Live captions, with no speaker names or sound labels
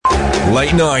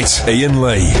Late night, Iain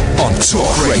Lee on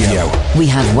Talk Radio. We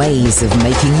have ways of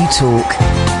making you talk.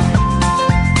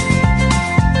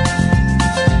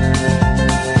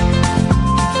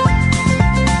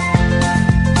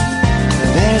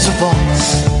 There's a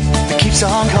voice that keeps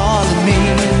on calling me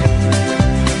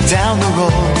down the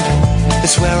road.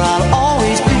 It's where I'll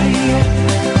always be.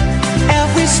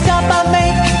 Every stop I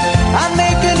make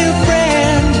a new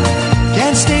friend.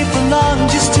 Can't stay for long,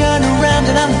 just turn around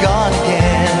and I'm gone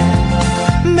again.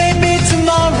 Maybe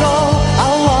tomorrow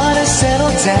I'll wanna settle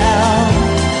down.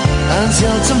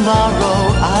 Until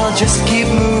tomorrow I'll just keep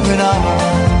moving on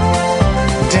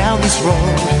down this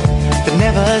road that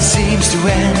never seems to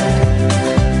end.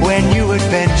 When new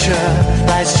adventure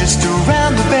lies just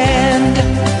around the bend.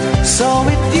 So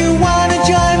if you wanna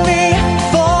join me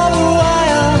for a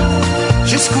while,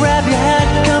 just grab your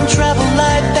hat, come travel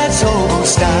light, that's old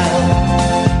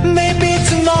style. Maybe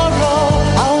tomorrow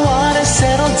I'll wanna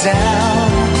settle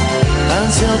down.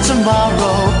 Until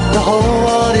tomorrow, the whole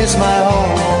world is my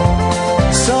home.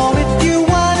 So if you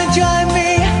wanna join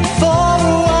me for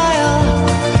a while,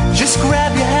 just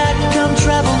grab your hat, come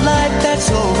travel light, that's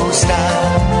old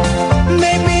style.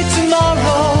 Maybe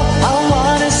tomorrow I'll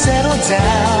wanna settle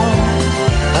down.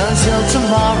 Until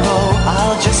tomorrow,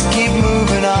 I'll just keep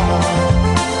moving on.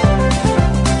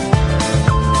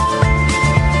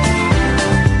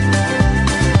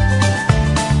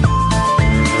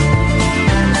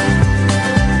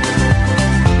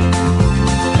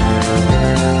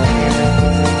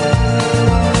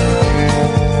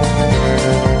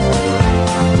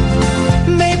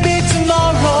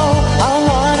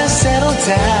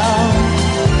 Down.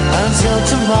 Until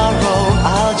tomorrow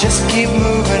I'll just keep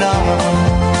moving on.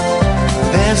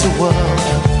 There's a world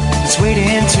that's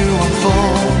waiting to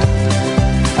unfold,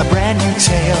 a brand new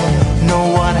tale no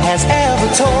one has ever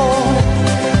told.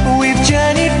 We've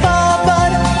journeyed far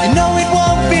but you know it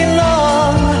won't be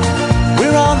long.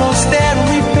 We're almost there and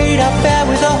we paid our fare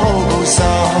with a hobo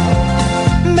song.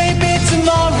 Maybe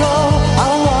tomorrow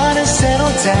I'll wanna settle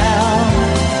down.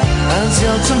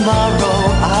 Until tomorrow,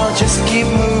 I'll just keep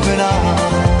moving on.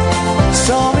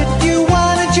 So if you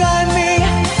wanna join me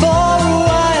for a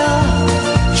while,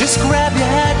 just grab your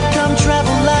hat, come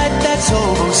travel light, that's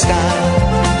old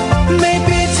style.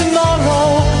 Maybe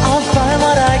tomorrow, I'll find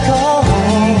what I call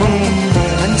home.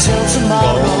 Until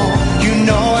tomorrow, you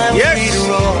know I'm free to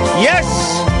roll. Yes!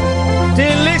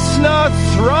 Dear listener,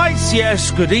 thrice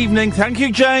yes. Good evening. Thank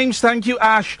you, James. Thank you,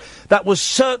 Ash. That was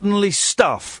certainly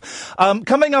stuff.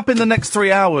 Coming up in the next 3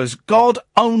 hours, God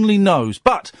only knows.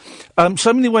 But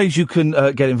so many ways you can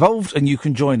get involved and you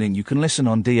can join in. You can listen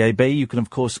on DAB. You can, of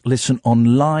course, listen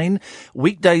online.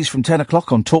 Weekdays from 10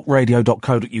 o'clock on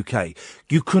talkradio.co.uk.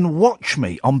 You can watch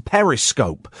me on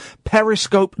Periscope.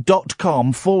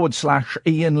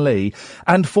 Periscope.com/Iain Lee.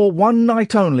 And for one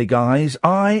night only, guys,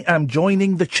 I am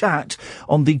joining the chat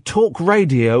on the Talk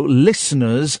Radio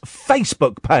listeners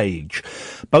Facebook page.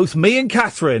 Both me and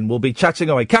Catherine will be chatting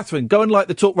away. Catherine, go and like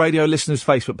the Talk Radio listeners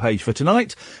Facebook page for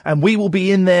tonight, and we will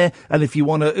be in there. And if you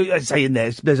want to, say in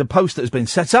there's a post that has been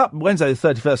set up, Wednesday the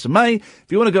 31st of May. If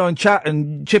you want to go and chat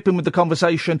and chip in with the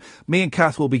conversation, me and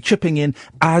Kath will be chipping in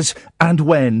as and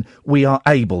when we are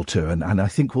able to. And I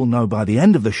think we'll know by the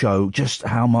end of the show just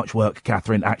how much work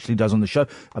Catherine actually does on the show.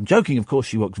 I'm joking, of course.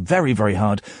 She works very, very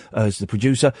hard as the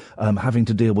producer, having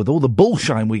to deal with all the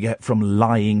bullshine we get from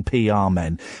lying PR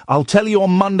men. I'll tell you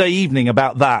on Monday evening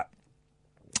about that.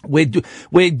 We've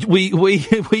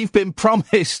been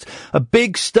promised a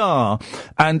big star,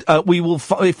 and we will.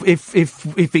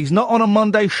 If he's not on a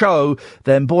Monday show,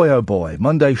 then boy oh boy,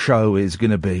 Monday show is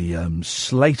going to be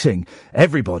slating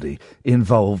everybody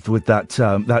involved with that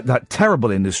terrible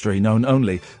industry known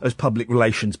only as public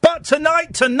relations. But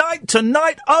tonight,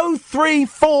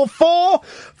 0344.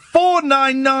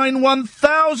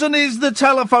 499-1000 is the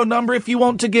telephone number if you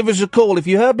want to give us a call. If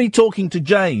you heard me talking to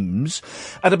James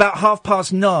at about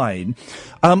 9:30,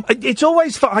 it's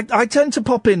always fun. I tend to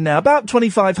pop in now about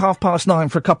 25, 9:30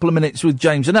 for a couple of minutes with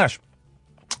James and Ash.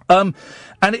 And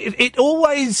it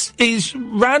always is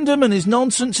random and is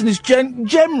nonsense and is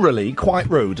generally quite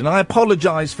rude. And I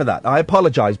apologise for that. I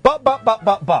apologise. But.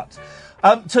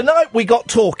 Tonight we got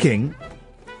talking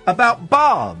about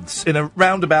baths in a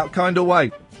roundabout kind of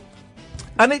way.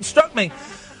 And it struck me,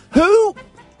 who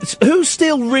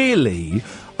still really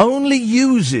only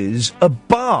uses a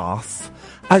bath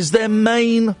as their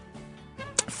main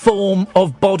form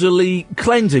of bodily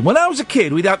cleansing? When I was a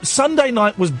kid, we'd have Sunday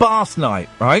night was bath night,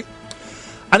 right?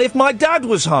 And if my dad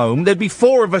was home, there'd be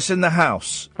 4 of us in the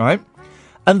house, right?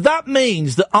 And that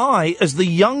means that I, as the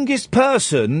youngest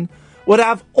person, would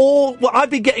have I'd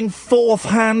be getting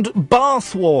fourth-hand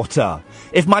bath water.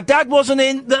 If my dad wasn't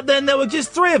in, then there were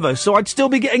just three of us, so I'd still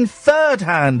be getting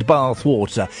third-hand bath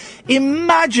water.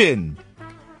 Imagine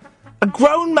a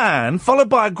grown man, followed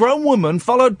by a grown woman,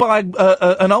 followed by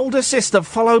an older sister,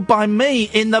 followed by me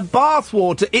in the bath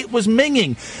water. It was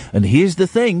minging. And here's the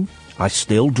thing. I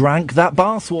still drank that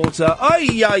bath water.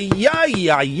 Ay, ay, ay,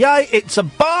 ay, ay. It's a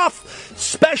bath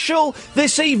special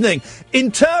this evening.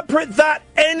 Interpret that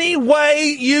any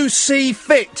way you see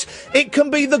fit. It can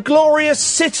be the glorious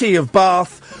city of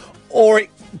Bath, or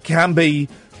it can be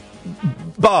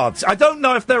baths. I don't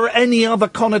know if there are any other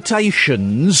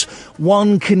connotations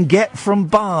one can get from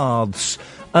baths.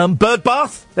 Bird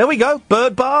bath. There we go.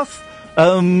 Bird bath.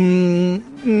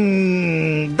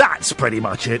 That's pretty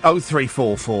much it.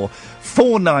 0344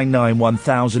 499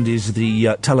 1000 is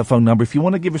the telephone number if you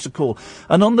want to give us a call.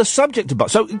 And on the subject of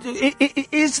bath, so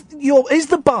is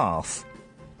the bath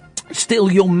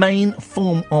still your main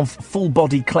form of full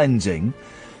body cleansing?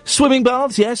 Swimming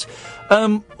baths, yes.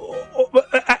 And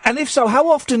if so, how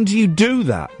often do you do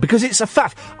that? Because it's a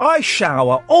faff. I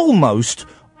shower almost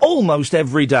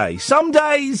every day. Some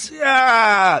days,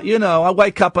 I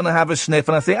wake up and I have a sniff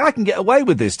and I think, I can get away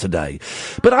with this today.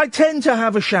 But I tend to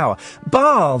have a shower.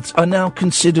 Baths are now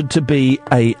considered to be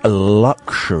a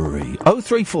luxury.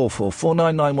 0344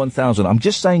 499 1000. I'm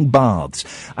just saying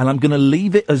baths, and I'm going to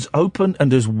leave it as open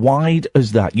and as wide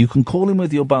as that. You can call in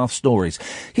with your bath stories.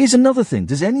 Here's another thing.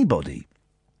 Does anybody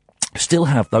still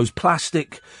have those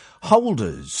plastic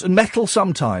holders, and metal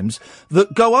sometimes,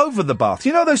 that go over the bath?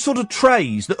 You know those sort of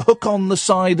trays that hook on the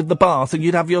side of the bath, and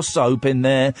you'd have your soap in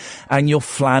there and your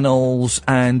flannels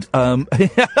and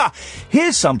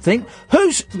here's something.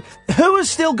 Who has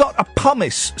still got a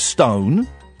pumice stone?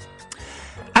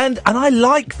 And I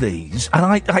like these, and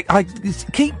I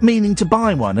keep meaning to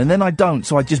buy one, and then I don't,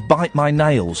 so I just bite my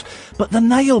nails. But the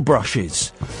nail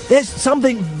brushes, there's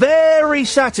something very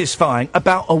satisfying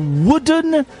about a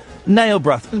wooden nail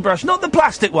brush, not the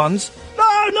plastic ones.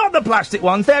 No, not the plastic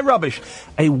ones. They're rubbish.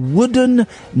 A wooden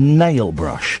nail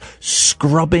brush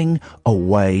scrubbing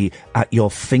away at your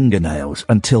fingernails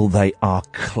until they are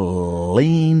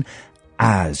clean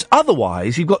as.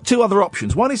 Otherwise, you've got two other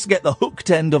options. One is to get the hooked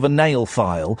end of a nail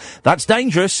file. That's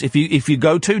dangerous if you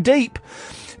go too deep.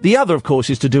 The other, of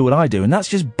course, is to do what I do, and that's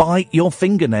just bite your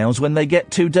fingernails when they get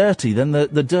too dirty. Then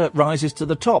the dirt rises to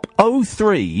the top.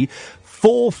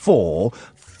 0344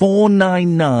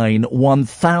 499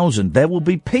 1000. There will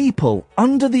be people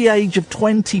under the age of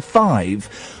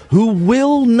 25 who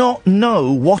will not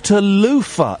know what a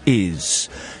loofah is.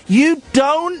 You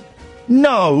don't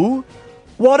know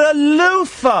what a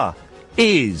loofah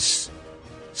is.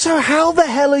 So how the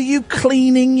hell are you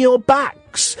cleaning your backs?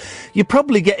 You're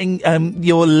probably getting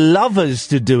your lovers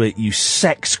to do it, you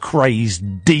sex-crazed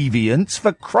deviants,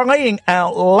 for crying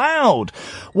out loud.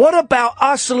 What about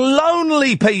us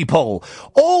lonely people?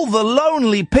 All the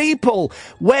lonely people,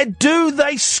 where do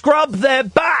they scrub their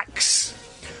backs?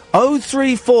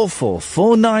 0344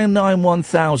 499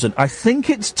 1000. I think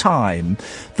it's time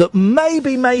that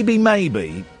maybe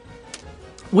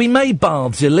we made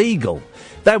baths illegal.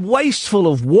 They're wasteful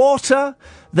of water.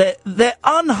 They're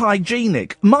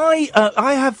unhygienic.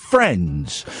 I have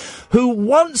friends who,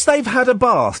 once they've had a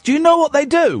bath, do you know what they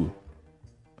do?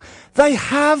 They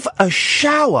have a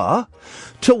shower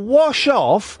to wash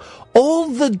off all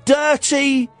the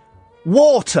dirty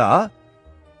water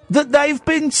that they've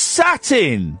been sat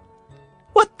in.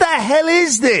 What the hell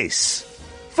is this?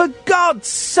 For God's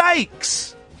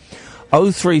sakes!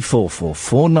 0344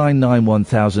 499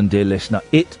 1000, dear listener.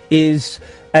 It is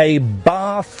a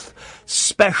bath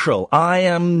special. I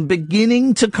am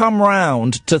beginning to come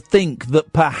round to think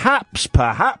that perhaps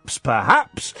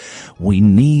we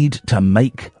need to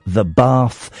make the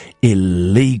bath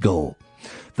illegal.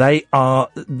 They are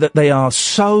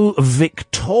so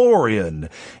Victorian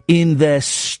in their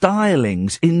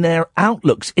stylings, in their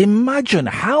outlooks. Imagine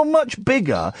how much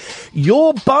bigger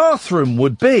your bathroom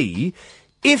would be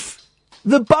if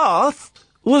the bath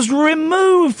was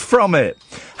removed from it.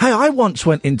 Hey, I once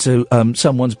went into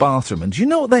someone's bathroom, and do you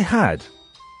know what they had?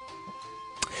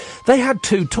 They had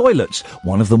two toilets.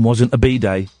 One of them wasn't a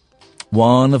bidet.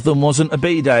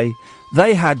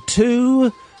 They had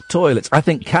two toilets. I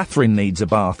think Catherine needs a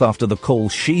bath after the call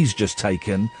she's just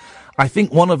taken. I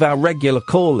think one of our regular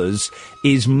callers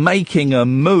is making a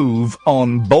move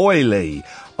on Boyley.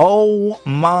 Oh,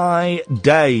 my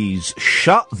days.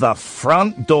 Shut the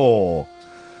front door.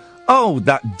 Oh,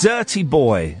 that dirty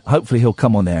boy. Hopefully he'll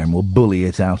come on air and we'll bully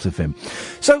it out of him.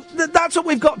 So that's what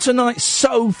we've got tonight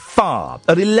so far.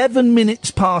 At 11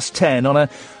 minutes past 10 on a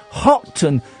hot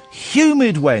and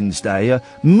humid Wednesday,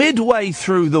 midway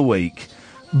through the week.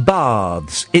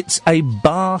 Baths. It's a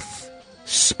bath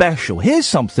special. Here's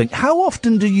something. How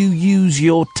often do you use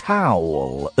your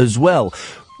towel as well?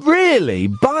 Really,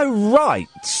 by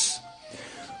rights,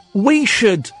 we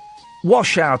should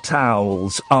wash our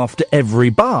towels after every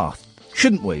bath,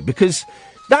 shouldn't we? Because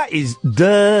that is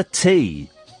dirty.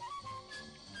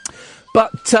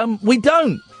 But we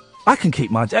don't. I can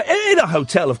keep my... in a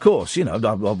hotel, of course, you know,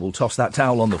 I will toss that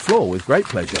towel on the floor with great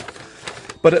pleasure.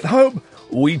 But at home,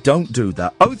 we don't do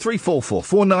that. 0344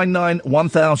 499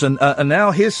 1000. And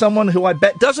now here's someone who I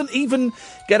bet doesn't even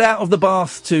get out of the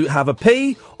bath to have a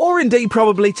pee, or indeed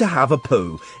probably to have a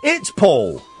poo. It's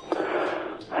Paul.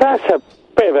 That's a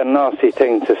bit of a nasty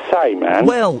thing to say, man.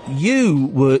 Well, you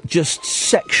were just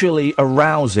sexually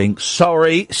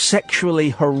sexually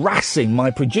harassing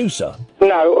my producer.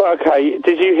 No, okay,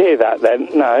 did you hear that then?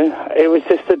 No, it was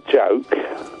just a joke.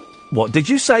 What did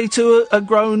you say to a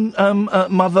grown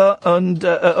mother and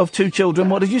of two children?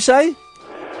 What did you say?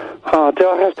 Oh, do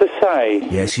I have to say?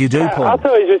 Yes, you do, Paul. I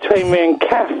thought it was between me and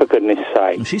Kath, for goodness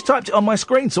sake. She's typed it on my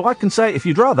screen, so I can say it if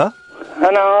you'd rather.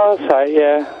 I know, I'll say it,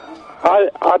 yeah.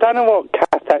 I don't know what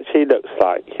Kath actually looks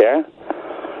like, yeah?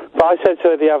 But I said to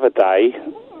her the other day,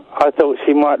 I thought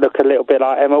she might look a little bit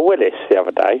like Emma Willis the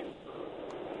other day.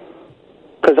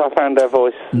 Because I found her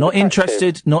voice Not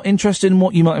interested in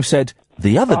what you might have said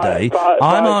the other day.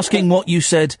 I'm asking what you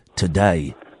said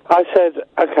today. I said,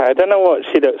 okay, I don't know what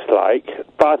she looks like,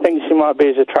 but I think she might be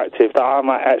as attractive that I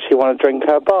might actually want to drink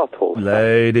her bath water.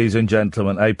 Ladies and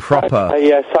gentlemen, a proper...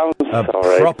 yes, I'm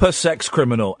sorry. Proper sex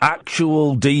criminal,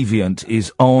 actual deviant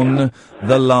is on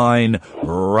the line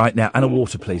right now. And a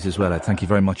water, please, as well. Thank you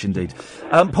very much indeed.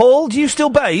 Paul, do you still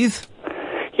bathe?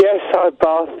 Yes, I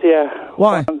bath, yeah.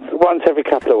 Why? Once every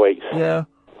couple of weeks. Yeah.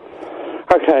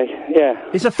 Okay, yeah.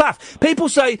 It's a faff. People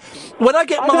say, when I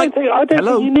get I don't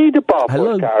think you need a bath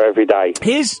or a shower every day.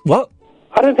 Here's what?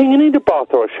 I don't think you need a bath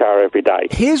or a shower every day.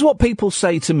 Here's what people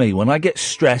say to me when I get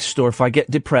stressed or if I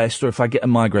get depressed or if I get a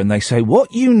migraine. They say,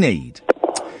 what you need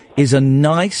is a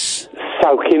nice...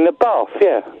 Soak in the bath,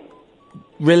 yeah.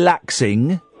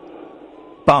 Relaxing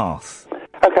bath.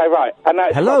 Okay, right. And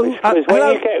that's hello, when you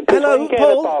get Paul, in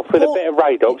the bath with a bit of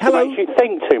Radox, it makes you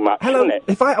think too much, doesn't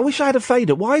it? I wish I had a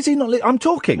fader. Why is he not... I'm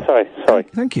talking. Sorry.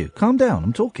 Thank you. Calm down.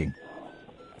 I'm talking.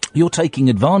 You're taking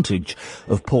advantage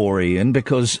of poor Iain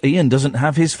because Iain doesn't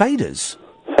have his faders.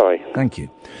 Sorry. Thank you.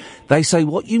 They say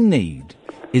what you need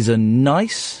is a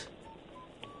nice,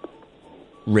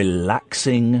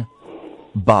 relaxing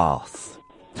bath.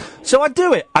 So I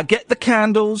do it. I get the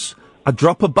candles. I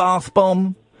drop a bath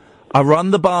bomb. I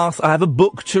run the bath, I have a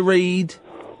book to read,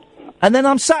 and then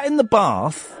I'm sat in the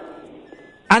bath,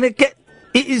 and it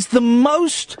is the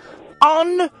most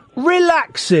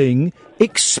unrelaxing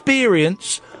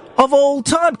experience of all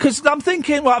time, because I'm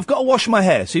thinking, well, I've got to wash my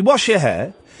hair. So you wash your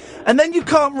hair, and then you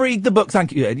can't read the book,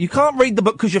 thank you, Ed. You can't read the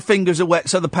book because your fingers are wet,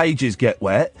 so the pages get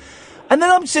wet. And then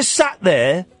I'm just sat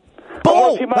there,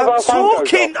 Paul,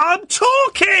 I'm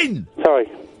talking!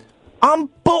 Sorry.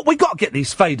 But we got to get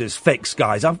these faders fixed,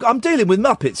 guys. I'm dealing with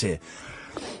Muppets here.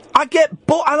 I get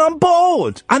bored, and I'm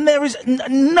bored. And there is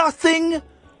nothing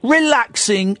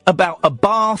relaxing about a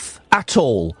bath at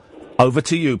all. Over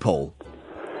to you, Paul.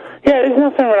 Yeah, there's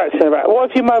nothing relaxing about it. What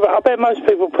if you I bet most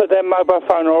people put their mobile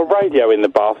phone or a radio in the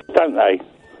bath, don't they?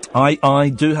 I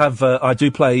do have, I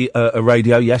do play a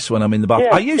radio, yes, when I'm in the bath.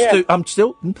 Yeah,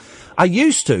 I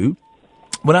used to,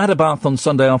 when I had a bath on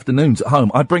Sunday afternoons at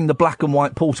home, I'd bring the black and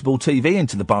white portable TV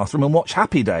into the bathroom and watch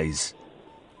Happy Days.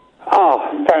 Oh,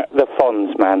 the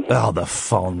Fonz, man. Oh, the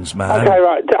Fonz, man. Okay,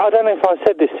 right. I don't know if I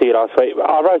said this to you last week, but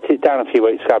I wrote it down a few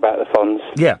weeks ago about the Fonz.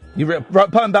 Yeah, you wrote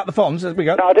a poem about the Fonz. There we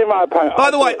go. No, I didn't write a poem. By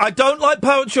the way, I don't like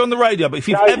poetry on the radio, but if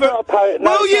you've ever... Not a poet.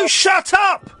 Will you shut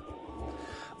up?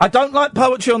 I don't like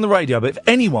poetry on the radio, but if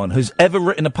anyone has ever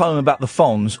written a poem about the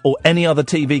Fonz or any other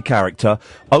TV character,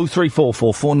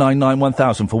 0344 499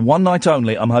 1000 for one night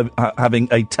only, I'm having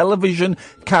a television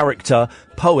character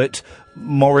poet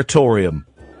moratorium.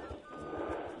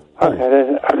 Okay.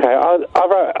 I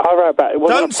wrote about it.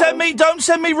 Don't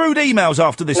send me rude emails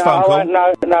after this phone call. No,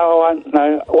 I won't.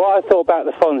 No. What I thought about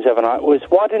the Fonz the other night was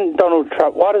why doesn't Donald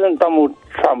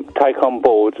Trump take on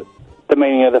board the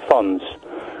meaning of the Fonz?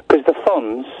 Because the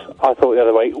Fonz, I thought the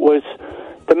other week, was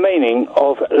the meaning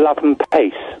of love and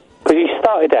peace. Because he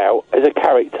started out as a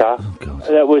character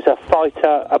that was a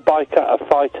fighter, a biker, a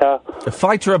fighter. A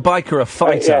fighter, a biker, a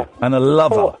fighter, and a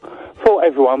lover. Fought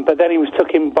everyone, but then he was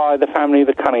took in by the family of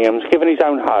the Cunninghams, given his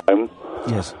own home.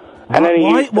 Yes. And then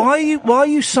why are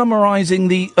you summarising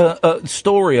the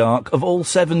story arc of all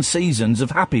 7 seasons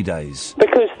of Happy Days?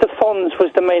 Because the Fonz funds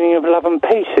was the meaning of love and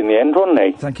peace in the end, wasn't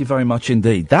he? Thank you very much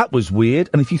indeed. That was weird,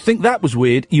 and if you think that was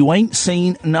weird, you ain't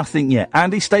seen nothing yet.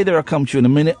 Andy, stay there, I'll come to you in a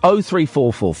minute.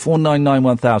 0344 499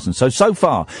 1000. So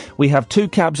far, we have 2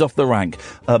 cabs off the rank.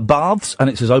 Baths, and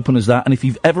it's as open as that, and if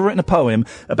you've ever written a poem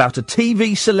about a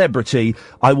TV celebrity,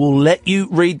 I will let you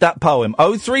read that poem.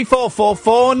 0344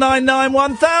 499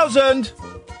 1000.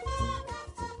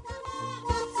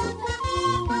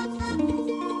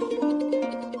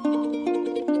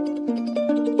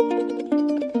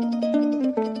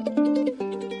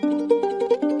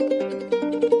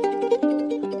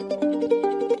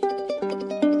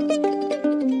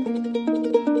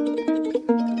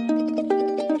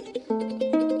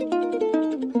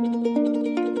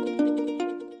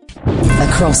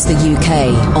 Across the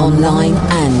UK, online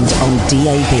and on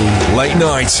DAB. Late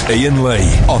night, Iain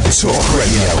Lee on Talk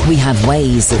Radio. We have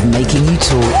ways of making you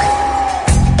talk.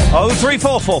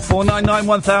 0344 499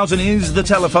 1000 is the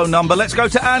telephone number. Let's go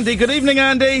to Andy. Good evening,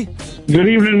 Andy. Good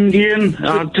evening, Ian.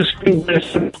 Just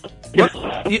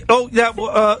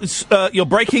you're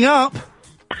breaking up.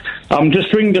 I'm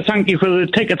just ringing to thank you for the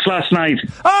tickets last night.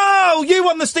 Oh, you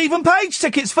won the Stephen Page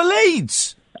tickets for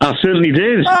Leeds. I certainly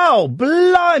did. Oh,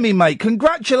 blimey, mate.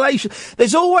 Congratulations.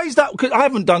 There's always that... Cause I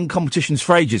haven't done competitions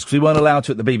for ages because we weren't allowed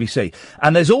to at the BBC.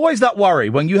 And there's always that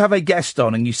worry when you have a guest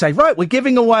on and you say, right, we're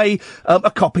giving away a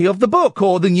copy of the book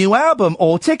or the new album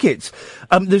or tickets.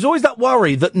 There's always that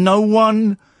worry that no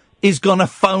one is going to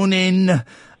phone in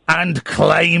and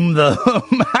claim them.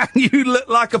 And you look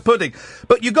like a pudding.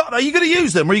 But are you going to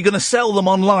use them or are you going to sell them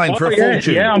online for a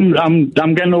fortune? Yeah, I'm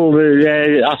getting all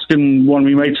the asking one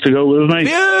of my mates to go with me.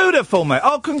 Beautiful, mate.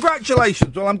 Oh,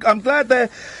 congratulations. Well, I'm glad they're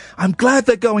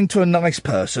going to a nice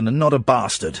person and not a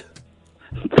bastard.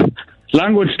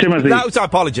 Language, Timothy. No,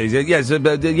 apologies. Yes,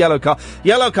 the yellow card.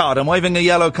 Yellow card. I'm waving a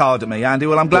yellow card at me, Andy.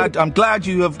 Well, I'm glad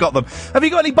you have got them. Have you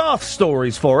got any bath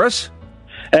stories for us?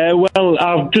 Well,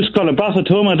 I've just got a bath at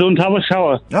home. I don't have a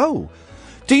shower. Oh.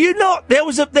 Do you not? There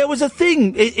was a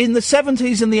thing in the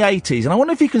 70s and the 80s, and I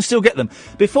wonder if you can still get them.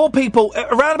 Before people,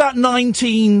 around about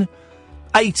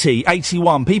 1980,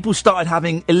 81, people started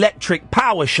having electric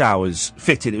power showers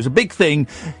fitted. It was a big thing.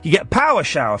 You get a power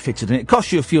shower fitted, and it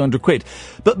costs you a few £100.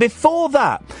 But before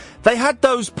that, they had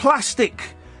those plastic...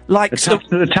 attached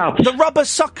to the tap. The rubber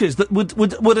suckers that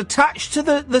would attach to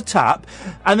the tap,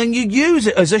 and then you'd use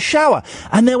it as a shower.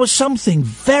 And there was something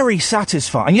very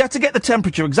satisfying. And you had to get the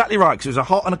temperature exactly right, because it was a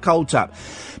hot and a cold tap.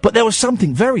 But there was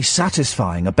something very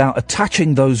satisfying about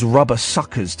attaching those rubber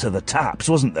suckers to the taps,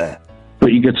 wasn't there?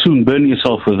 But you could soon burn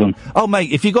yourself with them. Oh,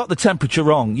 mate, if you got the temperature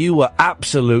wrong, you were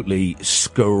absolutely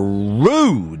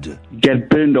screwed. Get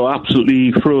burned or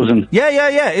absolutely frozen.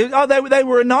 Yeah. They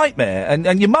were a nightmare.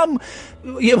 And your mum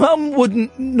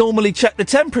wouldn't normally check the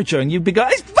temperature, and you'd be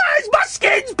going, it's my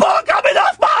skin's coming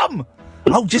off, Mum!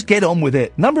 Oh, just get on with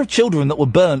it. Number of children that were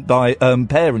burnt by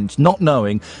parents not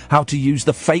knowing how to use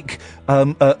the fake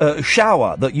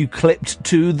shower that you clipped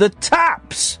to the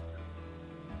taps.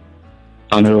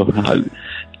 I know.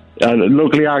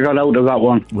 Luckily, I got out of that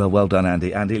one. Well done,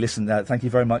 Andy. Andy, listen, thank you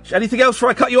very much. Anything else before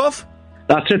I cut you off?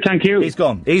 That's it, thank you. He's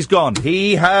gone.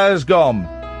 He has gone.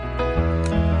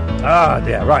 Ah,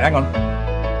 dear. Right, hang on.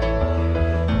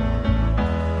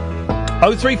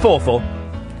 0344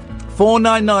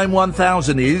 499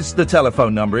 1000 is the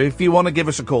telephone number if you want to give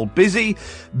us a call. Busy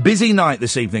night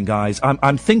this evening, guys.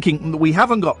 I'm thinking we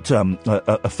haven't got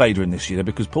a fader in this year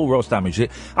because Paul Ross damaged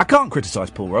it. I can't criticise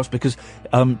Paul Ross because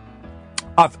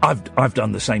I've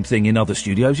done the same thing in other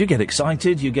studios. You get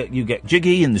excited, you get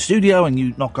jiggy in the studio, and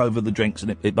you knock over the drinks,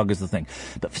 and it buggers the thing.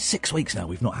 But for 6 weeks now,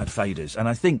 we've not had faders, and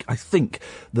I think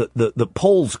that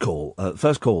Paul's call,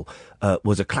 first call,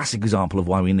 was a classic example of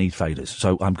why we need faders.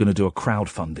 So I'm going to do a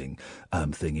crowdfunding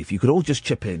thing. If you could all just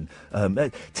chip in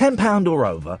 £10 or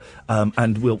over,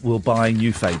 and we'll buy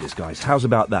new faders, guys. How's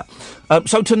about that?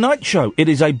 So tonight's show, it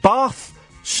is a Bath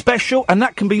special, and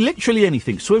that can be literally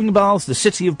anything. Swimming baths, the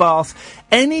city of Bath,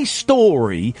 any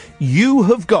story you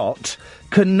have got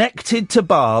connected to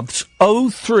baths.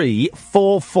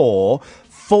 0344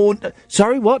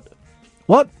 Sorry, what?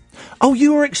 Oh,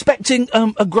 you were expecting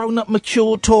a grown-up,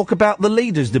 mature talk about the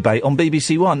leaders' debate on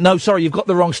BBC One. No, sorry, you've got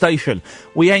the wrong station.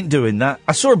 We ain't doing that.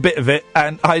 I saw a bit of it,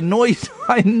 and I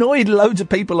annoyed loads of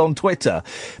people on Twitter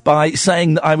by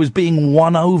saying that I was being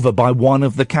won over by one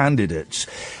of the candidates.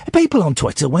 People on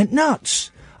Twitter went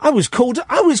nuts. I was called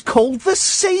the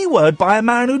C word by a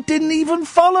man who didn't even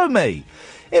follow me.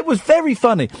 It was very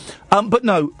funny. But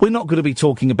no, we're not going to be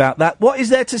talking about that. What is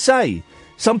there to say?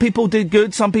 Some people did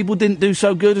good, some people didn't do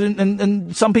so good,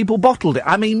 and some people bottled it.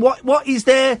 I mean, what is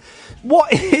there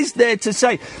to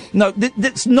say? No,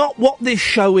 that's not what this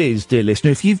show is, dear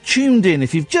listener. If you've tuned in,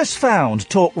 if you've just found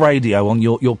Talk Radio on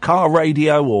your car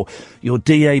radio or your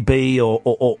DAB or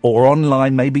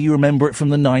online, maybe you remember it from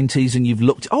the 90s and you've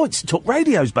looked, it's Talk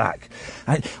Radio's back.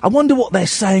 I wonder what they're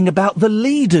saying about the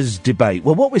leaders' debate.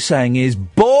 Well, what we're saying is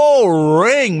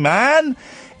boring, man.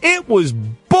 It was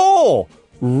boring.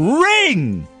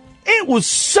 It was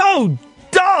so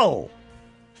dull.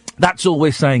 That's all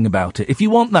we're saying about it. If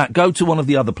you want that, go to one of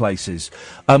the other places.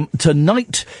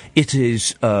 Tonight it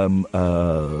is freeform.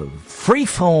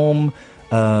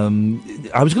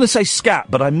 I was going to say scat,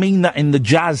 but I mean that in the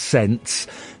jazz sense,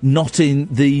 not in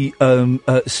the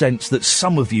sense that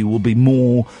some of you will be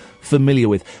more familiar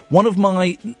with. One of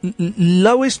my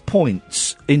lowest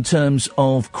points in terms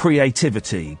of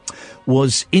creativity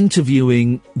was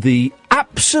interviewing the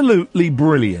absolutely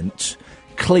brilliant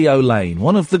Cleo Lane.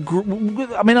 One of the...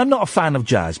 I'm not a fan of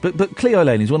jazz, but Cleo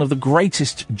Lane is one of the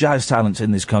greatest jazz talents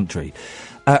in this country.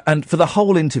 And for the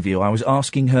whole interview, I was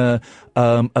asking her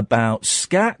about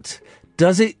scat.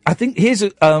 Does it... I think... Here's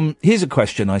a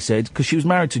question, I said, because she was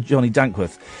married to Johnny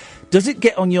Dankworth. Does it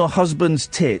get on your husband's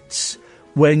tits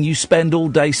when you spend all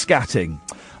day scatting?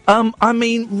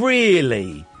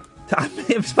 Really?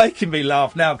 It's making me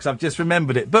laugh now because I've just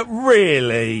remembered it. But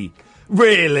really,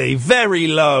 very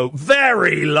low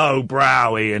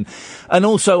brow, Ian. And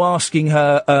also asking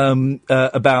her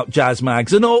about jazz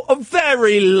mags and all.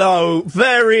 Very low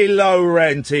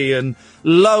rent, Ian.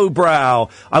 Low brow.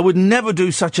 I would never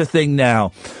do such a thing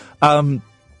now.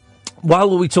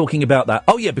 While were we talking about that?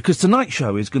 Oh, yeah, because tonight's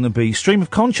show is going to be stream of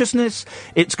consciousness.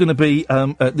 It's going to be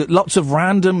lots of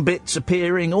random bits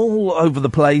appearing all over the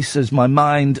place as my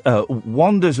mind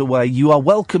wanders away. You are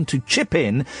welcome to chip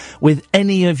in with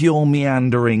any of your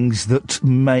meanderings that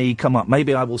may come up.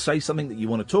 Maybe I will say something that you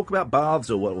want to talk about,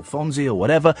 baths or Fonzie or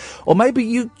whatever. Or maybe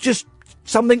you just...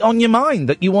 something on your mind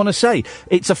that you want to say.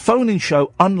 It's a phone-in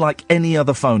show unlike any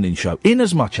other phone-in show, in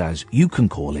as much as you can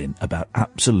call in about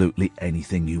absolutely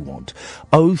anything you want.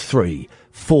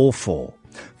 0344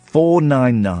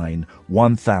 499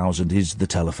 1000 is the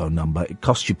telephone number. It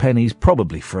costs you pennies,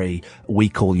 probably free. We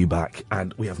call you back,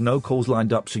 and we have no calls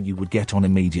lined up, so you would get on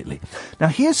immediately. Now,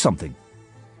 here's something.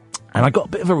 And I got a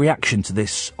bit of a reaction to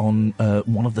this on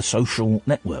one of the social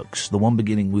networks, the one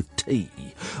beginning with T.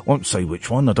 Won't say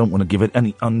which one. I don't want to give it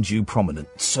any undue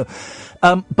prominence.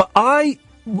 But my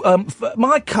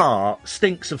car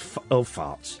stinks of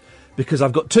farts because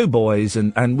I've got two boys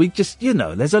and we just,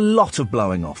 there's a lot of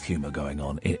blowing off humour going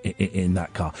on in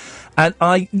that car. And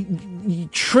I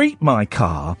treat my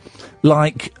car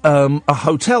like a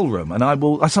hotel room, and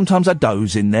I sometimes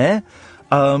doze in there.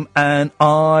 And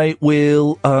I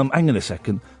will, hang on a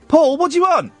second. Paul, what do you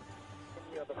want?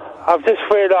 I've just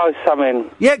realised something.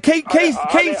 Yeah, Keith,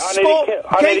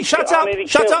 shut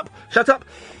up.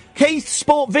 Keith,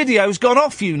 Sport Video's gone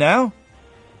off you now.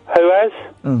 Who has?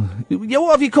 Oh. Yeah,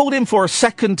 what have you called in for a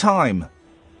second time?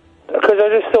 Because I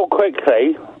just thought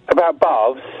quickly about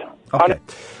baths. Okay.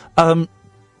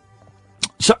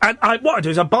 So, what I do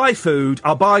is I buy food.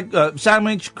 I'll buy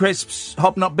sandwich, crisps,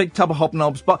 big tub of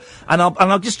hobnobs, and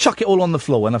I'll just chuck it all on the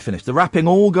floor when I finish. The wrapping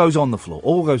all goes on the floor,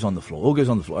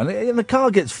 and the car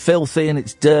gets filthy and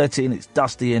it's dirty and it's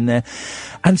dusty in there.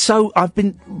 And so I've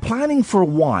been planning for a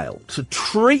while to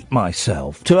treat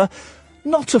myself to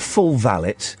not a full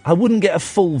valet. I wouldn't get a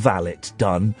full valet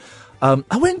done.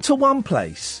 I went to one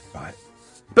place, right,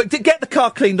 but to get the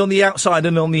car cleaned on the outside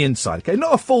and on the inside. Okay,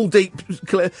 not a full deep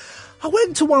clear. I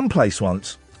went to one place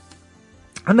once,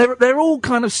 and they're all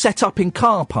kind of set up in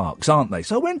car parks, aren't they?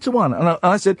 So I went to one, and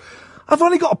I said, I've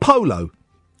only got a Polo,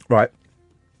 right?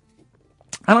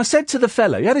 And I said to the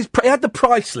fellow, he had the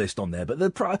price list on there, but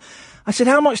I said,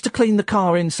 how much to clean the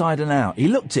car inside and out? He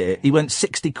looked at it, he went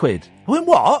 60 quid. I went,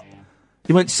 what?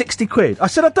 He went 60 quid. I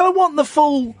said, I don't want the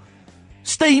full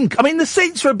steam. I mean, the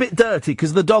seats were a bit dirty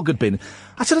because the dog had been.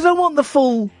 I said, I don't want the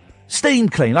full steam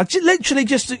clean. I literally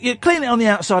just clean it on the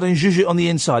outside and zhuzh it on the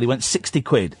inside. He went 60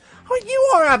 quid. I went,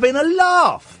 you are having a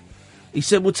laugh. He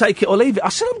said, well, take it or leave it. I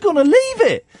said, I'm going to leave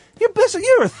it.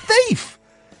 You're a thief.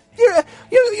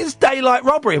 It's daylight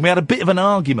robbery. And we had a bit of an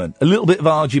argument, a little bit of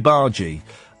argy-bargy.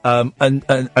 And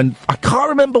I can't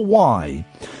remember why,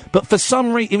 but for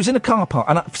some reason, it was in a car park,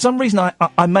 and for some reason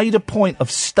I made a point of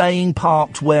staying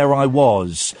parked where I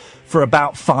was for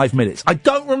about 5 minutes. I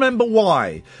don't remember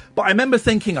why, but I remember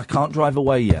thinking, I can't drive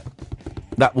away yet.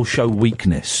 That will show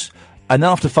weakness. And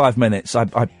after 5 minutes,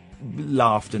 I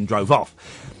laughed and drove off.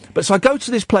 But so I go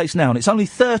to this place now, and it's only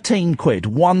 13 quid,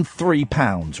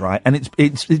 £13, right? And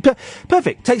it's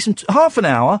perfect. Takes them half an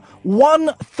hour,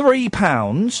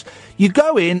 £13. You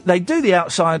go in, they do the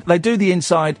outside, they do the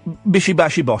inside, bishy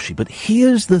bashy boshy. But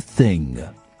here's the thing.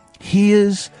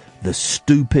 Here's the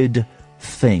stupid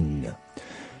thing.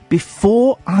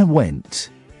 Before I went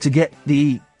to get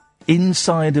the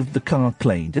inside of the car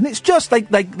cleaned, and it's just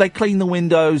they clean the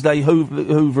windows, they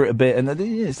hoover it a bit, and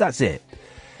that's it.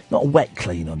 Not a wet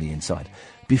clean on the inside.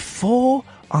 Before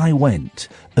I went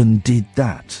and did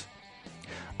that,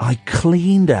 I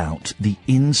cleaned out the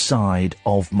inside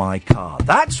of my car.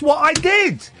 That's what I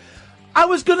did. I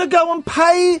was going to go and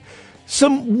pay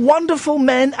some wonderful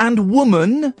men and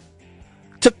women,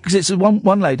 because it's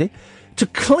one lady, to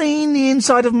clean the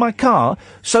inside of my car.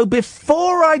 So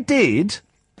before I did,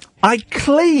 I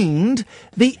cleaned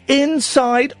the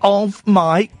inside of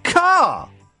my car.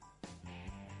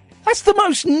 That's the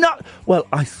most well,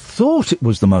 I thought it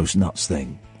was the most nuts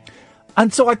thing.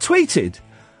 And so I tweeted,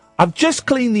 I've just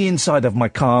cleaned the inside of my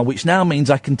car, which now means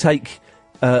I can take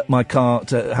my car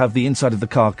to have the inside of the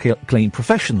car cleaned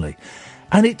professionally.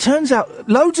 And it turns out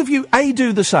loads of you,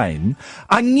 do the same.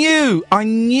 I knew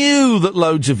that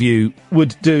loads of you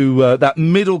would do that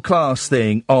middle class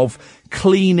thing of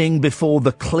cleaning before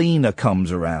the cleaner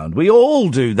comes around. We all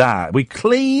do that. We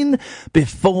clean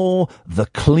before the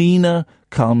cleaner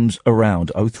comes around.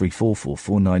 0344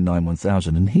 499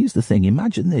 1000. And here's the thing.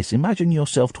 Imagine this. Imagine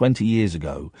yourself 20 years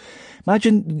ago.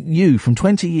 Imagine you from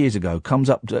 20 years ago comes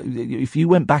up to, if you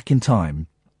went back in time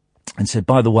and said,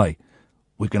 by the way,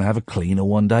 we're going to have a cleaner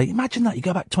one day. Imagine that. You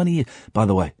go back 20 years. By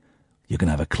the way, you're going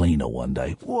to have a cleaner one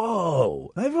day.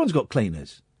 Whoa. Everyone's got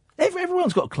cleaners.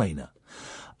 Everyone's got a cleaner.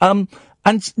 And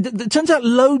it turns out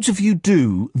loads of you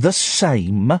do the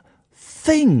same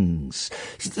things.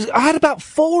 I had about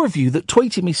 4 of you that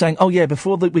tweeted me saying, oh yeah,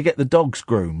 before we get the dogs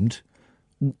groomed,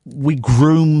 we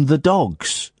groom the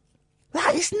dogs.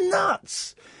 That is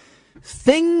nuts.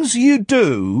 Things you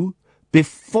do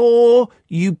before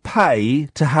you pay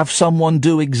to have someone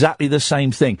do exactly the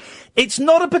same thing. It's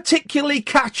not a particularly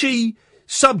catchy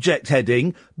subject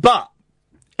heading, but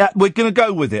we're going to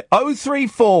go with it.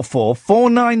 0344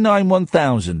 499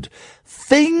 1000.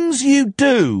 Things you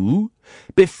do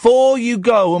before you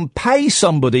go and pay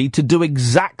somebody to do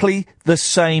exactly the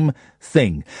same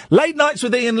thing. Late Nights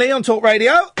with Iain Lee on Talk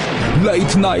Radio.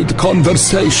 Late night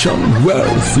conversation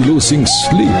worth losing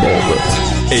sleep over.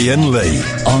 Iain Lee.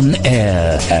 On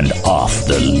air and off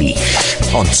the leash.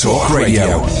 On Talk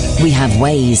Radio. We have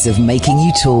ways of making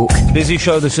you talk. Busy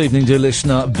show this evening, dear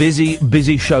listener.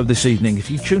 Busy show this evening. If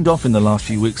you tuned off in the last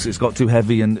few weeks, it's got too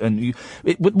heavy, and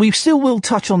we still will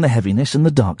touch on the heaviness and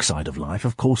the dark side of life.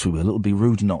 Of course we will. It'll be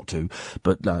rude not to.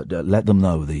 But let them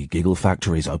know the Giggle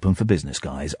Factory is open for business,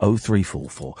 guys.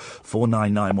 0344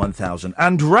 499 1000.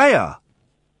 Andrea.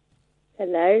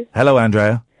 Hello. Hello,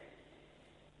 Andrea.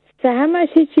 So how much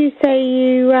did you say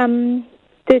you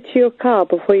did to your car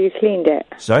before you cleaned it?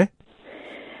 Sorry?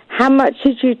 How much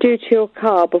did you do to your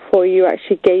car before you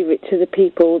actually gave it to the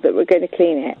people that were going to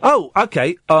clean it? Oh,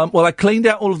 okay. Well, I cleaned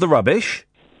out all of the rubbish.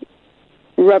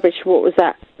 Rubbish, what was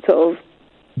that? Sort of...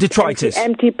 Detritus.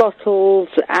 Empty bottles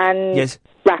and yes.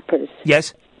 wrappers.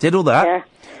 Yes, did all that. Yeah.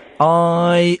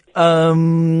 I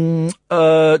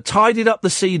tidied up the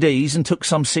CDs and took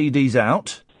some CDs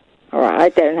out. All right, I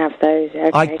don't have those.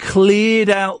 Okay. I cleared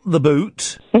out the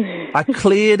boot. I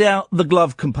cleared out the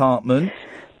glove compartment.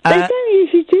 They don't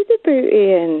usually do the boot,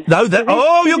 Ian. No,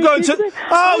 you're going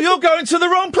to the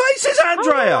wrong places,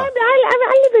 Andrea. Oh,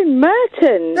 I live in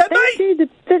Merton.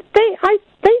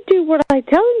 They do what I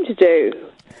tell them to do.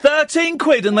 13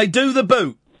 quid and they do the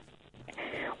boot.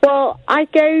 Well, I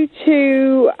go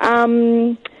to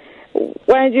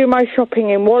when I do my shopping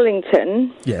in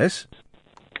Wallington. Yes.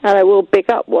 And I will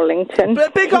big up Wallington.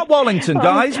 Big up Wallington,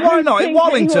 guys. Why not? In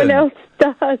Wallington. Anyone else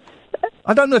does.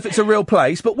 I don't know if it's a real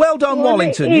place, but well done,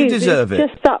 Wallington. You deserve it.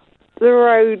 Just up the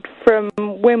road from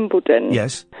Wimbledon.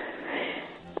 Yes.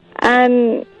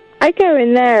 And I go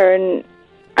in there and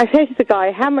I say to the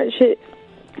guy, how much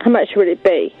would it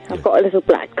be? Yeah. I've got a little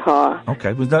black car.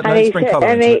 Okay, well, let's bring colour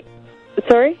into it.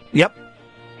 Sorry? Yep.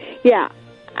 Yeah.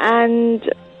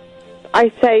 And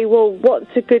I say, well, what's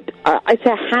a good... I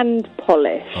say hand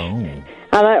polish. Oh.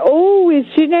 And I always...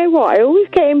 Do you know what? I always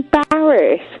get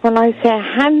embarrassed when I say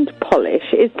hand polish.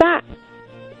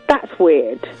 That's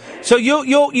weird. So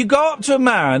you go up to a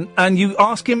man and you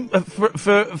ask him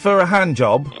for a hand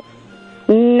job?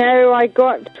 No, I go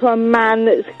up to a man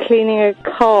that's cleaning a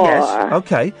car. Yes,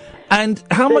 okay. And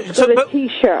how much? Got a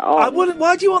T-shirt on. I wouldn't.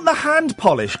 Why do you want the hand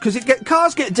polish? Because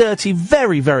cars get dirty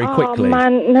very, very quickly. Oh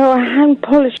man, no, a hand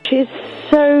polish is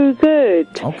so good.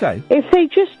 Okay. If they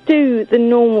just do the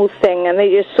normal thing and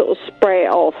they just sort of spray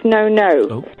it off, no.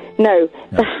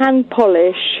 The hand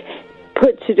polish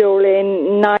puts it all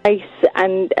in nice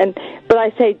and but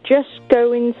I say just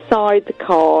go inside the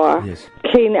car,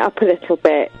 clean it up a little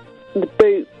bit. The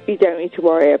boot you don't need to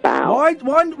worry about.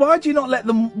 Why do you not let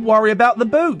them worry about the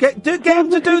boot? Get them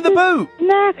to do the boot.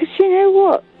 No, because you know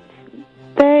what?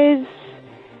 There's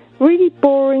really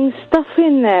boring stuff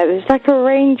in there. There's like a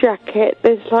rain jacket.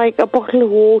 There's like a bottle of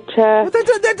water. Well,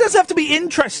 there does have to be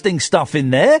interesting stuff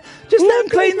in there. Just let them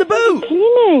clean the boot.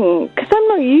 Cleaning, because I'm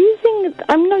not using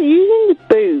the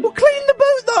boot. Well, clean the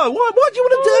boot though. Why do you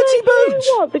want a dirty boot?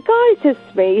 You know what? The guy says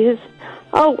to me, he says,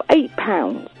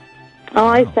 £8. And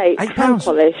I say, hand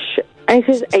polish. And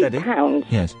he says, £8.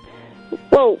 Yes.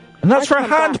 Well... And that's for a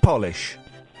hand polish?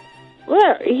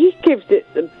 Well, he gives it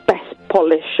the best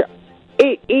polish.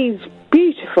 It is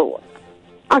beautiful.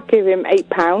 I give him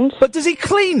 £8. But does he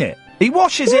clean it? He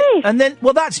washes it, and then...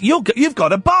 Well, you've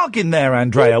got a bargain there,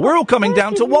 Andrea. We're all coming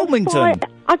down to Walmington.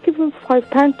 I give him a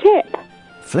 £5 tip.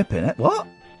 Flipping it? What?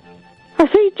 I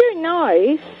say, you do it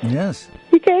nice. Yes.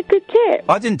 You get a good tip.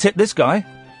 I didn't tip this guy.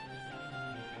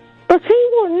 But tell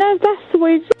you what, no, that's the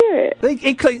way to do it.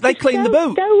 They clean the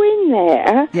boot. Go in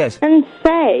there and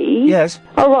say... Yes.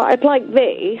 All right, I'd like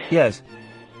this. Yes.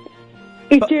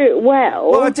 You do it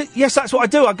well. Well, yes, that's what I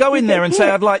do. I go in there and say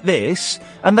I'd like this,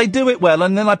 and they do it well,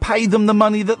 and then I pay them the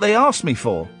money that they asked me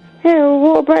for. Yeah, well,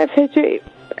 what about if they do it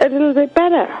a little bit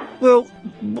better? Well,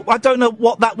 I don't know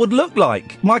what that would look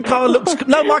like. My car looks...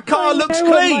 No, my car looks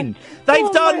clean.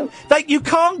 You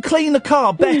can't clean a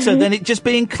car better than it just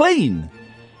being clean.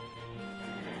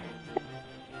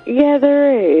 Yeah,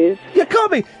 there is. You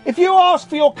can't be. If you ask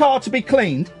for your car to be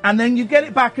cleaned, and then you get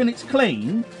it back and it's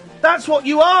clean, that's what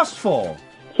you asked for.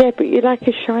 Yeah, but you like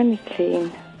a shiny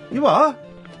clean. You are?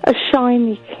 A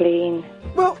shiny clean.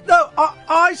 Well, no,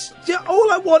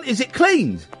 all I want is it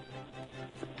cleaned.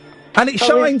 And it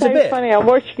shines it's so a bit. Funny. I'm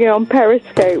watching you on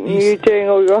Periscope and you're doing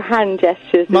all your hand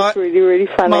gestures. It's really, really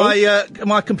funny.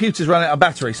 My computer's run out of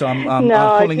battery, so I'm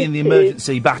calling in the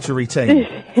emergency battery team.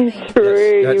 It's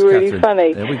really Catherine.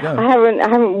 funny. There we go. I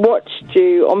haven't watched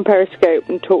you on Periscope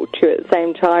and talked to you at the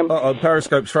same time. Uh-oh,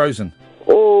 Periscope's frozen.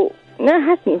 Oh, no,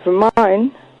 it hasn't for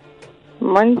mine.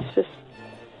 Mine's just...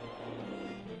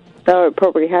 Oh, it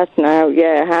probably has now.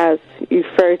 Yeah, it has. You've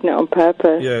frozen it on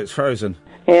purpose. Yeah, it's frozen.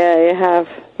 Yeah, you have.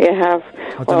 Well,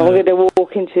 I'm going to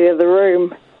walk into the other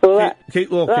room. Well, keep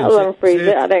walking. That'll unfreeze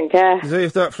it, I don't care. See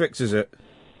if that fixes it.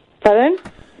 Pardon?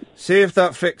 See if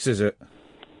that fixes it.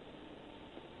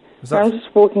 I'm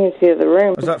just walking into the other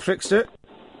room. Has that fixed it?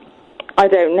 I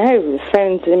don't know. The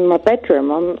phone's in my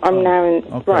bedroom. I'm now in...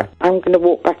 Okay. Right, I'm going to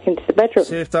walk back into the bedroom.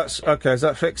 See if that's... Okay, has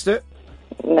that fixed it?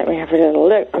 Let me have a little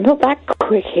look. I'm not that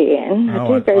quick, Ian. I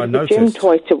do go to the gym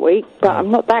twice a week, but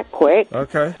I'm not that quick.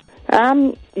 Okay.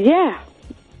 Yeah.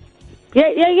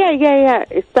 Yeah.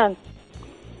 It's done.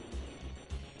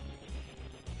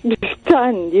 It's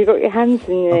done. You got your hands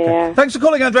in the air. Thanks for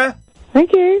calling, Andrea.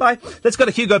 Thank you. Bye. Let's go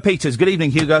to Hugo Peters. Good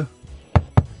evening, Hugo.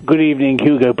 Good evening,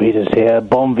 Hugo Peters here.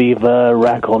 Bon vivre,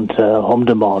 raconte, homme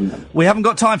de monde. We haven't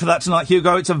got time for that tonight,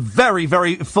 Hugo. It's a very,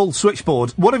 very full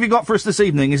switchboard. What have you got for us this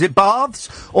evening? Is it baths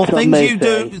or things you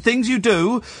do? Things you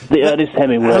do. The Ernest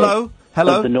Hemingway. Hello.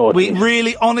 Of the noughties. We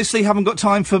really, honestly haven't got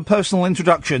time for personal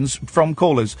introductions from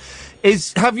callers.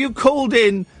 Have you called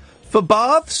in for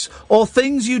baths or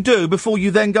things you do before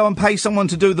you then go and pay someone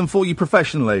to do them for you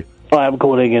professionally? I am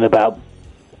calling in about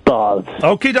baths.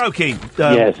 Okie dokie.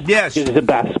 Yes. It's a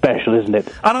bath special, isn't it?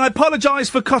 And I apologise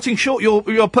for cutting short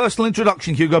your personal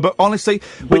introduction, Hugo, but honestly...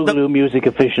 Boogaloo music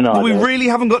aficionado. We really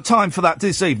haven't got time for that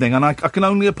this evening, and I can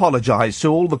only apologise to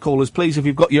all the callers. Please, if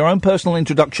you've got your own personal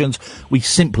introductions, we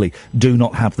simply do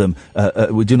not have them.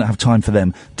 We do not have time for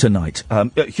them tonight.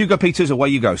 Hugo Peters, away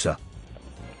you go, sir.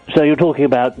 So you're talking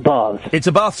about baths? It's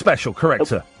a bath special, correct,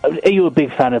 sir. Are you a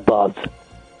big fan of baths?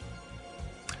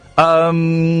 I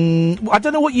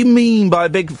don't know what you mean by a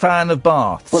big fan of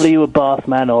baths. Well, are you a bath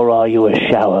man or are you a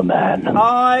shower man?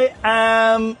 I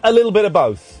am a little bit of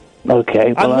both.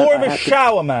 Okay. Well, I'm more of a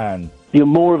shower man. You're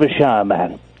more of a shower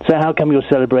man. So how come you're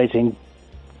celebrating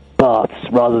baths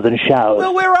rather than showers?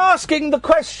 Well, we're asking the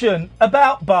question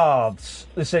about baths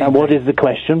this evening. And what is the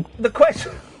question? The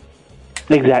question...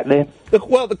 Exactly.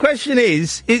 The question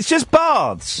is, it's just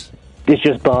baths. It's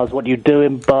just baths. What do you do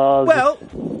in baths? Well...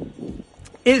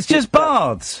 It's just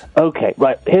baths. Okay,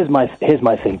 right. Here's my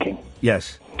thinking.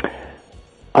 Yes.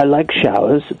 I like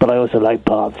showers, but I also like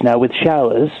baths. Now, with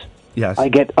showers, Yes. I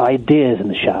get ideas in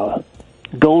the shower.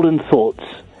 Golden thoughts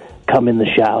come in the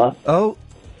shower. Oh.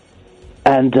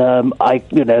 And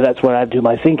that's where I do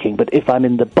my thinking. But if I'm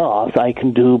in the bath, I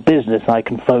can do business. I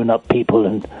can phone up people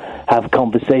and have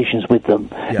conversations with them.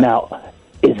 Yeah. Now,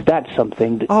 is that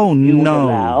something that you would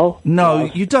allow? No,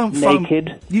 you don't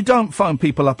naked? You don't phone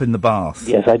people up in the bath.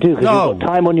 Yes, I do, because you've got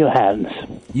time on your hands.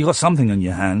 You got something on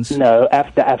your hands? No,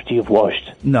 after you've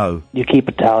washed. No. You keep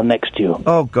a towel next to you.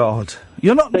 Oh, God.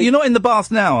 You're not in the bath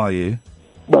now, are you?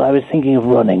 Well, I was thinking of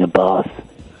running a bath.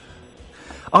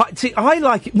 I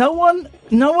like it. No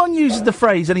one uses the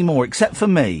phrase anymore, except for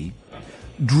me.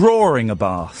 Drawing a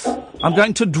bath. I'm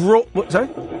going to draw... What, sorry?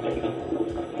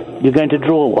 You're going to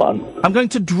draw one? I'm going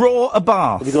to draw a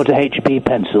bath. Have you got a HB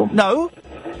pencil? No.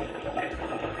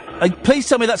 Please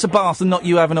tell me that's a bath and not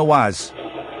you having a waz.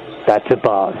 That's a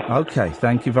bath. Okay,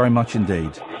 thank you very much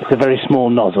indeed. It's a very small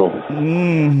nozzle.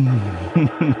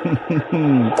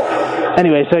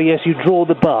 Anyway, so yes, you draw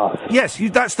the bath. Yes,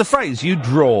 that's the phrase. You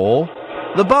draw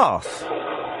the bath.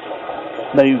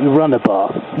 No, you run a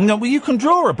bath. No, well, you can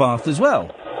draw a bath as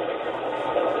well.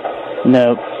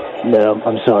 No,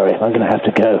 I'm sorry. I'm going to have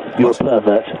to go. You're a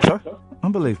pervert. Sorry?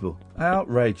 Unbelievable.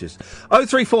 Outrageous.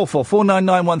 0344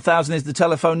 499 1000 is the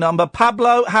telephone number.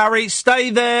 Pablo, Harry, stay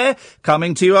there.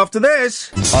 Coming to you after this.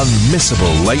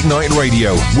 Unmissable late night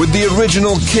radio with the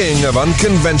original king of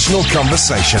unconventional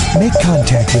conversation. Make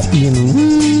contact with Iain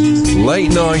Lee.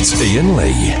 Late night Iain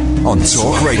Lee on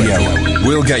Talk Radio.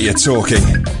 We'll get you talking.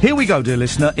 Here we go, dear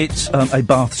listener. It's a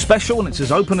bath special, and it's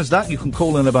as open as that. You can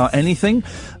call in about anything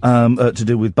to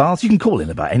do with baths. You can call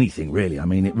in about anything, really. I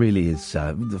mean, it really is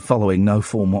following no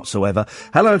form whatsoever.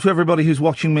 Hello to everybody who's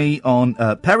watching me on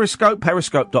Periscope,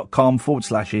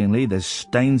 periscope.com/Iain Lee. There's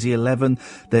Stainsy11,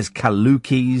 there's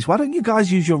Kalukis. Why don't you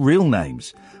guys use your real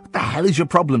names? What the hell is your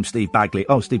problem, Steve Bagley?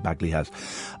 Oh, Steve Bagley has.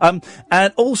 And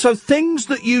also things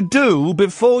that you do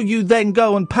before you then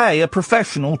go and pay a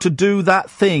professional to do that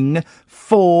thing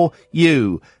for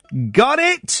you. Got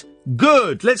it?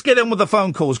 Good. Let's get in with the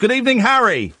phone calls. Good evening,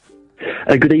 Harry.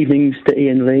 Good evening, Mr.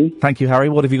 Iain Lee. Thank you, Harry.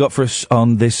 What have you got for us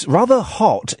on this rather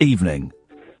hot evening?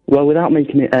 Well, without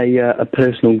making it a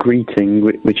personal greeting,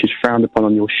 which is frowned upon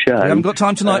on your show... We haven't got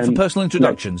time tonight for personal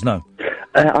introductions, no.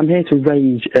 I'm here to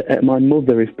rage at my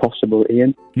mother, if possible,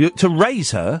 Ian. To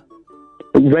raise her?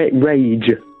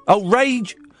 Rage. Oh,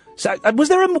 rage. So, was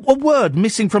there a word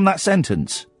missing from that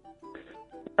sentence?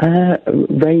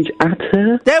 Rage at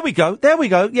her? There we go.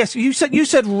 Yes, you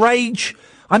said rage...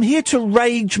 I'm here to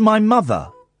rage my mother.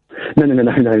 No.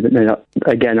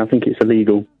 Again, I think it's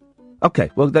illegal. Okay,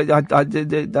 well,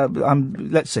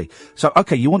 let's see. So,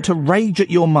 okay, you want to rage at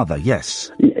your mother,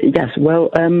 yes? Yes. Well,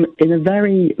 in a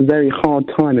very, very hard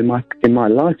time in my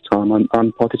lifetime,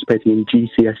 I'm participating in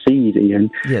GCSEs, Ian.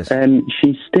 Yes.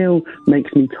 She still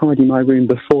makes me tidy my room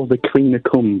before the cleaner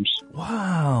comes.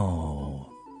 Wow,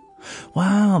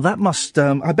 that must.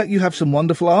 I bet you have some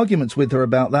wonderful arguments with her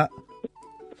about that.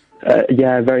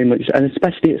 Yeah, very much, and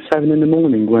especially at 7 in the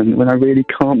morning when I really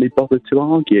can't be bothered to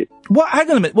argue. What?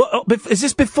 Hang on a minute. What, is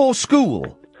this before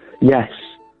school? Yes.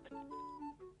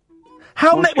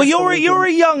 Well, you're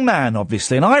a young man,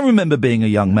 obviously, and I remember being a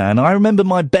young man. I remember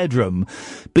my bedroom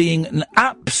being an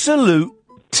absolute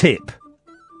tip.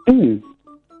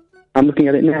 I'm looking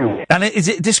at it now. And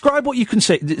describe what you can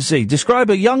see.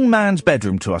 Describe a young man's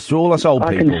bedroom to us, to all us old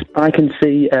people. I can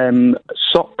see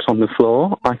socks on the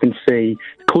floor. I can see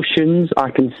cushions. I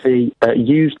can see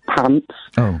used pants.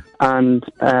 Oh. And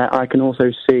I can also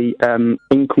see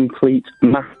incomplete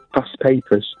math past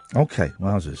papers. Okay,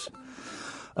 wowzers.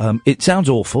 It sounds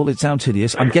awful. It sounds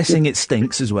hideous. I'm guessing it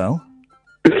stinks as well.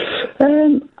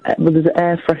 Well, there's an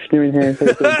air freshener in here. So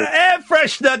air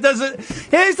freshener doesn't...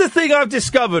 Here's the thing I've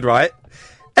discovered, right?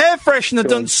 Air freshener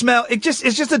doesn't smell... It's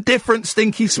just a different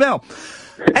stinky smell.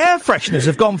 Air fresheners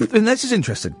have gone... And this is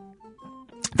interesting.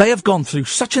 They have gone through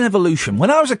such an evolution.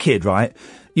 When I was a kid, right,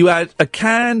 you had a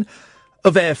can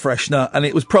of air freshener and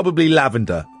it was probably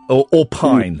lavender or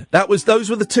pine. Those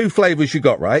were the two flavours you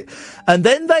got, right? And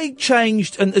then they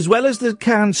changed, and as well as the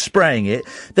can spraying it,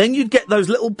 then you'd get those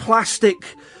little plastic...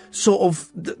 sort of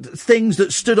things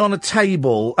that stood on a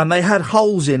table and they had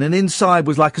holes in, and inside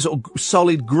was like a sort of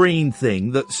solid green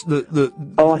thing that's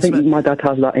I think my dad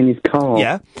has that in his car.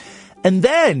 Yeah. And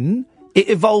then it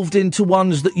evolved into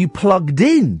ones that you plugged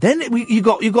in. Then you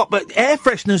got air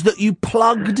fresheners that you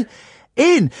plugged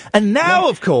in. And now,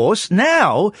 of course,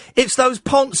 it's those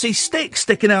Ponzi sticks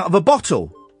sticking out of a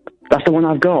bottle. That's the one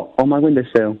I've got on my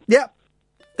windowsill. Yep.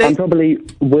 I'm probably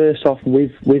worse off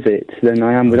with it than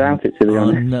I am without it, to be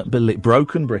honest.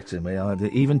 Broken Britain, we are.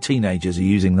 Even teenagers are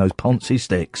using those Ponzi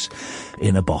sticks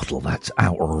in a bottle. That's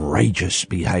outrageous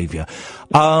behaviour.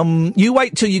 You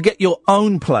wait till you get your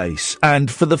own place,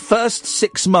 and for the first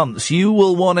 6 months, you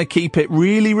will want to keep it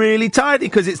really, really tidy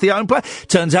because it's the own place.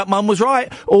 Turns out Mum was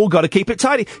right. All got to keep it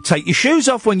tidy. Take your shoes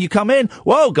off when you come in.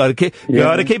 Whoa, got to keep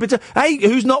it. Hey,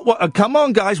 who's not? Come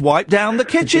on, guys, wipe down the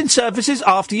kitchen surfaces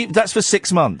after you. That's for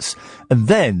 6 months. And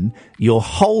then your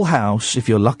whole house, if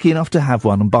you're lucky enough to have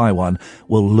one and buy one,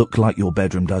 will look like your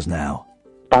bedroom does now.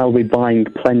 I'll be buying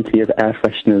plenty of air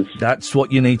fresheners. That's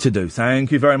what you need to do.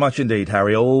 Thank you very much indeed,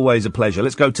 Harry. Always a pleasure.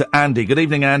 Let's go to Andy. Good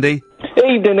evening, Andy.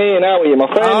 Evening, Ian. How are you, my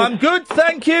friend? I'm good,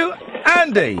 thank you.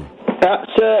 Andy.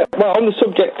 That's, well, on the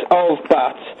subject of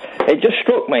baths, it just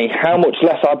struck me how much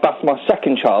less I bath my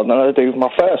second child than I do with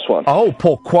my first one. Oh,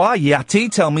 pourquoi,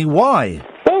 Yati? Tell me why.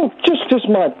 Well, just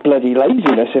my bloody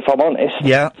laziness, if I'm honest.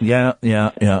 Yeah. Do you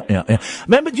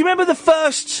remember the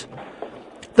first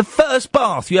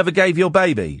bath you ever gave your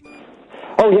baby?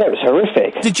 Oh, yeah, it was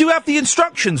horrific. Did you have the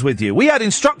instructions with you? We had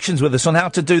instructions with us on how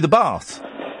to do the bath.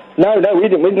 No, we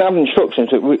didn't have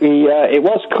instructions. It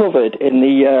was covered in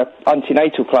the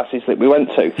antenatal classes that we went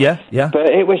to. Yeah. But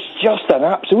it was just an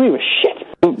absolute... We were shit.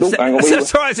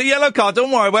 That's all right, it's a yellow card,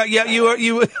 don't worry. Well, yeah, you were...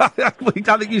 I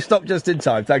think you stopped just in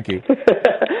time, thank you.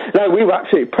 No, we were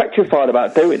absolutely petrified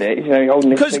about doing it. You know,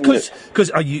 holding this thing.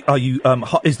 Because are you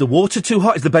hot? Is the water too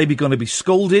hot? Is the baby going to be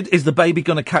scalded? Is the baby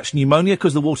going to catch pneumonia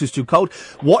because the water's too cold?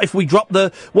 What if we drop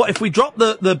the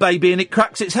baby and it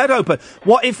cracks its head open?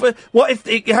 What if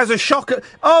it has a shock? It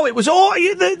was all.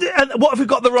 And what if we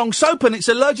got the wrong soap and it's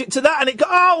allergic to that? And it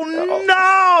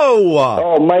no!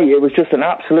 Oh mate, it was just an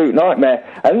absolute nightmare.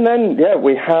 And then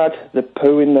we had the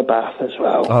poo in the bath as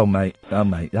well. Oh mate,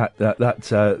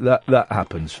 that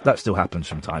happens. That still happens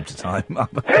from time to time.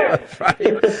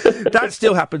 That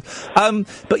still happens.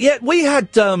 But yet we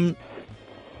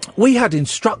had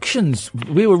instructions.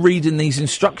 We were reading these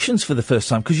instructions for the first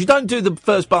time because you don't do the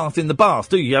first bath in the bath,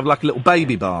 do you? You have like a little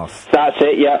baby bath. That's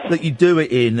it, yeah. That you do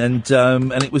it in, and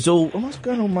it was all. Oh, what's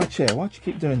going on with my chair? Why'd you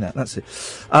keep doing that? That's it.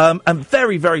 And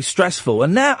very, very stressful.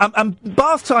 And now,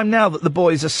 bath time now that the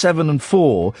boys are 7 and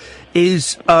 4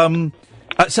 is 7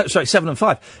 and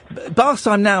 5. Bath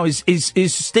time now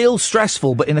is still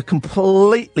stressful, but in a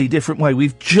completely different way.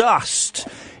 We've just,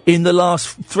 in the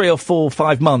last 3 or 4 or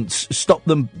 5 months, stopped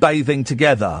them bathing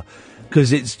together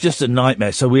because it's just a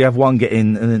nightmare. So we have one get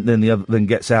in, and then the other then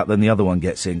gets out, then the other one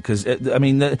gets in. Because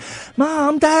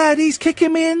Mum, Dad, he's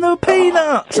kicking me in the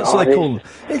peanuts. That's what they call them.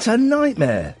 It's a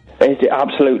nightmare. It's an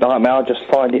absolute nightmare. I just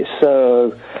find it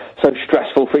so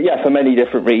stressful for many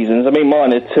different reasons. I mean,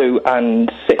 mine are 2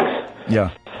 and 6.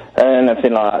 Yeah. And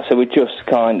everything like that. So we're just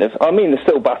kind of... I mean, they're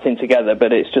still bathing together,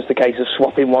 but it's just a case of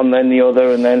swapping one, then the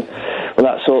other, and then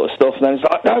that sort of stuff. And then it's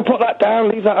like, no, put that down,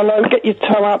 leave that alone, get your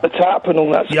toe out the tap, and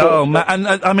all that stuff.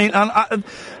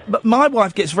 But my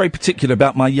wife gets very particular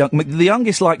about the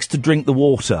youngest likes to drink the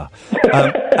water.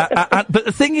 But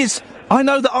the thing is, I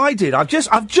know that I did.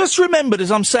 I've just remembered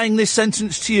as I'm saying this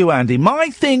sentence to you, Andy. My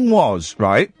thing was,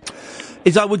 right,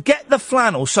 is I would get the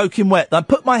flannel soaking wet, I'd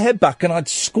put my head back and I'd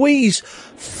squeeze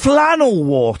flannel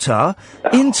water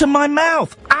into my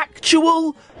mouth.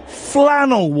 Actual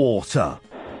flannel water.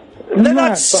 And then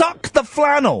I'd suck the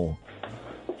flannel.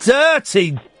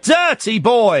 Dirty, dirty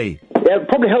boy. Yeah, it'd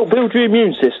probably help build your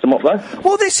immune system up there.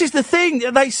 Well, this is the thing.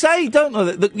 They say, don't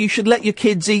they, that you should let your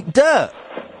kids eat dirt.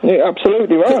 Yeah,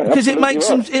 absolutely right. Because it makes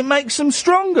them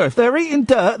stronger. If they're eating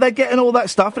dirt, they're getting all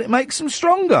that stuff and it makes them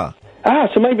stronger.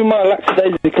 So maybe my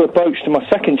lackadaisical approach to my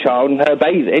second child and her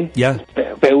bathing,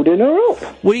 building her up.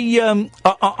 We,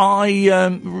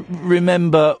 I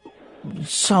remember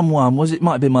someone,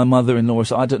 might have been my mother-in-law or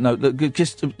something, I don't know,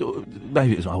 just,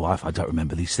 maybe it was my wife, I don't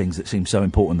remember these things that seem so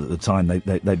important at the time, they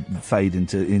fade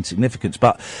into insignificance,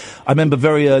 but I remember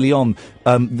very early on,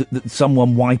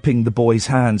 someone wiping the boy's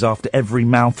hands after every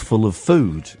mouthful of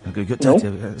food.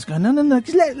 It's going, no,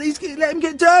 just let him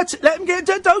get dirty,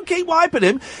 don't keep wiping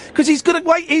him, because he's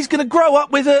gonna grow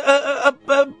up with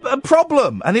a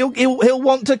problem, and he'll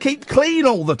want to keep clean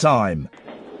all the time.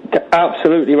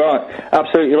 Absolutely right. I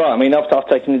mean, I've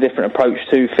taken a different approach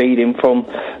to feeding from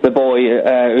the boy,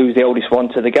 who's the oldest one,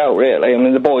 to the girl, really. I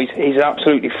mean, the boy, he's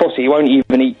absolutely fussy. He won't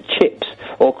even eat chips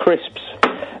or crisps.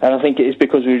 And I think it is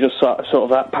because we were just sort of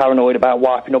that paranoid about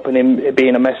wiping up and him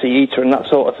being a messy eater and that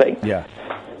sort of thing. Yeah.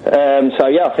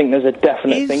 I think there's a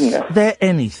definite thing there. Is there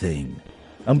anything...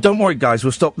 don't worry, guys,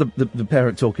 we'll stop the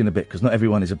parent talk in a bit, because not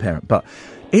everyone is a parent, but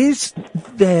is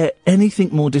there anything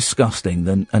more disgusting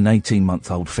than an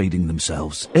 18-month-old feeding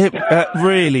themselves? It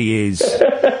really is.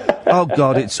 Oh,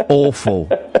 God, it's awful.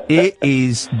 It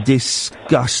is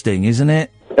disgusting, isn't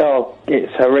it? Oh,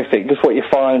 it's horrific. Just what you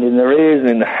find in their ears and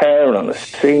in the hair and on the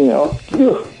skin.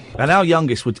 Oh, and our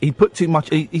youngest he put too much.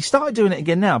 He started doing it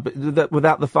again now, but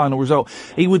without the final result.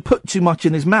 He would put too much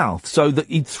in his mouth so that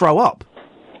he'd throw up.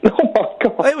 Oh my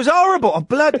God! It was horrible. Oh,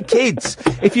 blood, kids.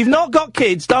 If you've not got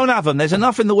kids, don't have them. There's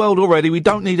enough in the world already. We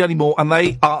don't need any more, and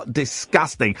they are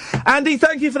disgusting. Andy,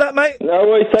 thank you for that, mate. No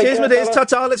worries. Cheers, my dears.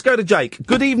 Ta-ta. Let's go to Jake.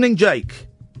 Good evening, Jake.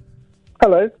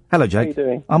 Hello. Hello, Jake. How are you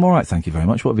doing? I'm all right, thank you very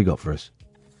much. What have you got for us?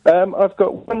 I've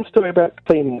got one story about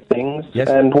cleaning things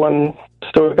and one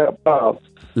story about baths.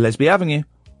 Lesby Avenue.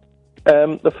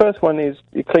 The first one is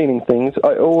cleaning things.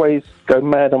 I always go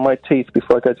mad on my teeth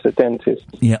before I go to the dentist.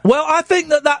 Yeah. Well, I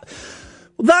think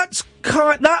that's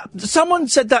someone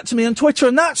said that to me on Twitter,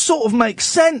 and that sort of makes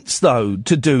sense, though,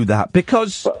 to do that,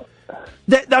 because...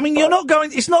 you're not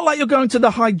going... It's not like you're going to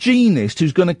the hygienist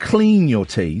who's going to clean your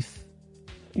teeth.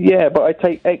 Yeah, but I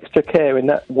take extra care in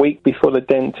that week before the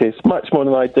dentist, much more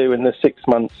than I do in the 6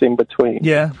 months in between.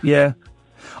 Yeah.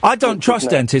 I don't trust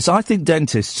dentists. I think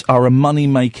dentists are a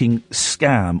money-making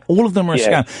scam. All of them are a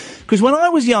scam. Because when I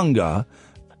was younger,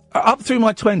 up through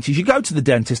my 20s, you go to the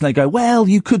dentist and they go, well,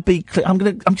 you could be... I'm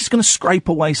just going to scrape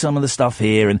away some of the stuff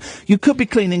here, and you could be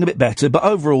cleaning a bit better, but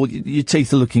overall, your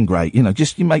teeth are looking great. You know,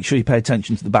 just you make sure you pay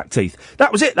attention to the back teeth.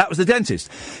 That was it. That was the dentist.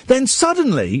 Then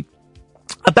suddenly...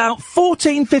 About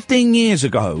 14, 15 years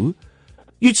ago,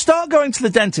 you'd start going to the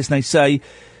dentist and they'd say,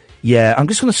 yeah, I'm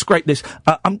just going to scrape this.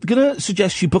 I'm going to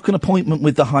suggest you book an appointment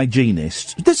with the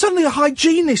hygienist. Then suddenly a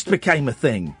hygienist became a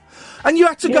thing. And you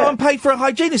had to go and pay for a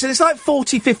hygienist. And it's like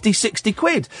 40, 50, 60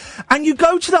 quid. And you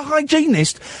go to the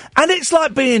hygienist and it's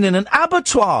like being in an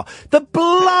abattoir. The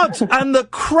blood and the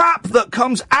crap that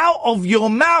comes out of your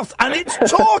mouth, and it's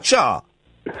torture.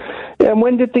 Yeah, and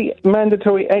when did the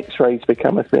mandatory X-rays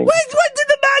become a thing? When did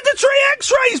the mandatory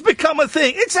X-rays become a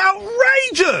thing? It's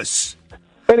outrageous!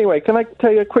 Anyway, can I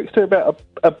tell you a quick story about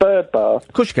a bird bath?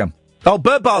 Of course you can. Oh,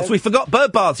 bird baths. We forgot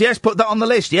bird baths. Yes, put that on the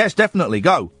list. Yes, definitely.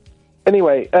 Go.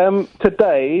 Anyway,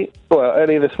 earlier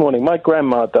this morning, my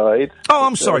grandma died. Oh,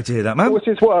 I'm sorry to hear that, man. Which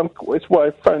is what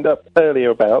I phoned up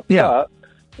earlier about. Yeah. But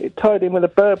it tied in with a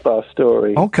bird bath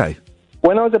story. Okay.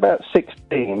 When I was about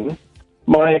 16...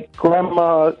 my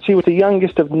grandma, she was the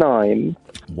youngest of 9.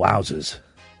 Wowzers.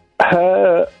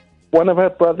 One of her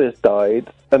brothers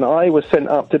died, and I was sent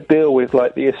up to deal with,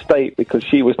 the estate because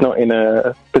she was not in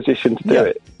a position to do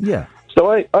it. Yeah.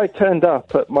 So I turned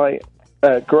up at my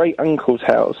great-uncle's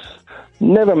house,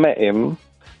 never met him,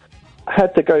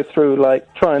 had to go through,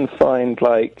 try and find,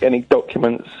 any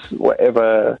documents,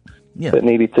 whatever, that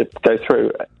needed to go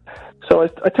through. So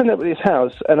I turned up at his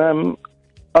house, and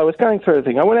I was going through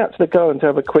everything. I went out to the garden to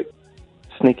have a quick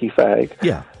sneaky fag.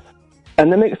 Yeah.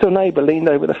 And the next door neighbour leaned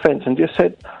over the fence and just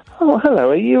said, oh,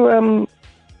 hello, are you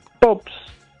Bob's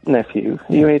nephew?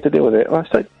 Are you here to deal with it? And I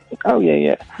said, oh,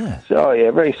 yeah. So, oh,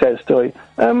 yeah, very sad story.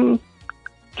 Do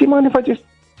you mind if I just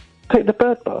take the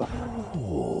bird bath?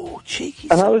 Oh, cheeky.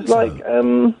 And I was like,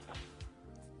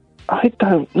 I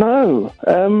don't know.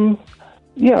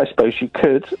 Yeah, I suppose you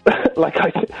could.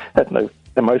 I had no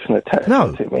emotional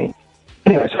attachment to me.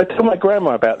 Anyway, so I told my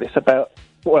grandma about this,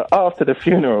 after the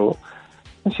funeral,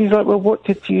 and she's like, well, what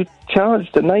did you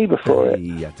charge the neighbour for it?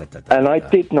 And I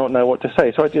did not know what to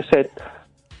say, so I just said,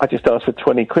 I just asked for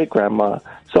 20 quid, Grandma.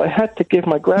 So I had to give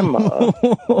my grandma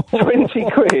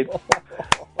 20 quid,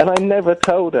 and I never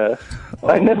told her.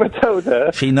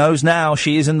 She knows now.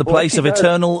 She is in the place of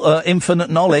eternal, infinite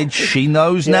knowledge. She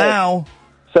knows now.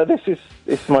 So this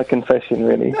is my confession,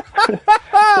 really. So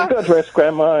God rest,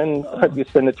 Grandma, and hope you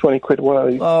spend the 20 quid well.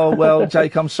 Oh, well,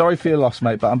 Jake, I'm sorry for your loss,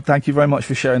 mate, but thank you very much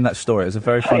for sharing that story. It was a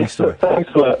very funny story.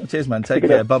 Thanks a lot. Cheers, man. Take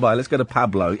care. Bye-bye. Let's go to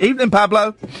Pablo. Evening,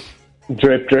 Pablo.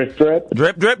 Drip, drip, drip.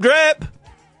 Drip, drip, drip.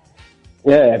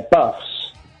 Yeah,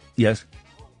 baths. Yes.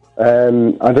 I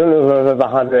don't know if I've ever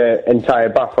had an entire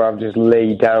bath where I've just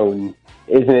laid down.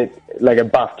 Isn't it like a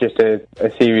bath, just a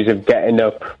series of getting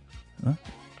up? Huh?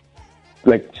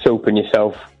 Like soaping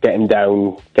yourself, getting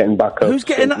down, getting back up. Who's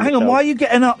getting up? Hang on, why are you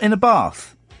getting up in a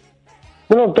bath?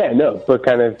 Well, not getting up, but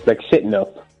kind of like sitting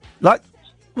up. Like,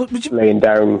 would you... laying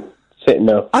down, sitting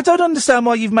up. I don't understand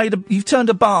why you've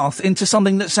turned a bath into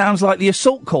something that sounds like the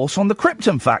assault course on the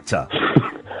Krypton Factor.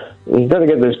 You've got to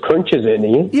get those crunches in,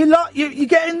 You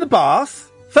get in the bath.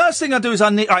 First thing I do is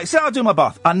say I do my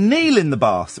bath. I kneel in the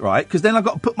bath, right? Because then I've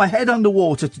got to put my head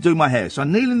underwater to do my hair. So I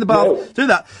kneel in the bath, do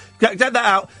that, get that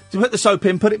out, put the soap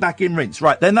in, put it back in, rinse.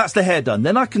 Right, then that's the hair done.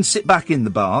 Then I can sit back in the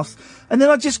bath, and then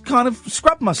I just kind of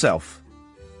scrub myself.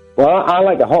 Well, I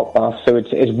like a hot bath, so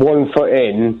it's 1 foot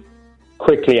in,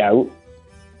 quickly out,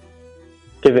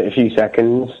 give it a few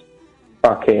seconds,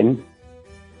 back in,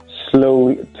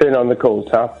 slowly turn on the cold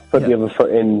tap, put the other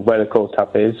foot in where the cold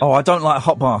tap is. Oh, I don't like a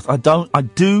hot bath. I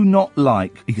do not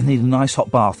like... You need a nice hot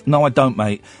bath. No, I don't,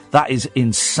 mate. That is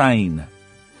insane.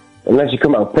 Unless you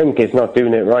come out pink, it's not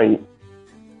doing it right.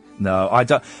 No, I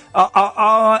don't...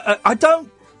 I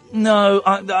don't... No,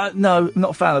 no, I'm not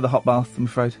a fan of the hot bath, I'm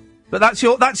afraid. But that's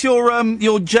your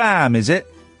jam, is it?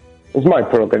 It's my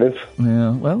prerogative.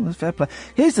 Yeah, well, that's fair play.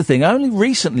 Here's the thing, I only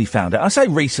recently found out, I say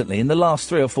recently, in the last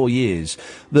 3 or 4 years,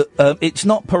 that it's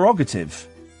not prerogative.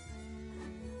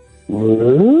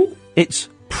 What? It's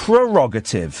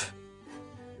prerogative.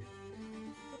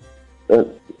 Was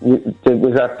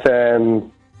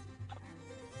that,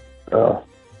 oh.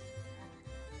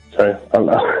 Sorry.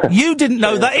 You didn't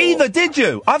know that either, did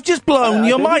you? I've just blown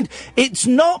your mind. It's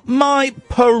not my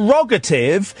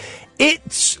prerogative,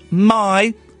 it's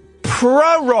my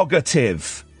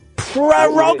prerogative.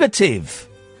 Prerogative.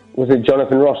 Was it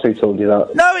Jonathan Ross who told you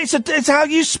that? No, it's how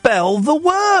you spell the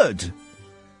word.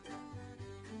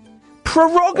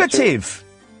 Prerogative.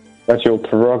 That's your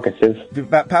prerogative.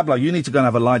 Pablo, you need to go and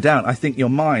have a lie down. I think your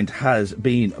mind has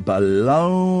been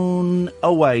blown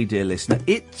away, dear listener.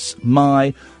 It's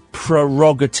my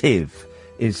prerogative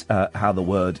is how the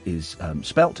word is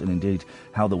spelt, and indeed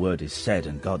how the word is said.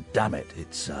 And God damn it,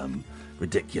 it's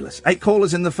ridiculous. 8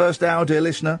 callers in the first hour, dear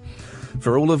listener.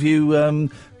 For all of you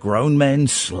grown men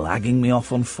slagging me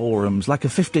off on forums like a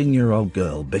 15-year-old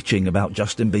girl bitching about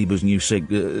Justin Bieber's new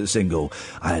single,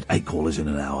 I had 8 callers in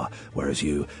an hour, whereas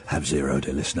you have 0,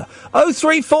 dear listener.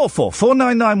 0344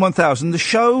 499 1000. The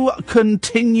show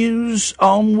continues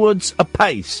onwards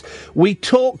apace. We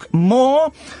talk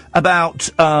more about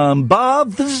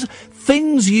baths,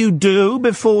 things you do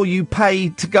before you pay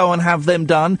to go and have them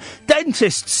done.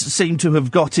 Dentists seem to have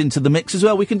got into the mix as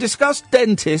well. We can discuss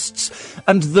dentists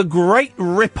and the great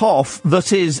rip-off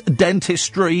that is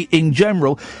dentistry in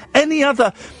general. Any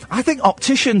other... I think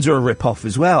opticians are a rip-off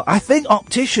as well. I think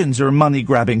opticians are a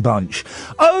money-grabbing bunch.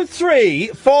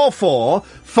 0344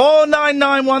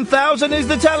 499 1000 is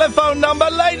the telephone number.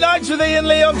 Late Nights with Iain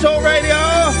Lee on Talk Radio.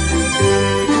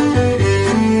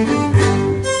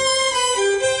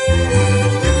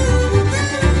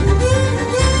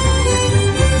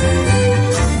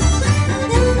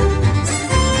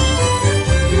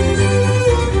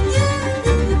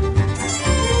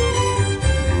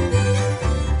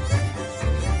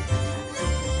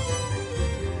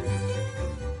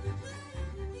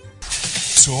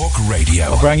 Talk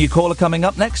Radio. A brand new caller coming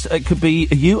up next. It could be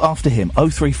you after him.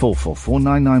 0344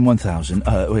 499 1000.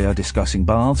 We are discussing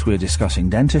baths. We are discussing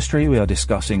dentistry. We are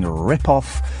discussing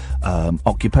rip-off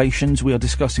occupations. We are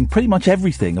discussing pretty much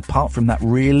everything apart from that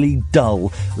really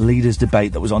dull leaders'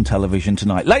 debate that was on television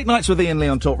tonight. Late Nights with Iain Lee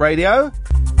on Talk Radio.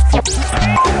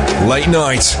 Late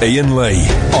Night, Iain Lee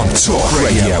on Talk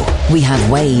Radio. We have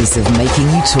ways of making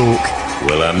you talk.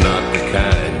 Well, I'm not the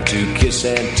kind to kiss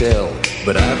and tell,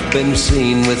 but I've been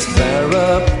seen with fire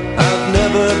up. I've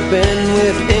never been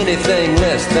with anything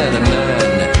less than a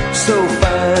 9. So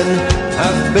fine,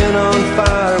 I've been on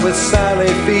fire with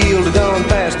Sally Field, gone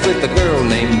past with a girl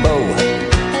named Bo,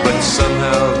 but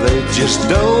somehow they just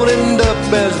don't end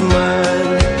up as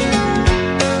mine.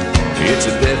 It's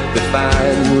a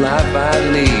death-defying life I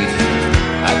lead.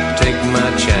 I take my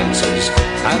chances.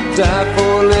 I die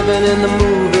for living in the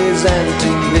movies and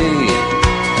TV.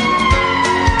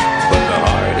 But the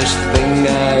hardest thing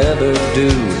I ever do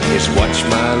is watch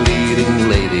my leading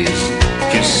ladies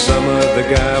kiss some other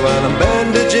guy while I'm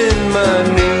bandaging my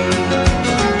knee.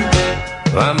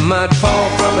 I might fall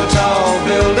from a tall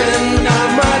building, I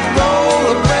might roll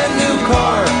a brand new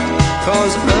car,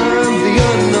 'cause I'm the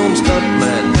unknown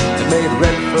stuntman that made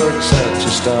Redford such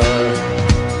a star.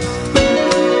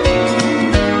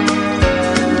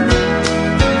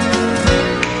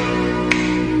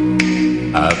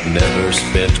 I've never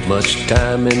spent much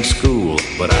time in school,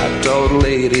 but I taught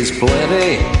ladies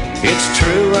plenty. It's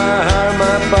true, I hire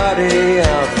my body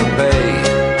out for pay.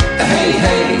 Hey,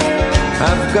 hey,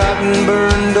 I've gotten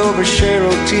burned over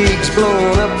Cheryl Teague's,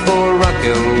 blown up for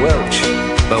Raquel Welch.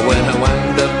 But when I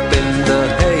wind up in the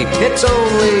hay, it's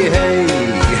only hay.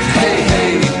 Hey,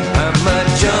 hey, I might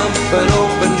jump an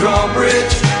open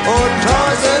drawbridge or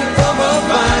Tarzan from a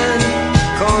vine,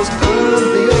 'cause I'm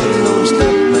the unknown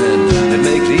stuntman that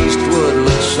makes Eastwood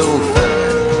look so fine.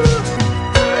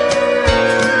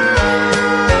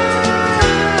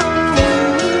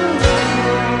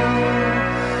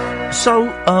 So,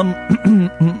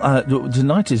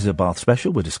 Tonight is a bath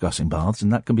special. We're discussing baths,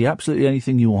 and that can be absolutely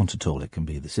anything you want at all. It can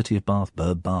be the City of Bath,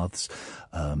 bird baths,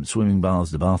 swimming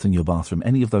baths, the bath in your bathroom,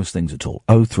 any of those things at all.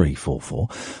 0344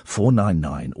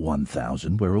 499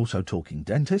 1000. We're also talking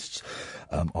dentists,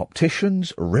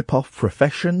 opticians, rip-off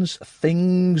professions,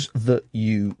 things that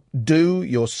you do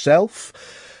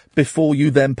yourself before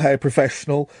you then pay a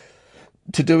professional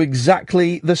to do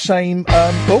exactly the same.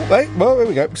 There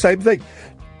we go. Same thing.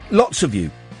 Lots of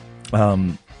you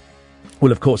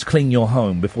will, of course, clean your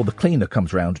home before the cleaner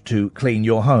comes round to clean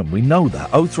your home. We know that.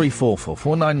 0344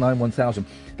 499 1000.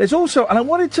 There's also, and I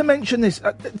wanted to mention this,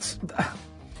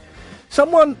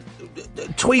 someone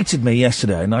tweeted me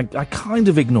yesterday, and I kind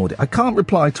of ignored it. I can't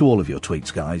reply to all of your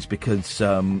tweets, guys, because,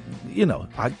 I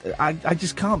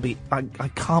just can't be, I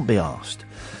can't be asked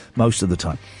most of the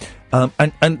time.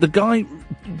 And the guy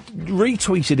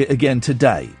retweeted it again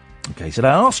today. Okay, he said,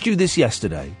 I asked you this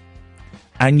yesterday,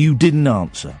 and you didn't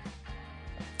answer.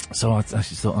 So I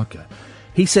just thought, okay.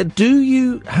 He said, do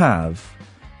you have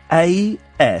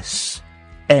ASMR?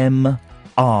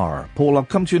 Paul, I'll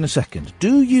come to you in a second.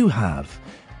 Do you have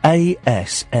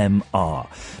ASMR?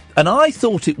 And I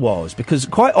thought it was, because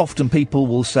quite often people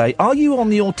will say, are you on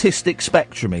the autistic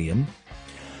spectrum, Ian?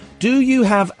 Do you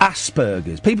have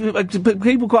Asperger's?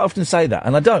 People quite often say that,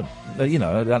 and I don't.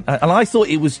 And I thought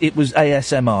it was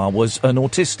ASMR was an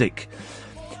autistic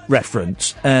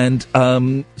reference, and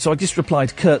so I just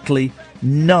replied curtly,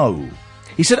 no.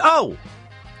 He said, oh,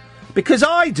 because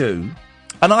I do,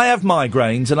 and I have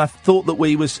migraines, and I thought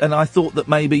that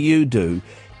maybe you do.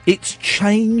 It's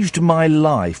changed my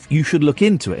life. You should look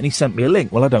into it. And he sent me a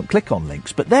link. Well, I don't click on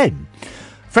links, but then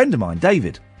a friend of mine,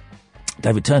 David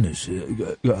Turner's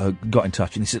got in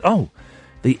touch, and he said, oh,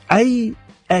 the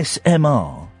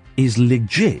ASMR is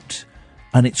legit,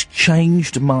 and it's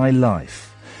changed my life.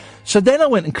 So then I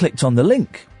went and clicked on the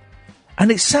link,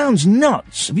 and it sounds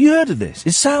nuts. Have you heard of this?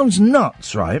 It sounds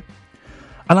nuts, right?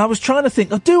 And I was trying to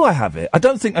think, do I have it? I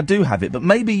don't think I do have it, but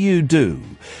maybe you do.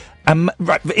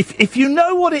 Right, if you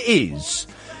know what it is,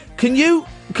 can you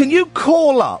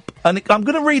call up? And I'm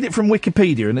going to read it from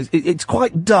Wikipedia, and it's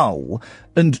quite dull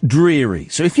and dreary.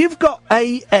 So if you've got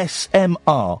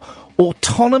ASMR,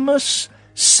 autonomous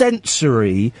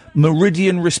sensory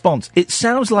meridian response, it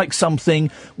sounds like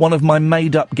something one of my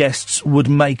made-up guests would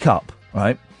make up,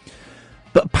 right?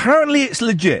 But apparently it's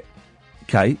legit,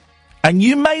 okay? And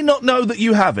you may not know that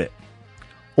you have it.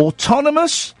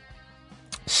 Autonomous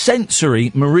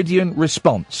sensory meridian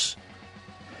response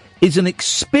is an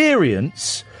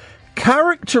experience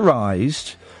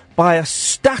characterized by a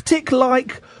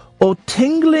static-like or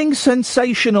tingling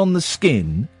sensation on the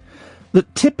skin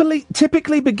that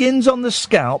typically begins on the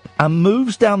scalp and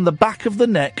moves down the back of the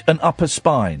neck and upper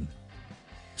spine.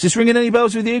 Is this ringing any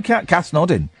bells with you, Kat? Kat's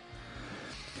nodding.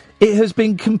 It has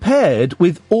been compared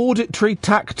with auditory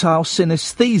tactile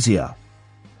synesthesia.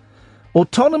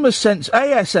 Autonomous sense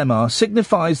ASMR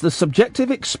signifies the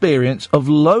subjective experience of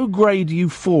low-grade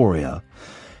euphoria,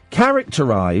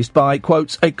 characterised by,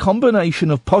 quotes, a combination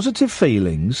of positive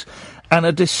feelings and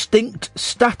a distinct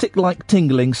static-like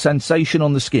tingling sensation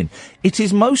on the skin. It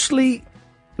is most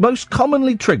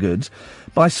commonly triggered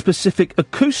by specific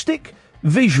acoustic,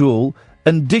 visual,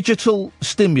 and digital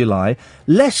stimuli,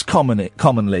 less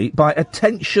commonly by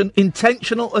intentional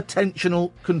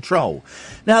attentional control.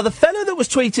 Now, the fellow that was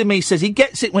tweeting me says he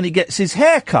gets it when he gets his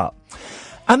hair cut.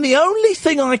 And the only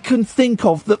thing I can think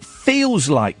of that feels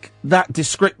like that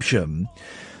description,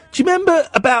 do you remember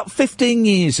about 15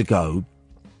 years ago,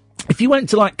 if you went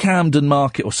to like Camden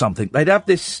Market or something, they'd have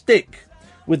this stick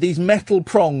with these metal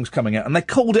prongs coming out, and they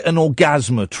called it an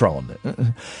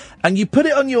orgasmatron. And you put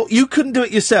it on you couldn't do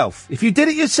it yourself. If you did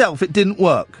it yourself, it didn't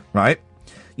work, right?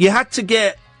 You had to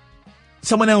get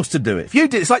someone else to do it. If you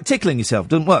did, it's like tickling yourself, it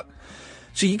didn't work.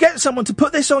 So you get someone to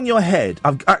put this on your head.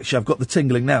 I've got the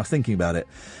tingling now thinking about it.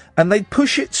 And they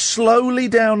push it slowly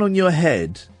down on your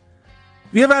head.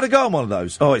 Have you ever had a go on one of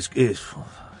those? Oh, it's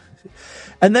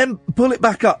and then pull it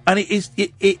back up, and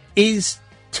it is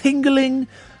tingling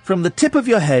from the tip of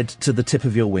your head to the tip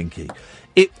of your winky.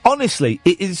 Honestly,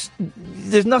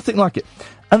 there's nothing like it.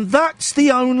 And that's the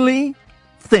only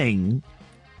thing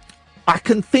I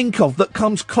can think of that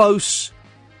comes close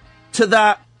to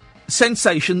that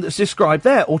sensation that's described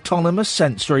there, autonomous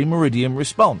sensory meridian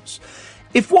response.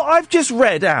 If what I've just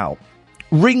read out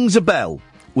rings a bell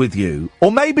with you,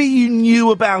 or maybe you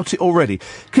knew about it already,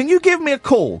 can you give me a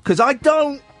call? Because I'm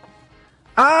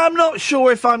not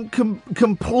sure if I'm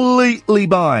completely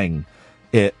buying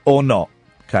it or not.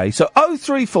 Okay, so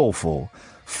 0344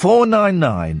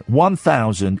 499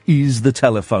 1000 is the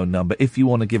telephone number if you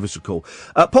want to give us a call.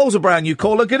 Paul's a brand new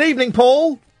caller. Good evening,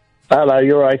 Paul. Hello,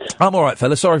 you all right? I'm all right,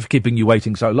 fella. Sorry for keeping you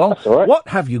waiting so long. That's all right. What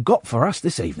have you got for us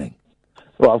this evening?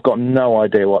 Well, I've got no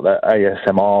idea what that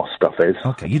ASMR stuff is.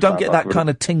 Okay, you don't get that kind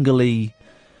of tingly...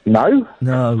 No?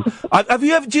 No. Have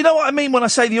you ever... Do you know what I mean when I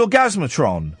say the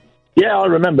orgasmatron? Yeah, I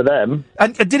remember them.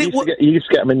 And did it... You used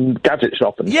to get them in Gadget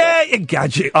Shop and Yeah, in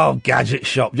Gadget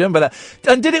Shop. Do you remember that?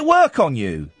 And did it work on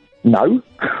you? No.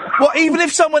 What, even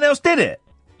if someone else did it?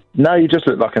 No, you just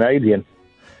look like an alien.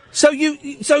 So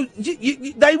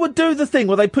they would do the thing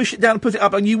where they push it down and put it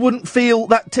up, and you wouldn't feel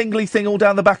that tingly thing all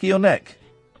down the back of your neck?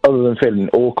 Other than feeling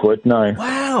awkward, no.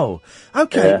 Wow.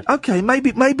 Okay, okay.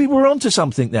 Maybe we're onto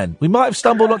something then. We might have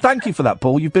stumbled on... Thank you for that,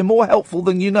 Paul. You've been more helpful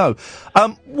than you know.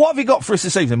 What have you got for us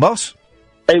this evening, boss?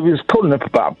 It was calling up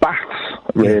about baths,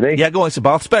 really. Yeah, go on. It's a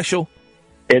bath special.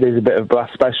 It is a bit of a bath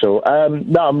special.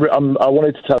 No, I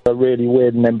wanted to tell a really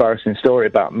weird and embarrassing story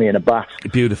about me in a bath.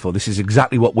 Beautiful. This is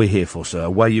exactly what we're here for, sir.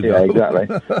 Away you go. Yeah,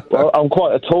 exactly. Well, I'm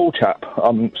quite a tall chap.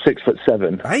 I'm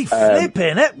 6'7". Hey,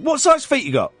 flipping it. What size feet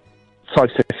you got? Size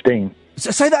 15.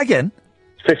 Say that again.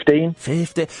 15.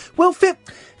 15. Well,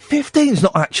 15's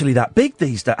not actually that big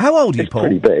these days. How old are you, Paul?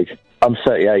 Pretty big. I'm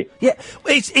 38. Yeah,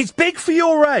 it's big for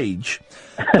your age,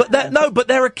 but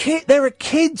there are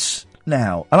kids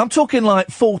now, and I'm talking like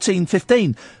 14,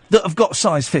 15 that have got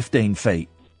size 15 feet.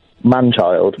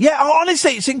 Man-child. Yeah,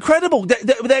 honestly, it's incredible.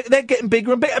 They're getting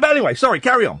bigger and bigger. But anyway, sorry,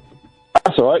 carry on.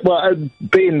 That's all right. Well,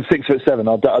 being 6'7",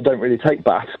 I don't really take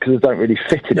baths because I don't really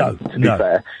fit in them, to be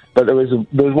fair. But there was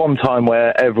one time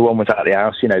where everyone was at the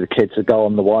house, you know, the kids would go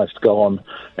on, the wives would go on,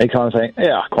 and you kind of think,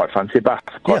 yeah, I quite fancy a bath,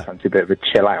 fancy a bit of a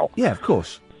chill out. Yeah, of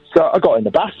course. So I got in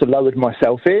the bath and lowered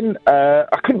myself in.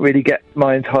 I couldn't really get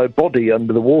my entire body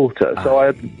under the water, so I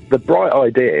had the bright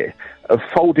idea of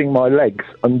folding my legs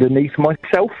underneath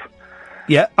myself.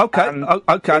 Yeah, okay,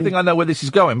 okay. I think I know where this is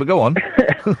going, but go on.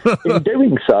 In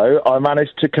doing so, I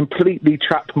managed to completely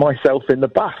trap myself in the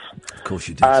bath. Of course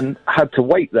you did. And had to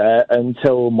wait there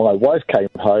until my wife came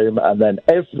home, and then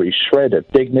every shred of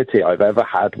dignity I've ever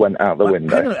had went out the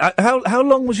window. How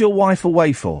long was your wife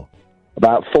away for?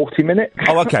 About 40 minutes.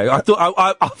 Oh, okay. I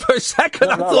thought for a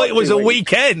second I thought it was a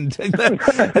weekend, and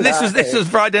this was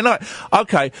Friday night.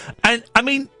 Okay, and I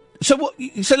mean. So let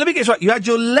me get this right. You had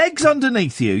your legs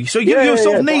underneath you, so you were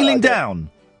sort of kneeling down.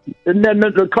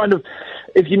 No, kind of.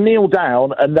 If you kneel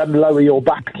down and then lower your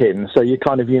back in, so you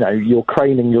kind of, you're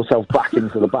craning yourself back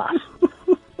into the bath.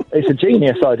 It's a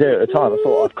genius idea at the time. I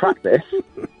thought I'd crack this.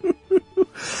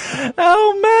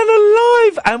 Oh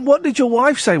man, alive! And what did your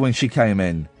wife say when she came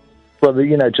in? Well,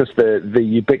 just the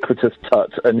ubiquitous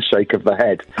tut and shake of the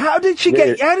head. How did she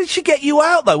get you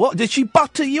out though? What did she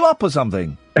butter you up or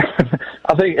something?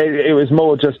 I think it was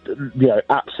more just,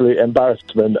 absolute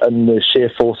embarrassment and the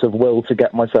sheer force of will to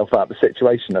get myself out of the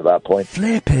situation at that point.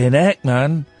 Flipping heck,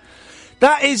 man.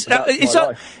 That is,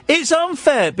 it's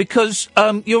unfair because,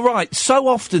 you're right, so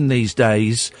often these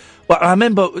days, well, I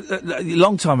remember a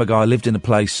long time ago I lived in a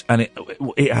place and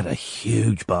it had a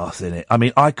huge bath in it. I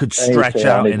mean, I could stretch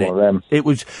out in it. It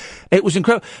was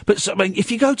incredible. But I mean,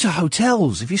 if you go to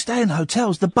hotels, if you stay in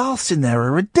hotels, the baths in there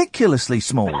are ridiculously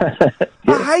small.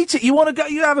 I hate it. You want to go,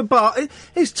 you have a bath.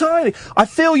 It's tiny. I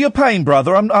feel your pain,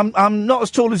 brother. I'm not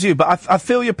as tall as you, but I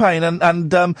feel your pain.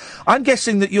 And I'm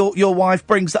guessing that your wife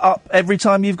brings that up every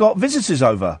time you've got visitors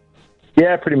over.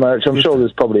 Yeah, pretty much. I'm sure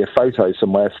there's probably a photo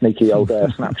somewhere, sneaky old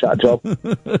Snapchat job.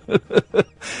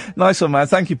 Nice one, man.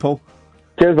 Thank you, Paul.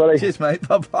 Cheers, buddy. Cheers, mate.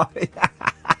 Bye-bye.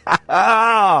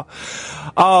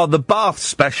 The bath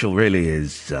special really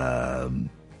is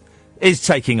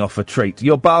taking off a treat.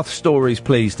 Your bath stories,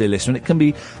 please, dear listener. It can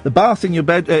be the bath in your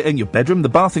bedroom, the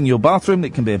bath in your bathroom.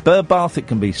 It can be a bird bath. It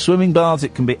can be swimming baths.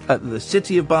 It can be at the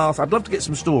city of Bath. I'd love to get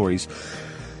some stories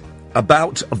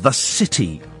about the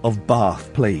city of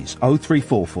Bath, please.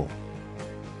 0344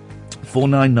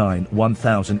 499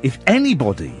 1000. If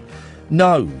anybody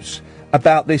knows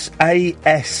about this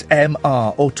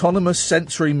ASMR, Autonomous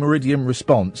Sensory Meridian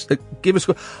Response, give us...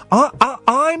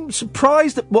 I'm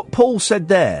surprised at what Paul said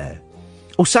there.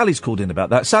 Or Sally's called in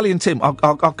about that. Sally and Tim, I'll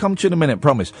come to you in a minute,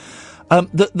 promise.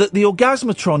 That the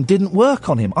Orgasmatron didn't work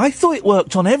on him. I thought it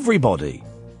worked on everybody.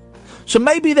 So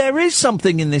maybe there is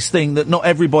something in this thing that not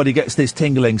everybody gets this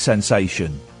tingling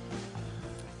sensation.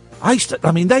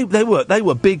 They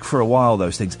were big for a while,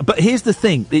 those things. But here's the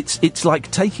thing, it's like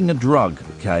taking a drug,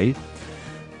 okay?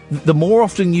 The more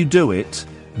often you do it,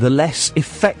 the less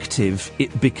effective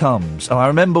it becomes. And I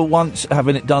remember once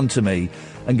having it done to me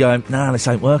and going, nah, this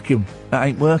ain't working. That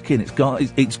ain't working. It's gone.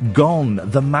 It's gone.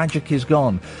 The magic is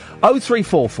gone.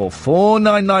 0344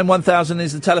 499 1000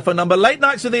 is the telephone number. Late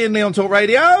nights with Iain Lee on Talk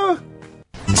Radio.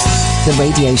 The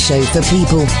radio show for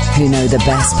people who know the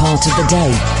best part of the day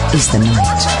is the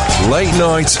night. Late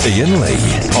Night Iain Lee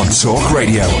on Talk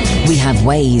Radio. We have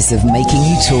ways of making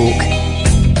you talk.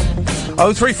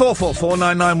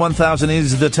 03444991000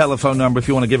 is the telephone number if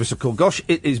you want to give us a call. Gosh,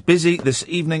 it is busy this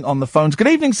evening on the phones. Good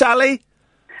evening, Sally.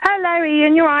 Hello,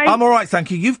 Ian. You alright? I'm all right,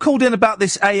 thank you. You've called in about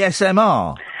this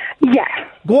ASMR. Yeah.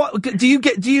 What do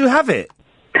you have it?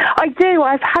 I do.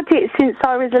 I've had it since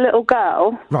I was a little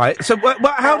girl. Right. So,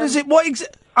 how does it?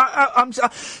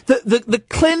 The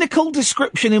clinical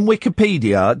description in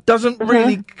Wikipedia doesn't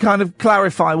really kind of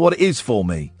clarify what it is for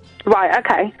me. Right.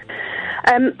 Okay.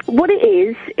 What it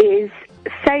is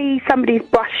say somebody's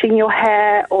brushing your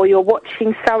hair, or you're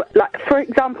watching for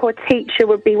example, a teacher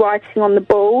would be writing on the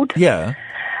board. Yeah.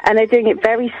 And they're doing it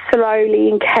very slowly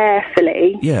and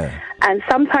carefully. Yeah. And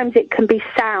sometimes it can be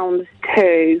sounds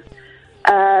too.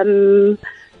 And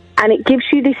it gives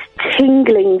you this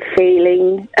tingling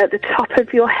feeling at the top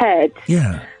of your head.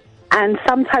 Yeah. And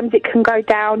sometimes it can go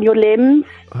down your limbs.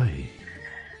 Aye.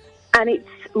 And it's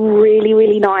really,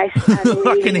 really nice. And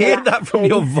really I can hear that from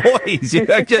your voice.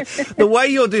 The way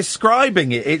you're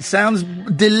describing it, it sounds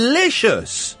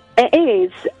delicious. It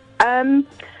is. ASMR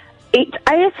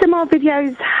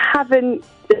videos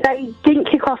they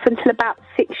didn't kick off until about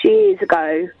 6 years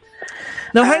ago.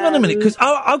 Now, hang on a minute, because,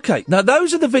 okay, now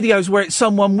those are the videos where it's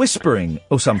someone whispering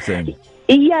or something.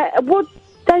 Yeah, well,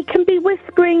 they can be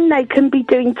whispering, they can be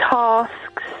doing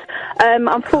tasks.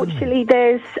 Unfortunately,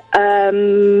 there's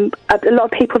a lot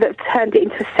of people that have turned it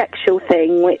into a sexual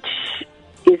thing, which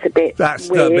is a bit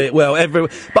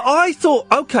weird. But I thought,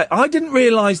 okay, I didn't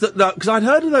realise that, because I'd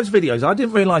heard of those videos, I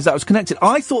didn't realise that was connected.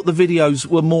 I thought the videos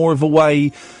were more of a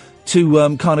way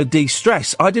to kind of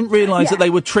de-stress. I didn't realise that they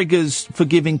were triggers for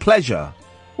giving pleasure.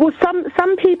 Well,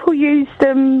 some people use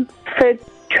them for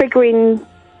triggering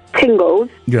tingles.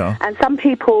 Yeah. And some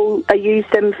people use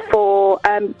them for...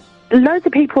 loads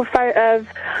of people have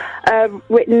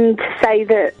written to say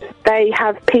that they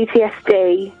have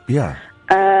PTSD. Yeah.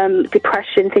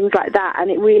 Depression, things like that,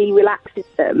 and it really relaxes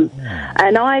them. Yeah.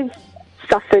 And I've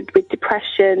suffered with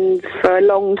depression for a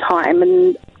long time,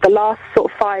 and the last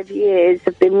sort of 5 years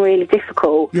have been really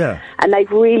difficult. Yeah. And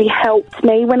they've really helped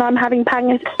me when I'm having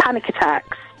panic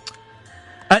attacks.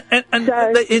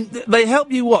 And they help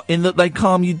you what? In that they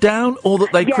calm you down, or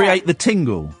that they create the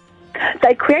tingle?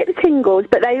 They create the tingles,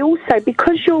 but they also,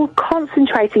 because you're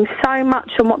concentrating so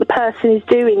much on what the person is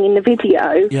doing in the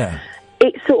video,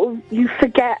 it sort of, you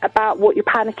forget about what you're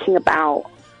panicking about.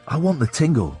 I want the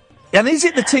tingle. And is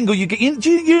it the tingle you get?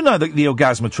 Do you know the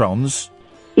orgasmatrons?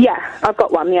 Yeah, I've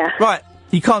got one, yeah. Right.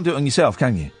 You can't do it on yourself,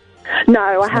 can you?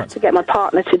 No, I have to get my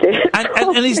partner to do it.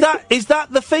 And is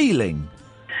that the feeling?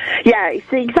 Yeah, it's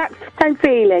the exact same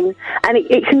feeling, and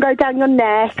it can go down your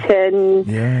neck and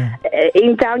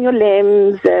down your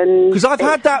limbs, and because I've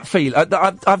had that feel.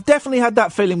 I've definitely had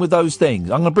that feeling with those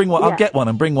things. I'm going to bring one. I'll get one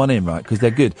and bring one in, right? Because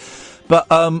they're good. But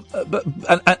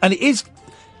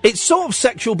it's sort of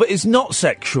sexual, but it's not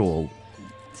sexual.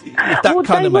 If that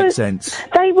kind of makes sense.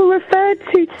 They were referred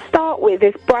to start with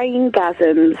as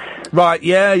braingasms. Right,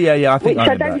 yeah. I think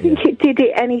I don't think it did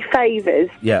it any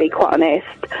favours, to be quite honest.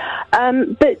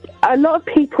 But a lot of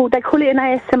people, they call it an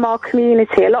ASMR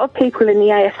community. A lot of people in the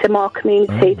ASMR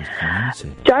community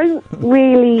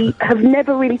have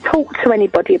never really talked to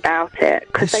anybody about it,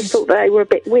 because they thought they were a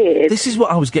bit weird. This is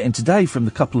what I was getting today from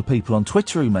the couple of people on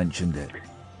Twitter who mentioned it.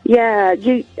 Yeah,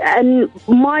 and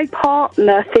my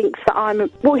partner thinks that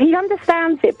he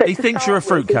understands it, but he thinks you're a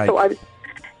fruitcake.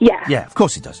 Yeah, of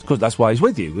course he does. Of course, that's why he's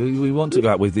with you. We want to go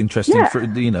out with interesting,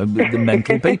 the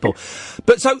mental people.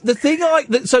 But so the thing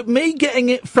so me getting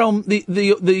it from the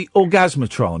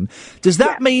orgasmatron, does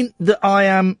that mean that I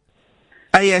am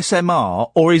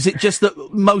ASMR, or is it just that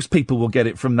most people will get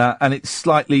it from that and it's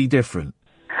slightly different?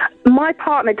 My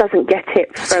partner doesn't get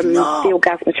it from the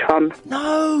orgasmatron.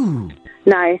 No.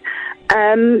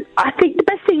 I think the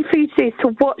best thing for you to do is to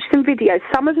watch some videos.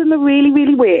 Some of them are really,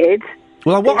 really weird.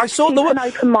 Well, I saw an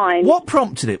open mind. What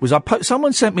prompted it was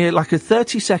someone sent me like a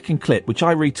 30-second clip, which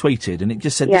I retweeted, and it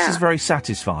just said, "This is very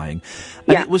satisfying."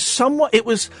 And it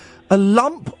was a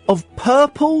lump of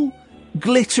purple,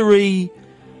 glittery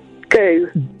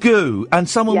goo, and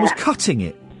someone was cutting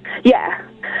it. Yeah.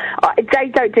 They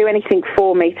don't do anything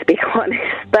for me, to be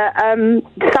honest, but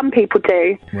some people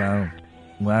do. Wow.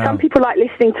 Some people like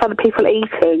listening to other people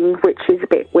eating, which is a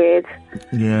bit weird.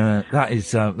 Yeah, that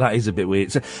is a bit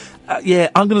weird. So,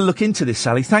 I'm going to look into this,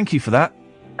 Sally. Thank you for that.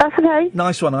 That's okay.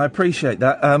 Nice one. I appreciate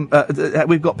that.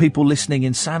 We've got people listening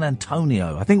in San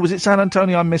Antonio. I think, was it San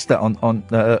Antonio? I missed that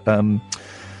on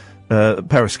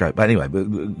Periscope. But anyway,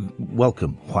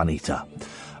 welcome, Juanita.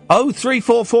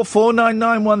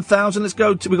 03444991000. Let's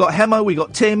go to. We got Hemo. We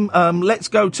got Tim. Let's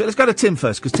go to Tim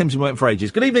first because Tim's been waiting for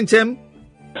ages. Good evening, Tim.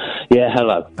 Yeah,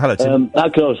 hello. Hello, Tim.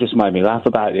 That girl's just made me laugh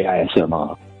about the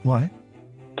ASMR. Why?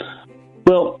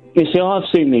 Well, you see, I've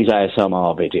seen these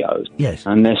ASMR videos. Yes.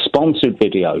 And they're sponsored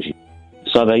videos.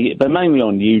 So they're mainly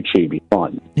on YouTube, you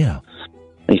find. Yeah.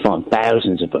 And you find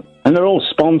thousands of them. And they're all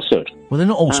sponsored. Well, they're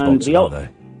not all sponsored, are they?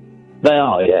 They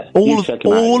are, yeah.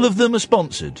 All of them are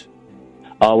sponsored?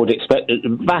 I would expect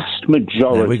the vast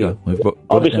majority. There we go.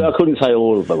 Obviously, I couldn't say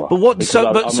all of them. But what?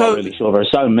 I'm not really sure. There are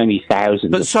so many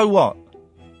thousands. But so what?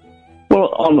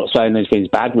 Well, I'm not saying anything's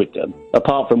bad with them.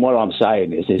 Apart from what I'm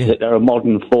saying is that they're a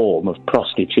modern form of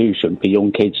prostitution for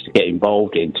young kids to get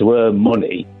involved in to earn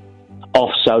money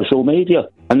off social media,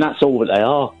 and that's all that they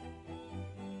are.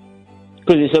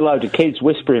 Because it's a load of kids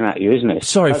whispering at you, isn't it?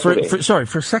 Sorry, for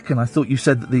a second, I thought you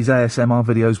said that these ASMR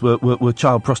videos were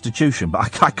child prostitution,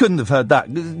 but I couldn't have heard that.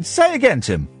 Say it again,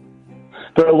 Tim.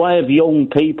 They're a way of young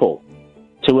people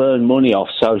to earn money off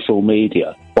social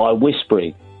media by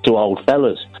whispering to old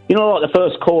fellas. You know, like the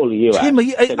first caller you had. Tim,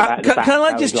 can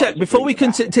I just check before we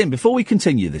Tim? Before we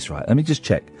continue this, right? Let me just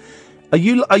check. Are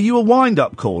you a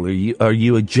wind-up call, or are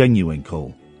you a genuine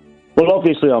call? Well,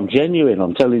 obviously I'm genuine.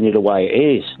 I'm telling you the way it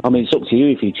is. I mean, it's up to you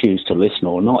if you choose to listen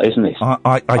or not, isn't it?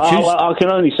 I choose. I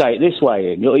can only say it this way,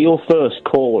 Ian. You're your first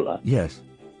caller. Yes.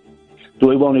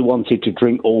 We only wanted to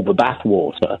drink all the bath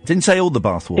water. Didn't say all the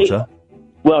bath water.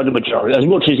 Well, the majority, as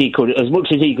much as he could.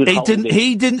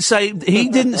 He didn't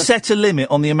set a limit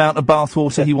on the amount of bath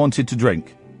water he wanted to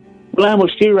drink. Well, how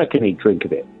much do you reckon he'd drink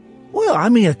of it? Well, I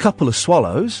mean, a couple of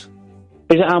swallows.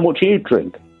 Is it how much you'd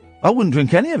drink? I wouldn't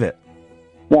drink any of it.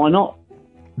 Why not?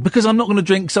 Because I'm not going to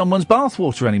drink someone's bath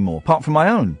water anymore, apart from my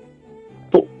own.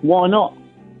 But why not?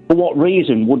 For what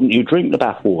reason wouldn't you drink the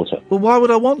bath water? Well, why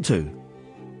would I want to?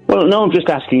 Well, no, I'm just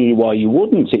asking you why you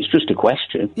wouldn't. It's just a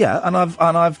question. Yeah, and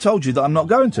I've told you that I'm not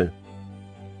going to.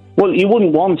 Well, you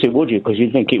wouldn't want to, would you? Because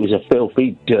you'd think it was a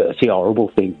filthy, dirty,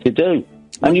 horrible thing to do.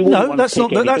 And you wouldn't want to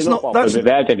pick anything up off them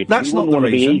without anything. You wouldn't want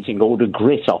to be eating all the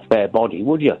grit off their body,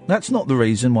 would you? That's not the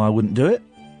reason why I wouldn't do it.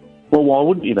 Well, why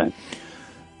wouldn't you then?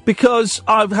 Because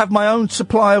I have my own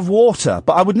supply of water,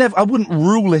 but I wouldn't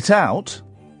rule it out.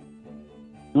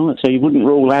 Right, so you wouldn't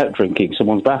rule out drinking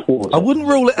someone's bath water? I wouldn't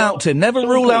rule it out, Tim. Never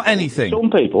rule out anything.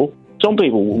 Some people,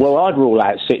 well, I'd rule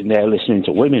out sitting there listening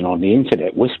to women on the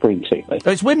internet whispering to me. Oh,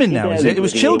 it's women now, is it? It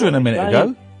was children a minute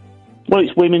ago. Well,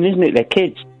 it's women, isn't it? They're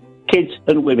kids. Kids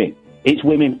and women. It's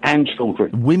women and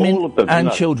children. Women all of them,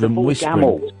 and children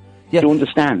whispering. Yeah. Do you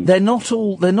understand? They're not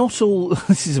all,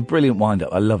 this is a brilliant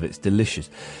wind-up. I love it. It's delicious.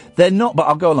 They're not, but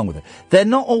I'll go along with it. They're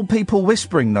not all people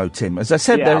whispering, though, Tim. As I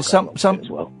said, there's some as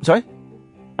well. Sorry?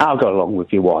 I'll go along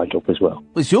with your wind-up as well.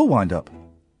 It's your wind-up.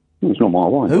 It's not my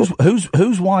wind-up.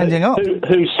 Who's winding up?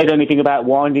 Who said anything about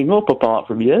winding up apart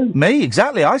from you? Me,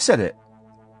 exactly. I said it.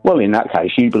 Well, in that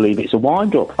case, you believe it's a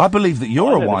wind-up. I believe that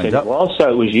you're a wind-up. Well,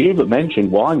 so it was you that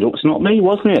mentioned wind-ups, not me,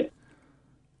 wasn't it?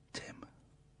 Tim.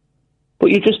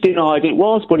 But you just denied it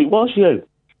was, but it was you.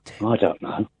 Tim. I don't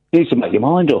know. You need to make your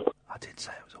mind up. I did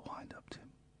say it was a wind-up, Tim.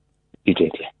 You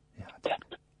did, yeah? Yeah,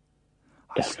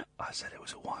 I did. I said it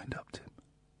was a wind-up, Tim.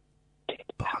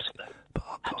 But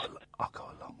I'll go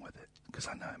along with it, because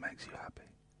I know it makes you happy.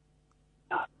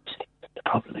 No, see, the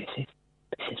problem is this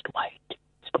is the way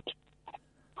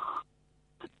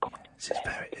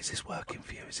Is this working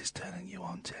for you? Is this turning you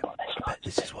on, Tim? I bet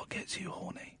this is what gets you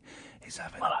horny. Is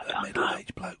having a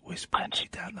middle-aged bloke whispering to you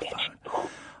down the phone.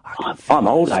 I'm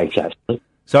old age, actually.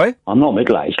 Sorry? I'm not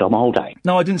middle-aged, I'm old age.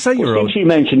 No, I didn't say you were old. Since you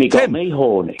mentioned it got me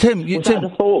horny. Tim, was that a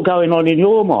thought going on in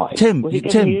your mind? Tim, was it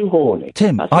getting you horny?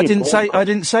 Tim, I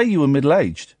didn't say you were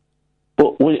middle-aged.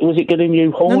 But was it getting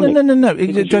you horny? No.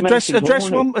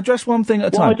 Address one thing at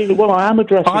a time. Well, I am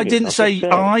addressing I didn't say.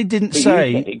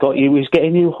 It was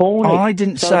getting you horny. I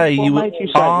didn't say you were. What made you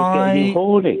say it was getting you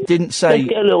horny? Didn't say. Let's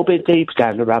get a little bit deeper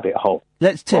down the rabbit hole.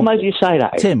 Tim. What made you say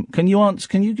that? Tim, can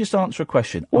you just answer a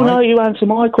question? Well, no, you answer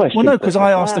my question. Well, no, because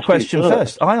I asked the question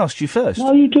first. I asked you first.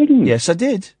 No, you didn't. Yes, I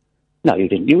did. No, you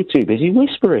didn't. You were too busy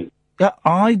whispering. Yeah,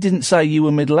 I didn't say you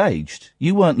were middle-aged.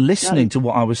 You weren't listening to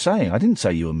what I was saying. I didn't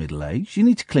say you were middle-aged. You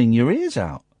need to clean your ears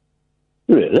out.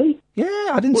 Really? Yeah,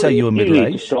 I didn't say you were middle-aged. You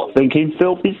need to stop thinking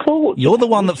filthy thoughts. You're the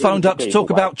one that phoned up to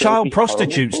talk about child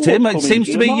prostitutes, Tim. It seems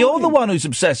to be you're the one who's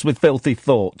obsessed with filthy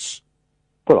thoughts.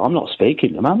 Well, I'm not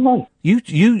speaking them, am I?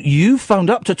 You phoned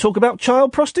up to talk about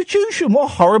child prostitution. What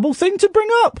a horrible thing to bring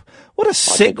up. What a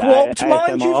sick, warped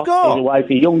mind you've got. Away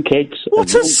for young kids.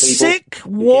 What a sick,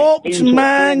 warped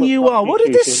man you are. What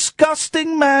a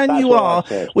disgusting man you are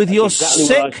with your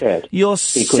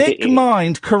sick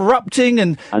mind corrupting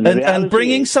and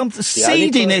bringing some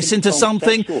seediness into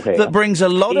something that brings a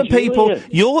lot of people.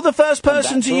 You're the first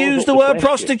person to use the word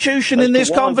prostitution in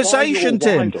this conversation,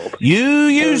 Tim. You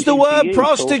used the word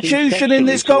prostitution in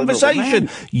this conversation.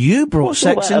 You brought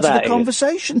sex into the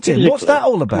conversation, Tim. What's that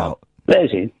all about?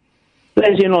 There's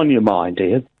in on your mind,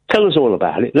 Ian. Tell us all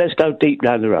about it. Let's go deep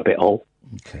down the rabbit hole.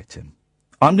 Okay, Tim.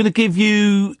 I'm going to give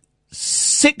you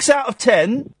 6 out of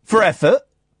 10 for effort,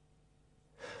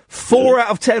 4 out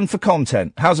of 10 for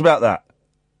content. How's about that?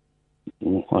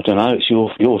 I don't know. It's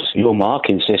your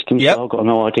marking system, so I've got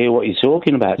no idea what you're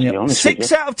talking about, to be honest.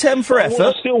 6 out of 10 for effort.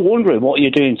 I'm still wondering what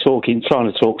you're doing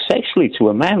trying to talk sexually to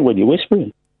a man when you're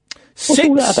whispering. What's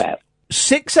all that about?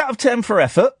 6 out of 10 for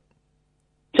effort.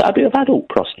 It's a bit of adult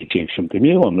prostitution from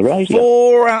you on the radio.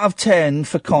 4 out of 10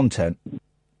 for content.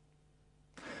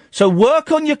 So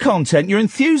work on your content. You're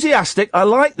enthusiastic. I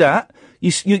like that.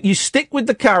 You stick with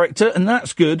the character, and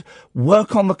that's good.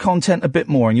 Work on the content a bit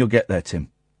more, and you'll get there, Tim.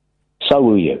 So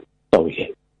will you. So will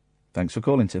you. Thanks for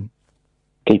calling, Tim.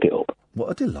 Keep it up.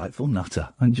 What a delightful nutter.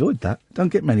 I enjoyed that. Don't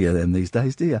get many of them these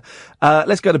days, do you?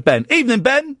 Let's go to Ben. Evening,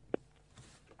 Ben.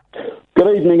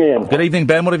 Good evening, Ian. Good evening,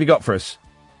 Ben. What have you got for us?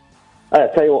 I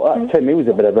tell you what, Tim, he was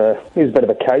a bit of a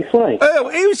case, wasn't he? Oh,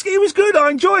 he was good. I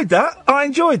enjoyed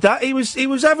that. He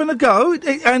was having a go,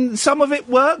 and some of it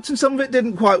worked, and some of it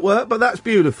didn't quite work. But that's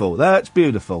beautiful.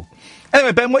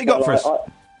 Anyway, Ben, what you got for us?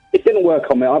 It didn't work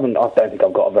on me. I don't think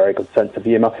I've got a very good sense of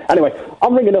humour. Anyway,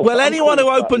 I'm ringing up. Well, anyone who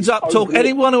opens up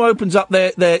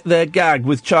their gag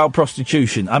with child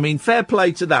prostitution, I mean, fair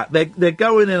play to that. They're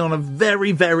going in on a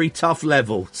very, very tough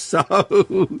level. So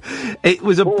it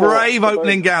was a brave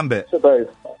opening gambit.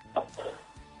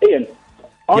 Ian,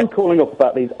 I'm calling up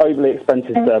about these overly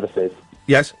expensive services.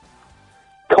 Yes.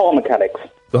 Car mechanics.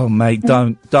 Oh, mate,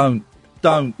 don't.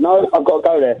 No, I've got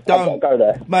to go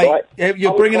there. Mate, right?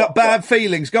 You're bringing up bad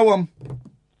feelings. Go on.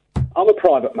 I'm a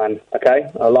private man, okay?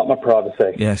 I like my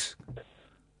privacy. Yes.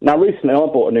 Now, recently I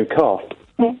bought a new car.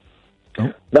 Oh.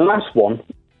 The last one,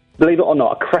 believe it or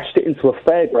not, I crashed it into a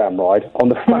fairground ride on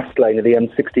the fast lane of the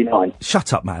M69.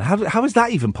 Shut up, man. How is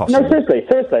that even possible? No, seriously.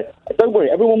 Don't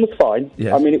worry, everyone was fine.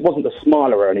 Yes. I mean, it wasn't a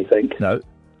smiler or anything. No.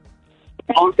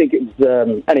 I think it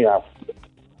was... anyhow,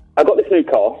 I got this new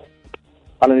car,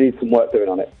 and I need some work doing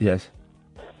on it. Yes.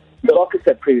 But like I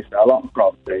said previously, I like my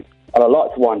privacy, and I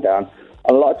like to wind down,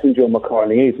 and I like to enjoy my car in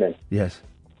the evening. Yes.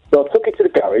 So I took it to the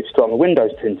garage to have my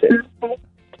windows tinted.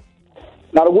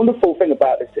 Now, the wonderful thing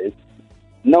about this is,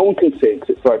 no one can see it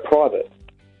because it's very private.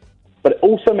 But it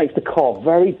also makes the car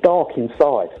very dark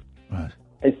inside. Right.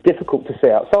 It's difficult to see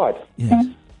outside. Yes.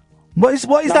 What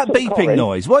is that beeping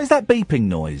noise? What is that beeping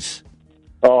noise?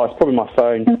 Oh, it's probably my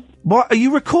phone. What, are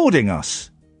you recording us?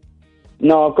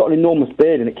 No, I've got an enormous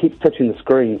beard and it keeps touching the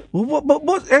screen. Well,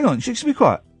 what? Hang on, just be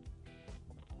quiet.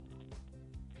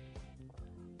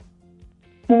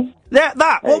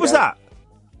 What was that?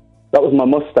 That was my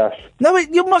moustache. No,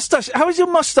 your moustache. How is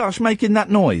your moustache making that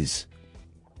noise?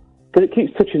 Because it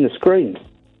keeps touching the screen.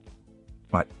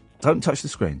 Right, don't touch the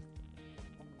screen.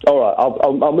 All right,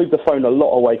 I'll move the phone a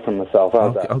lot away from myself.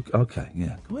 How's that? Okay,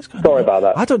 yeah. What's going Sorry on? about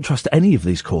that. I don't trust any of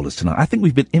these callers tonight. I think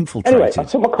we've been infiltrated. Anyway, I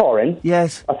took my car in.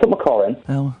 Yes. I took my car in.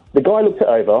 Oh. The guy looked it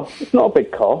over. It's not a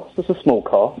big car. It's just a small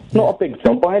car. It's not a big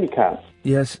job by any count.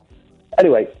 Yes.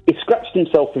 Anyway, he scratched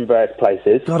himself in various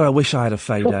places. God, I wish I had a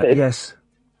fader. Yes.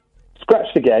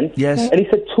 Scratched again. Yes. And he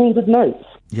said 200 notes.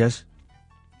 Yes.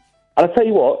 And I tell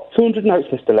you what, 200 notes,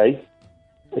 Mr. Lee,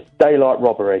 it's daylight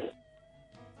robbery.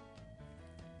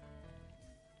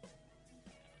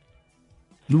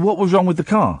 What was wrong with the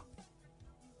car?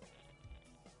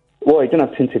 Well, he didn't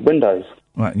have tinted windows.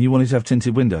 Right, and you wanted to have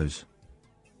tinted windows?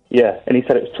 Yeah, and he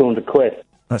said it was 200 quid.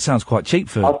 That sounds quite cheap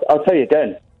for... I'll tell you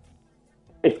again.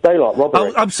 It's daylight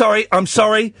robbery. Oh, I'm sorry.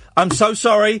 I'm so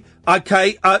sorry.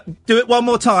 Okay, do it one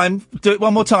more time.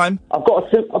 I've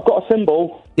got a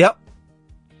symbol. Yep.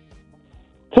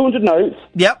 200 notes.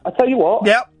 Yep. I tell you what.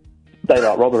 Yep.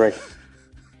 Daylight robbery.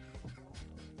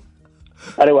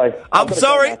 Anyway, I'm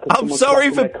sorry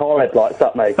for car headlights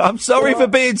up, mate. I'm sorry for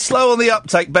being slow on the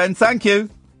uptake, Ben. Thank you.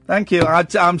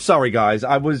 I'm sorry, guys.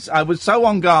 I was so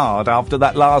on guard after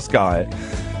that last guy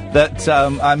that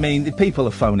I mean, people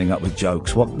are phoning up with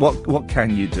jokes. What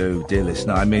can you do, dear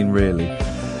listener? I mean, really.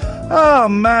 Oh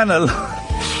man,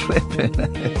 flipping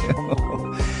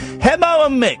hell. Hemo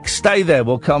Mix. Stay there.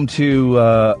 We'll come to you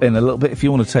in a little bit. If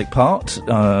you want to take part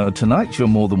tonight, you're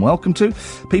more than welcome to.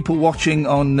 People watching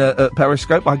on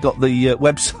Periscope, I got the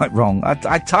website wrong.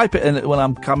 I type it in when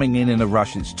I'm coming in a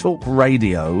rush. It's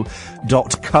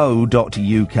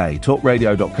talkradio.co.uk.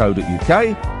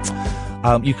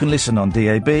 Talkradio.co.uk. You can listen on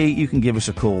DAB. You can give us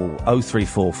a call,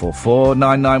 03444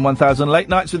 99 1000. Late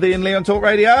Nights with Iain Lee on Talk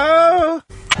Radio.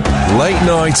 Late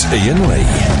Night Iain Lee.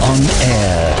 On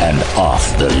air and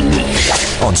off the leash.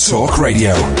 On Talk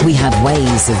Radio. We have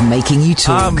ways of making you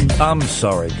talk. I'm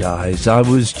sorry, guys. I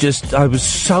was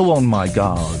so on my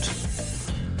guard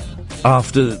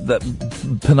after that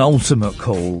penultimate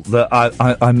call that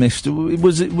I missed. It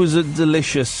was a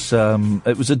delicious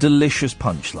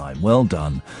punchline. Well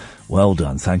done. Well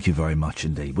done. Thank you very much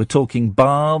indeed. We're talking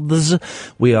baths.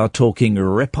 We are talking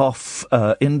rip-off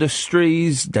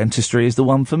industries. Dentistry is the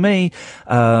one for me.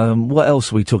 What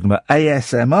else are we talking about?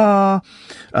 ASMR.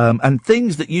 And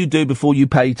things that you do before you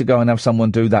pay to go and have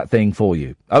someone do that thing for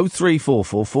you.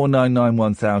 0344 499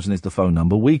 1000 is the phone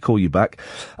number. We call you back.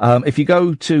 If you're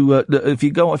on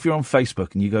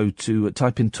Facebook and you go to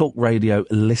type in Talk Radio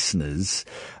Listeners,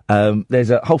 there's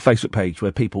a whole Facebook page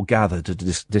where people gather to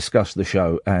discuss the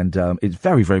show, and it's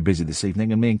very, very busy this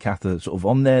evening, and me and Kath are sort of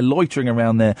on there, loitering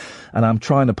around there, and I'm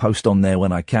trying to post on there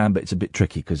when I can, but it's a bit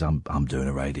tricky because I'm doing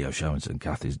a radio show and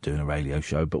Kath is doing a radio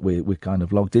show, but we're kind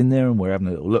of logged in there and we're having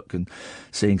a little look and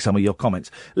seeing some of your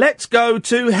comments. Let's go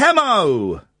to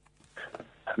Hemo!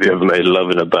 Have you ever made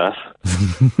love in a bath?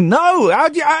 No, I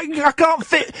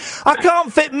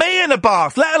can't fit me in a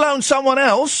bath, let alone someone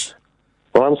else.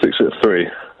 Well, I'm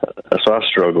 6'3", so I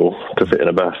struggle to fit in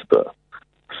a bath, but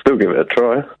still give it a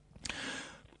try.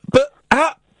 But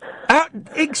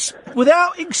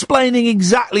without explaining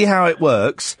exactly how it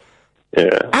works,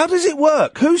 how does it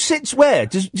work? Who sits where?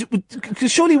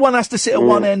 Because surely one has to sit at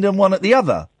one end and one at the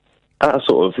other. I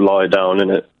sort of lie down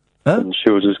in it, and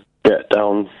she'll just get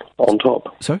down on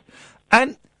top. Sorry?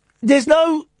 And there's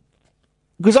no...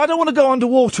 Because I don't want to go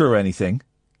underwater or anything.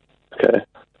 Okay.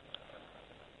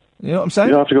 You know what I'm saying?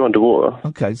 You don't have to go underwater.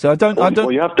 Okay, so I don't...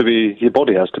 Well, you have to be... Your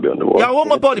body has to be underwater. Yeah, I want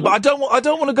my body, but I don't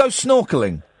want to go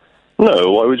snorkeling.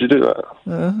 No, why would you do that?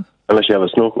 Unless you have a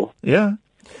snorkel. Yeah.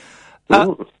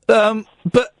 But,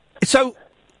 so...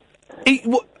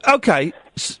 okay.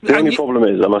 The only problem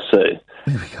is, I must say...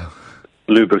 Here we go.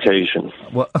 Lubrication.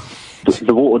 What?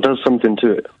 The water does something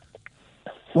to it.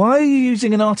 Why are you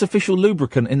using an artificial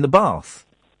lubricant in the bath?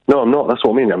 No, I'm not. That's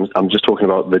what I mean. I'm just talking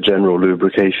about the general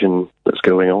lubrication that's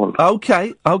going on.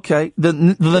 Okay.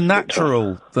 The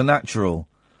natural.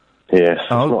 Yes,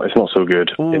 it's not so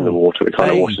good in the water. It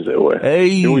kind of washes it away.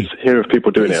 You always hear of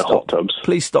people doing it in hot tubs.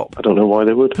 Please stop. I don't know why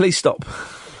they would. Please stop.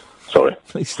 Sorry.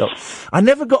 Please stop. I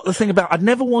never got the thing about... I'd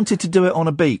never wanted to do it on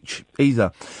a beach,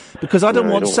 either. Because I don't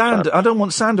want sand. I don't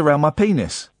want sand around my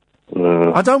penis.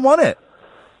 I don't want it.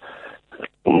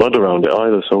 Mud around it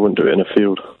either, so I wouldn't do it in a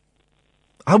field.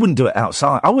 I wouldn't do it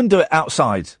outside.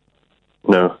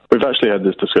 No. We've actually had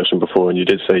this discussion before, and you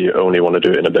did say you only want to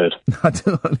do it in a bed. I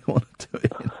do only want to do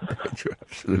it in a bed. You're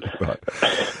absolutely right.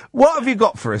 What have you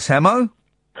got for us, Hemo?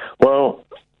 Well,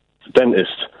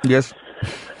 dentist. Yes.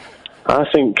 I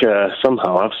think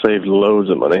somehow I've saved loads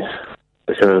of money,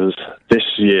 because this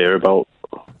year, it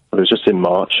was just in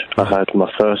March, I had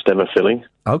my first ever filling.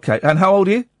 Okay, and how old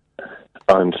are you?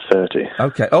 I'm 30.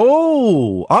 Okay.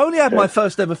 Oh, I only had my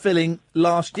first ever filling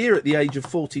last year at the age of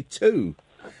 42.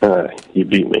 You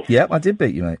beat me. Yep, I did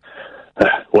beat you, mate.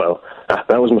 That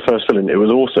was my first filling. It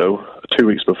was also, 2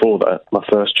 weeks before that, my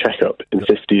first checkup in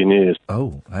 15 years.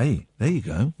 Oh, hey, there you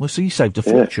go. Well, so you saved a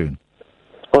fortune.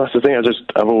 Well, that's the thing.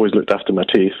 I've always looked after my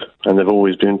teeth, and they've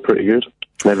always been pretty good.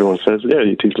 And everyone says, yeah,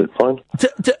 your teeth look fine.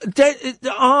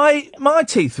 My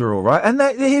teeth are all right. And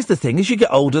here's the thing. As you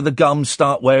get older, the gums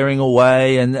start wearing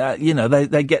away and,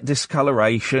 they get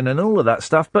discoloration and all of that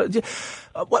stuff. But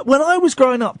when I was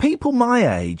growing up, people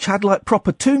my age had, like,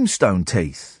 proper tombstone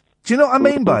teeth. Do you know what I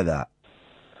mean by that?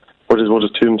 What is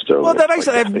tombstone? Well,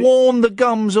 they've worn the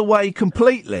gums away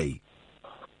completely.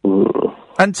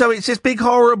 And so it's this big,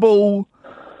 horrible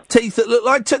teeth that look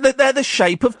like they're the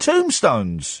shape of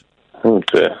tombstones. Oh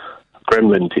dear.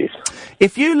 Gremlin teeth.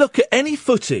 If you look at any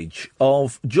footage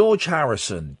of George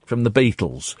Harrison from the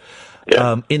Beatles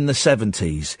in the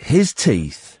 70s, his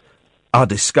teeth are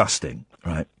disgusting,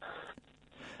 right?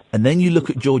 And then you look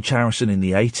at George Harrison in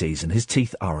the 80s, and his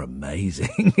teeth are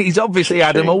amazing. He's obviously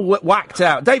had them all whacked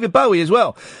out. David Bowie as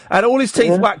well. Had all his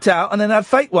teeth whacked out and then had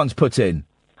fake ones put in.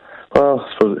 Well,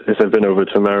 I suppose if they've been over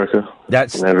to America,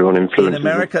 and everyone influences in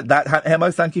America.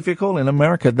 Hemo, thank you for your call. In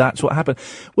America, that's what happened.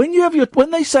 When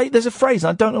they say there's a phrase, and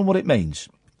I don't know what it means.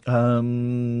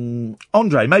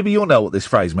 Andre, maybe you'll know what this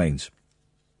phrase means.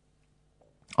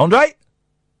 Andre?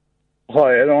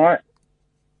 Hi, all right?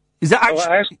 Is that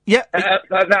actually... Yeah.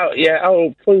 No, yeah,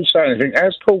 oh, please say anything.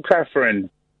 How's Paul Catherine?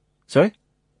 Sorry?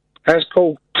 How's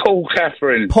Paul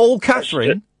Catherine? Paul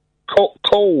Catherine?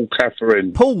 Call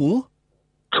Catherine. Paul?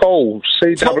 Call,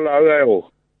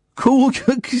 C-O-O-L. Cool,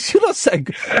 should I say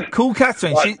cool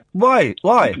Catherine? Right.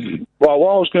 Why? Well,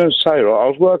 what I was going to say, right, I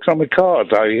was working on my car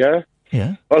today, yeah?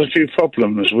 Yeah. I had a few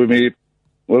problems with me,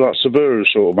 with like Subaru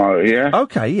sort of motor, yeah?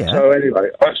 Okay, yeah. So anyway,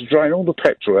 I had to drain all the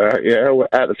petrol out, yeah,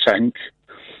 out the tank.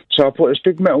 So I put this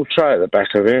big metal tray at the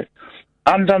back of it,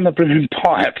 undone the blooming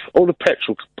pipe, all the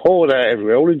petrol poured out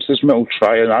everywhere, all into this metal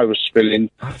tray and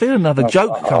overspilling. I feel another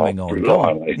joke coming on. Go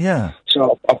on. Yeah.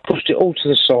 So I pushed it all to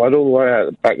the side, all the way out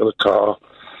the back of the car.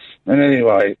 And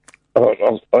anyway, it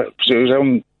was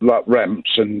on like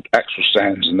ramps and axle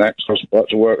stands and that, so I was about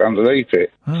to work underneath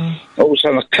it. All of a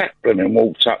sudden a cat blooming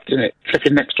walked up, didn't it?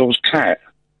 Flipping next door's cat.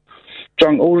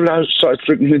 Drunk all those, started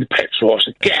drinking the petrol. I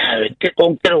said, get out, get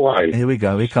away. Here we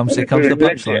go, here comes the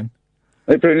punchline.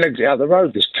 They put legs out the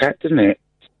road, this cat, didn't it?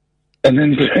 And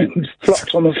then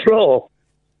flopped on the floor.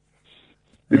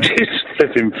 Yeah. This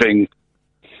flipping thing.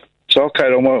 So I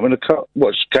carried on working with the car.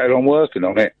 Carried on working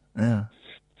on it. Yeah.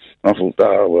 I thought,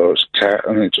 oh, well, it's a cat.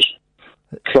 And it just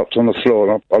flopped on the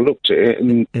floor. And I looked at it,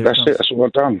 and that's it. That's all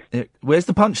I've done. Where's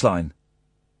the punchline?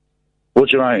 What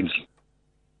do you mean?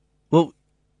 Well,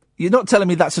 you're not telling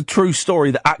me that's a true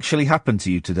story that actually happened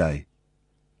to you today?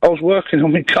 I was working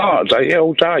on my car today,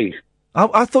 all day.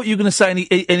 I thought you were going to say,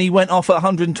 and he went off at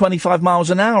 125 miles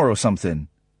an hour or something.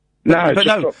 No, but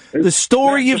no. The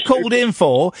story you've called in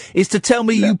for is to tell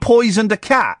me you poisoned a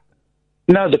cat.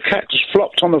 No, the cat just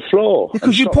flopped on the floor.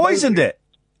 Because you poisoned it.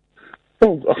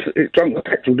 Well, it drank the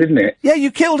petrol, didn't it? Yeah, you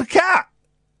killed a cat.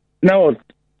 No,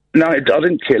 I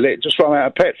didn't kill it. It just ran out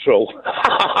of petrol.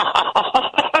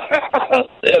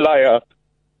 See you later.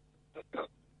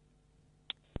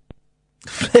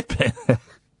 Flipping.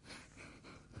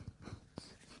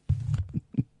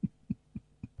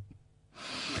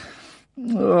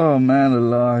 Oh, man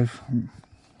alive.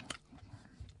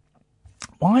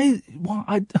 Why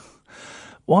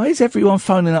is everyone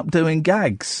phoning up doing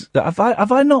gags? Have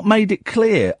I not made it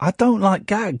clear? I don't like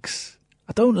gags.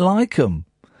 I don't like them.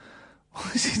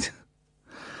 What is it?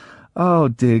 Oh,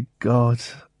 dear God.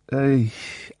 Hey.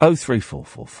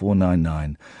 0344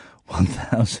 499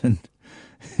 1000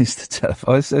 is the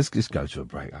telephone. Let's just go to a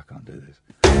break. I can't do this.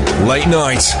 Late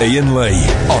night, Iain Lee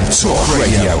on Talk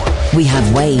Radio. We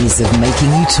have ways of making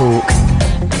you talk.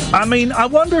 I mean, I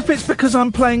wonder if it's because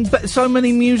I'm playing so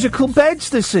many musical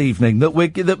beds this evening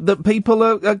that people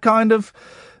are kind of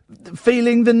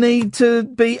feeling the need to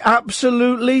be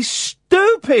absolutely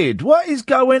stupid. What is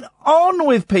going on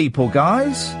with people,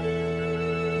 guys?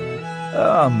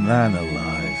 Oh, man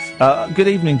alive. Good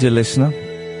evening, dear listener.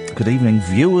 Good evening,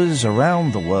 viewers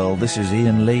around the world. This is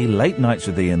Iain Lee, Late Nights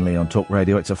with Iain Lee on Talk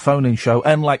Radio. It's a phone-in show,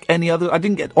 and like any other, I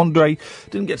didn't get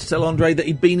to tell Andre that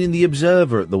he'd been in The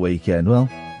Observer at the weekend. Well,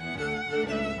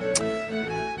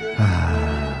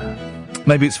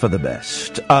 maybe it's for the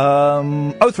best.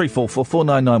 0344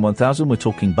 499 1000. We're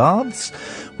talking baths.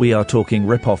 We are talking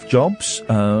rip-off jobs.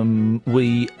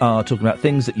 We are talking about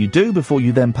things that you do before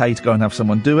you then pay to go and have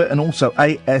someone do it, and also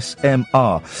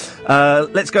ASMR.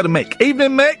 Let's go to Mick.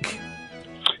 Evening, Mick.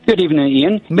 Good evening,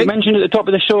 Ian. Mick? You mentioned at the top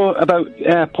of the show about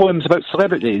poems about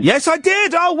celebrities. Yes, I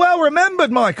did. Oh, well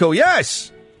remembered, Michael.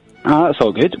 Yes. That's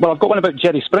all good. Well, I've got one about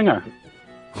Jerry Springer.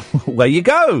 Where you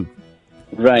go?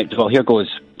 Right, well, here goes.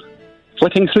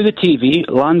 Flicking through the TV,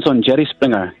 lands on Jerry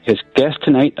Springer. His guest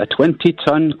tonight, a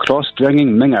 20-ton cross-stringing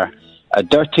minger. A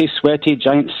dirty, sweaty,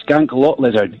 giant skank lot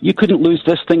lizard. You couldn't lose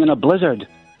this thing in a blizzard.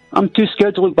 I'm too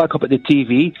scared to look back up at the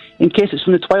TV, in case it's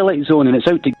from the Twilight Zone and it's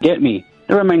out to get me.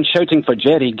 Never mind shouting for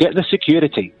Jerry, get the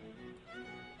security.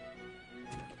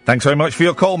 Thanks very much for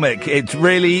your call, Mick. It's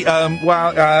really,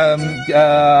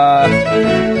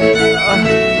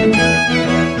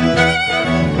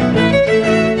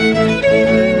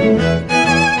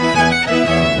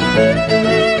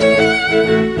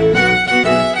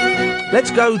 Let's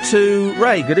go to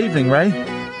Ray. Good evening, Ray.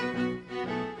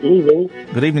 Good evening.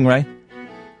 Good evening, Ray.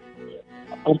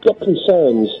 I've got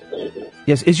concerns.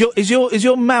 Yes, is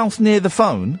your mouth near the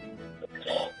phone?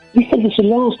 You said this the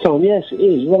last time. Yes, it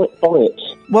is. Right by it.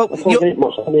 Well, I can't get it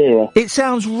much nearer. It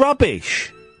sounds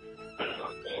rubbish.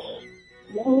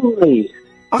 Why?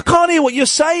 I can't hear what you're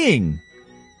saying.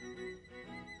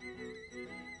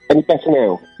 Any better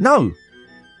now? No.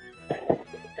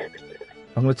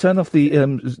 I'm going to turn off the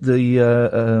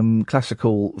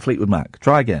classical Fleetwood Mac.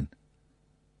 Try again.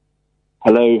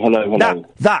 Hello.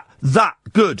 That.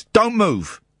 Good. Don't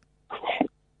move.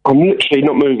 I'm literally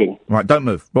not moving. Right, don't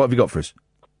move. What have you got for us?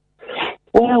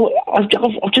 Well, I've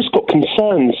just got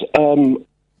concerns.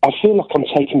 I feel like I'm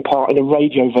taking part in a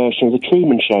radio version of The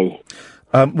Truman Show.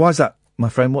 Why is that, my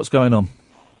friend? What's going on?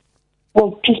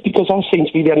 Well, just because I seem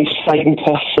to be the only sane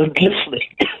person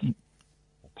listening.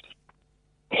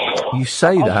 You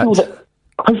say that?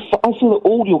 I feel that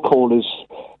all your callers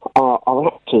are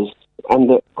actors, and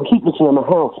that I keep looking at my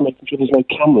house, making sure there's no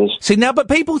cameras. See, now, but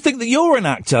people think that you're an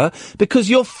actor because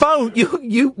your phone,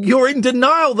 you're in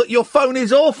denial that your phone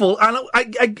is awful, and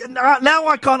now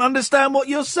I can't understand what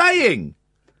you're saying.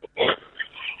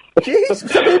 Jeez,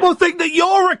 so people think that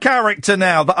you're a character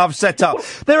now that I've set up.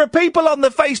 There are people on the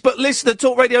Facebook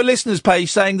Talk Radio listeners page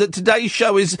saying that today's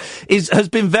show has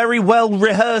been very well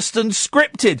rehearsed and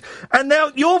scripted. And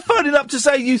now you're phoning up to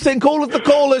say you think all of the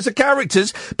callers are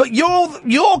characters, but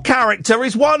your character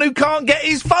is one who can't get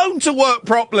his phone to work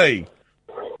properly.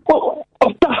 Well,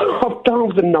 I've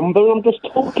dialed the number, I'm just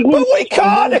talking. But we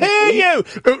can't hear you!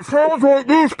 It sounds like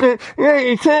this,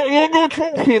 you're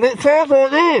talking, it sounds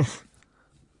like this.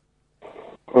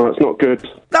 Oh, it's not good.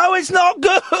 No, it's not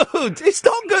good. It's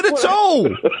not good at all.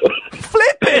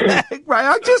 Flipping heck, Ray.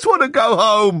 I just want to go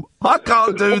home. I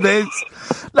can't do this.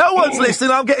 No one's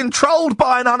listening. I'm getting trolled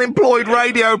by an unemployed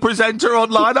radio presenter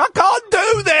online. I can't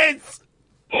do this.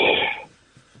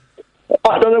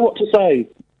 I don't know what to say.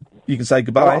 You can say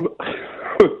goodbye.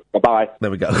 Bye-bye.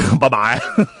 There we go. Bye-bye.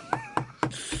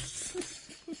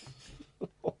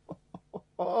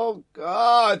 Oh,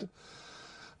 God.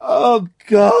 Oh,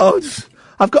 God.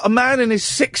 I've got a man in his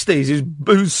 60s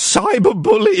who's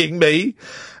cyberbullying me,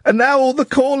 and now all the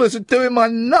callers are doing my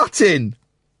nutting.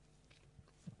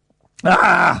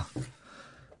 Ah!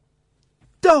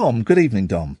 Dom. Good evening,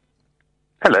 Dom.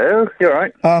 Hello. You all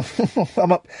right?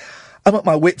 I'm at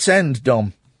my wit's end,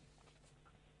 Dom.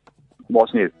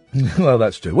 What's new? Well,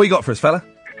 that's true. What you got for us, fella?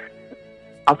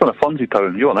 I've done a Fonzie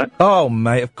poem. You want it? Oh,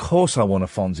 mate, of course I want a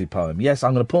Fonzie poem. Yes,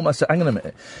 I'm going to pour myself... Hang on a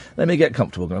minute. Let me get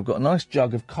comfortable. I've got a nice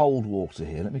jug of cold water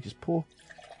here. Let me just pour...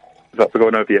 Is that for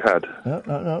going over your head?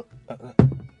 No.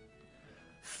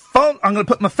 I'm going to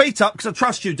put my feet up because I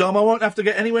trust you, Dom. I won't have to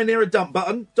get anywhere near a dump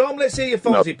button. Dom, let's hear your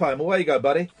Fonzie poem. Away you go,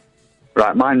 buddy.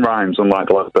 Right, mine rhymes, unlike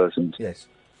a lot of persons. Yes.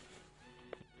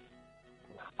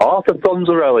 Arthur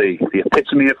Fonzarelli, the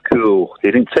epitome of cool. He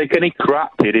didn't take any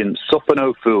crap. He didn't suffer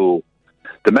no fool.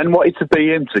 The men wanted to be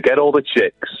him to get all the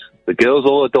chicks. The girls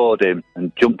all adored him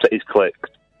and jumped at his clicks.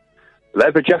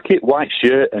 Leather jacket, white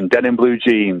shirt and denim blue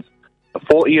jeans. A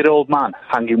 40-year-old man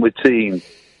hanging with teens.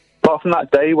 Apart from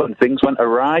that day when things went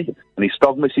awry and he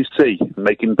stogged Mrs. T,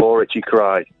 making poor Richie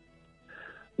cry.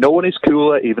 No one is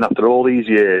cooler even after all these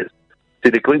years.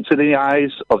 See the glints in the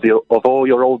eyes of all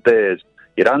your old days.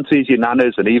 Your aunties, your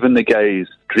nanas and even the gays.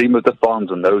 Dream of the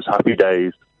Fonz and those happy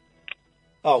days.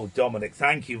 Oh, Dominic,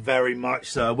 thank you very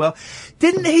much, sir. Well,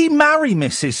 didn't he marry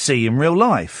Mrs. C in real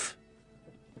life?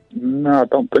 No, I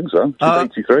don't think so.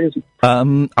 She's 83, isn't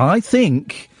she? I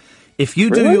think if you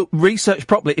do your research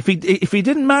properly, if he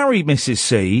didn't marry Mrs.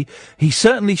 C, he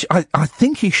certainly... I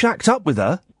think he shacked up with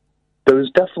her.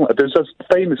 There's a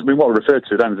famous... I mean, what I referred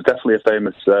to then, there's definitely a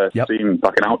famous scene,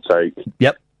 like an outtake.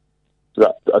 Yep.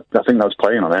 I think that was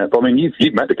playing on it. But I mean,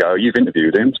 you've met the guy, you've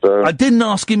interviewed him, so... I didn't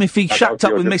ask him if he shacked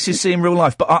up with Mrs. C in real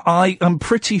life, but I am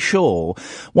pretty sure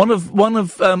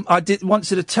I did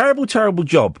a terrible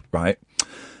job, right,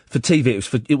 for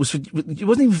TV. It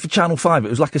wasn't even for Channel 5, it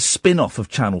was like a spin-off of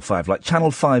Channel 5, like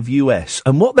Channel 5 US.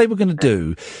 And what they were going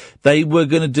to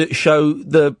do, show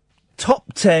the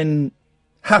top 10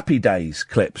 Happy Days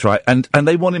clips, right? And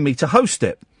they wanted me to host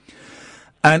it.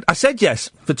 And I said yes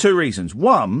for two reasons.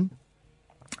 One,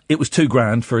 it was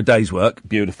 $2,000 for a day's work.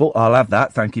 Beautiful. I'll have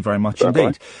that. Thank you very much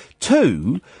indeed.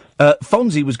 Two,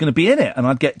 Fonzie was going to be in it and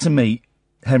I'd get to meet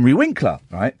Henry Winkler,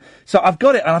 right? So I've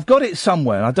got it, and I've got it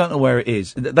somewhere. I don't know where it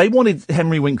is. They wanted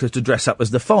Henry Winkler to dress up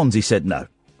as the Fonz. He said, no,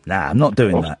 I'm not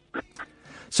doing that.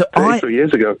 So 3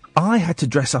 years ago, I had to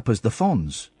dress up as the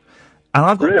Fonz. And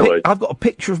I've got a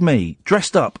picture of me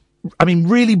dressed up. I mean,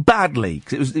 really badly,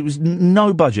 because it was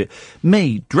no budget.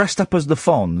 Me, dressed up as the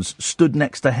Fonz, stood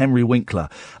next to Henry Winkler.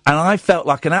 And I felt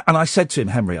like and I said to him,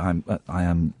 Henry, I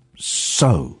am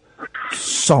so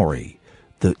sorry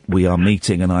that we are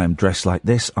meeting and I am dressed like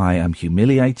this. I am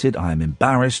humiliated. I am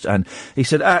embarrassed. And he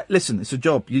said, listen, it's a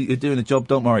job. You're doing a job.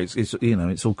 Don't worry.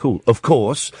 It's all cool. Of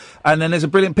course. And then there's a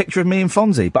brilliant picture of me and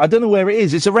Fonzie, but I don't know where it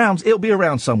is. It's around. It'll be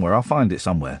around somewhere. I'll find it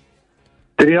somewhere.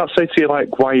 Did he not say to you,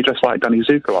 like, why are you dressed like Danny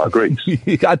Zuko out of Greece?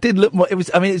 I did look more,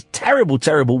 it's terrible,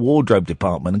 terrible wardrobe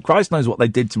department, and Christ knows what they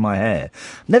did to my hair.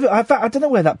 I don't know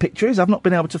where that picture is. I've not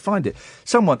been able to find it.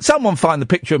 Someone find the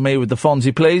picture of me with the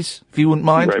Fonzie, please, if you wouldn't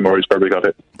mind. Ray Morris probably got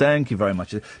it. Thank you very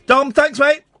much. Dom, thanks,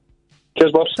 mate.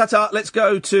 Cheers, boss. Ta-ta. Let's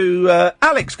go to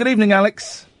Alex. Good evening,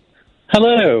 Alex.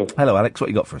 Hello. Hello, Alex. What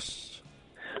you got for us?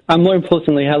 And more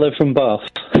importantly, hello from Bath.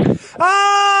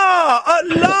 Ah, at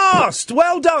last!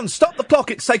 Well done. Stop the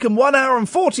clock. It's taken 1 hour and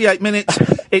 48 minutes.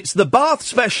 It's the Bath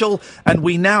special, and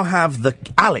we now have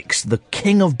Alex, the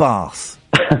king of Bath.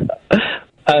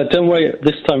 Don't worry,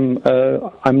 this time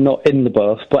I'm not in the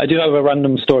bath, but I do have a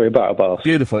random story about a bath.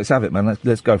 Beautiful. Let's have it, man.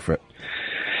 Let's go for it.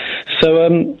 So,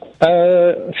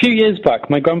 a few years back,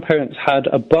 my grandparents had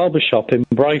a barber shop in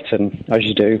Brighton, as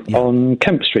you do, on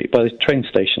Kemp Street by the train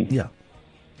station. Yeah.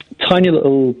 Tiny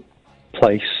little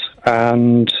place,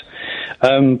 and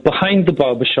behind the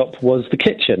barber shop was the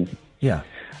kitchen. Yeah.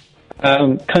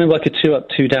 Kind of like a 2 up,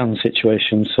 2 down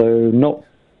situation, so not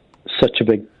such a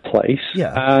big place.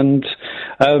 Yeah. And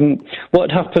what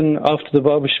happened after the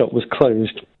barber shop was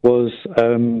closed was,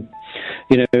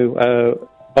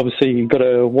 obviously you've got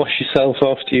to wash yourself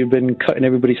after you've been cutting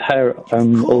everybody's hair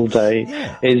all day.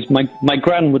 Yeah. Is my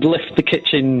gran would lift the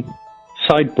kitchen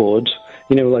sideboard,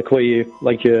 like where your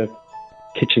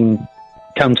kitchen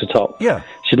countertop. Yeah.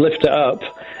 She'd lift it up,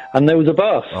 and there was a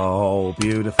bath. Oh,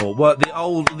 beautiful. Well,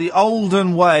 the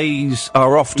olden ways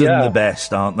are often the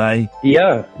best, aren't they?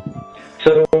 Yeah.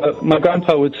 So my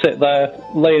grandpa would sit there,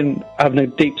 having a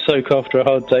deep soak after a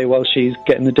hard day while she's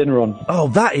getting the dinner on. Oh,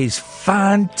 that is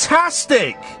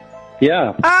fantastic!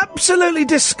 Yeah. Absolutely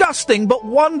disgusting, but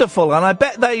wonderful, and I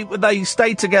bet they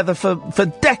stayed together for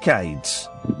decades.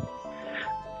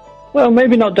 Well,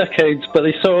 maybe not decades, but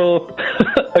they saw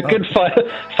a good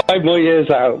 5 more years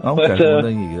out. Okay, but, well,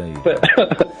 there you go.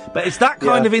 But it's that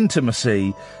kind of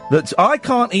intimacy that I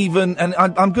can't even, and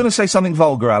I'm going to say something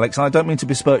vulgar, Alex, and I don't mean to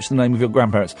besmirch the name of your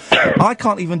grandparents. I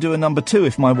can't even do a number 2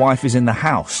 if my wife is in the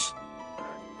house.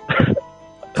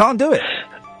 Can't do it.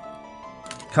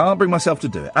 Can't bring myself to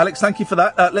do it. Alex, thank you for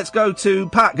that. Let's go to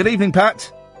Pat. Good evening,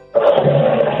 Pat.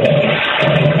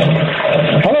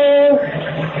 Hello.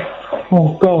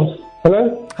 Oh, God.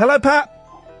 Hello? Hello, Pat.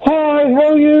 Hi,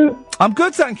 how are you? I'm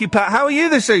good, thank you, Pat. How are you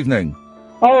this evening?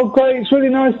 Oh, great. It's really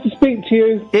nice to speak to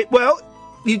you.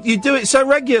 You do it so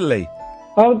regularly.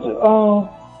 No,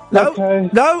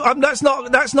 okay. No, that's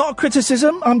not a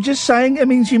criticism. I'm just saying it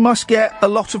means you must get a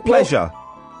lot of pleasure.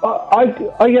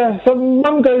 So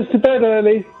Mum goes to bed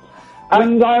early,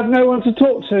 and I have no one to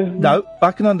talk to. No,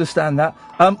 I can understand that.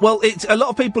 It's a lot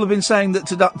of people have been saying that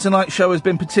tonight's show has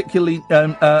been particularly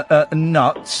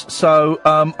nuts. So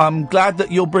I'm glad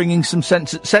that you're bringing some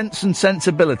sense and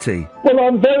sensibility. Well,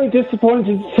 I'm very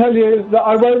disappointed to tell you that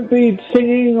I won't be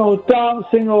singing or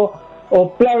dancing or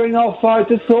blowing off. I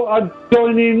just thought I'd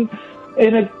join in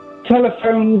a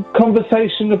telephone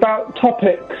conversation about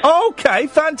topics. Okay,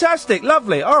 fantastic,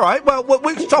 lovely. All right, well,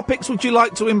 which topics would you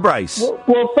like to embrace?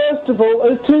 Well, first of all,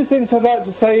 there's 2 things I'd like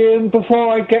to say, Ian,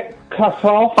 before I get cut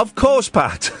off. Of course,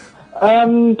 Pat.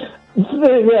 Well,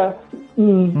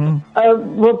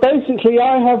 basically,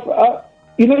 I have,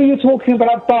 you're talking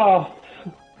about baths.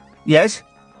 Yes.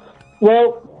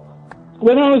 Well,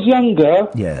 when I was younger...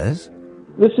 Yes.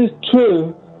 This is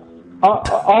true.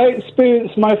 I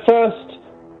experienced my first...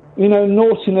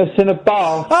 naughtiness in a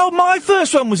bath. Oh, my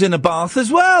first one was in a bath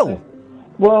as well.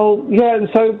 Well, yeah, and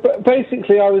so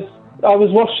basically I was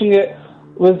washing it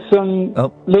with some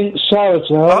Lynx shower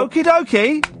gel. Okie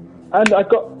dokie. And I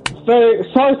got very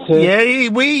excited. Yeah,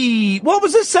 what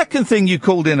was the second thing you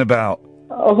called in about?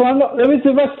 There is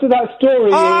the rest of that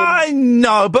story. I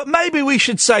know, but maybe we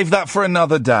should save that for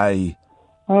another day.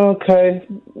 Okay.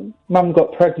 Mum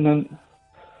got pregnant.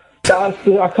 But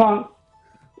I can't...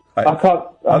 Right. I can't...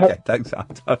 Okay, thanks.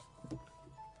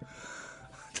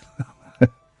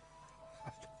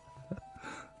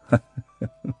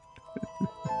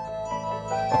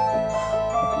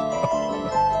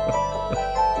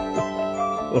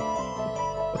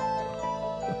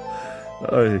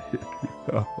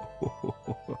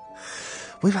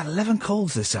 We've had 11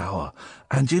 calls this hour,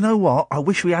 and you know what? I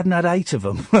wish we hadn't had 8 of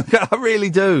them. I really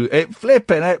do.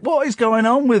 What is going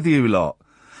on with you lot?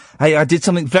 Hey, I did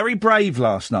something very brave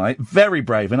last night, very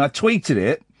brave, and I tweeted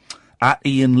it at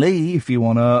Iain Lee, if you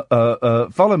want to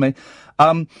follow me.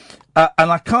 And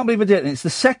I can't believe I did it. And it's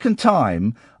the second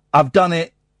time I've done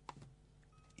it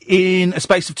in a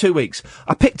space of 2 weeks.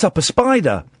 I picked up a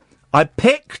spider. I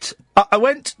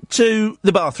went to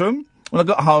the bathroom. when I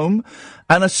got home,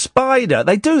 and a spider,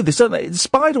 they do this, don't they? The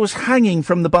spider was hanging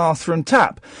from the bathroom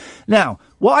tap. Now,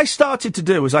 what I started to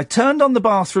do was I turned on the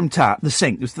bathroom tap, the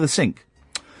sink, it was the sink.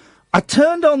 I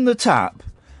turned on the tap,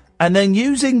 and then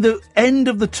using the end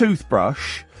of the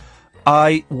toothbrush,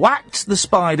 I whacked the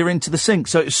spider into the sink,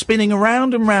 so it was spinning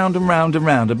around and round and round and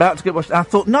round, about to get washed. I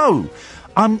thought, no,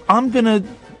 I'm gonna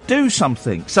do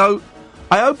something. So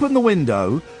I opened the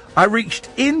window, I reached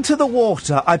into the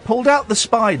water, I pulled out the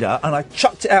spider, and I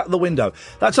chucked it out the window.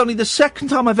 That's only the second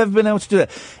time I've ever been able to do it.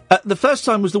 The first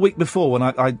time was the week before when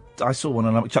I saw one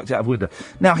and I chucked it out of the window.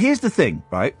 Now, here's the thing,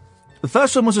 right? The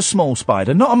first one was a small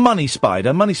spider, not a money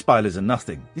spider. Money spiders are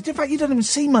nothing. In fact, you don't even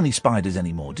see money spiders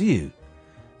anymore, do you?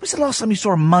 When's the last time you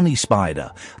saw a money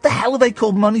spider? What the hell are they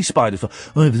called money spiders for?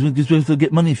 Oh, because we'll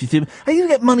get money if you do. How are you going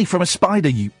to get money from a spider,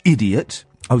 you idiot?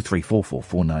 0344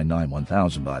 499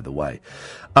 1000, by the way.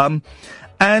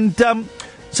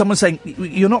 Someone's saying,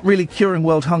 you're not really curing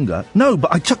world hunger. No,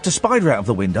 but I chucked a spider out of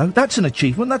the window. That's an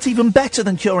achievement. That's even better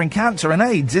than curing cancer and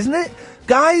AIDS, isn't it,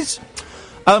 guys?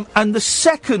 And the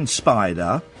second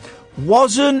spider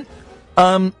wasn't,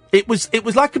 it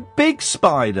was like a big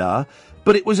spider,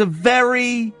 but it was a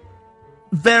very,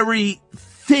 very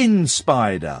thin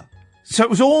spider. So it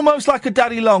was almost like a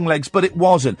daddy long legs, but it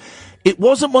wasn't. It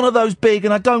wasn't one of those big,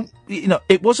 and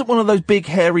it wasn't one of those big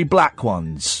hairy black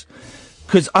ones.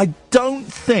 Because I don't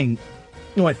think,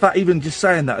 in fact, even just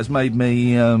saying that has made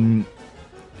me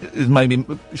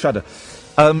shudder.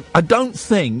 I don't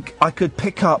think I could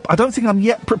pick up, I don't think I'm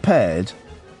yet prepared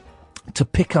to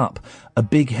pick up a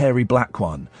big hairy black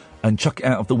one and chuck it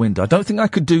out of the window. I don't think I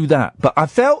could do that. But I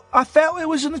felt it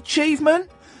was an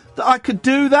achievement that I could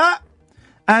do that,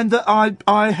 and that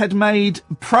I had made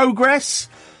progress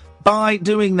by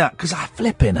doing that, because I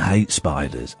flipping hate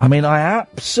spiders. I mean, I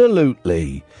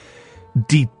absolutely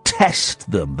detest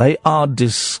them. They are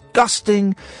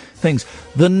disgusting things.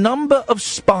 The number of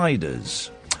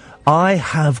spiders I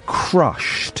have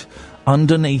crushed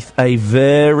underneath a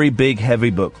very big, heavy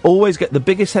book. Always get the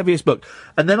biggest, heaviest book.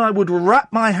 And then I would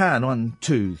wrap my hand 1,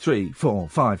 2, 3, 4,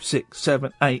 5, 6,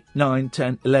 7, 8, 9,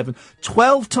 10, 11,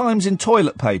 12 times in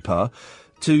toilet paper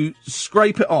to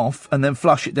scrape it off and then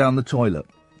flush it down the toilet.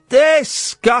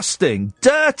 Disgusting.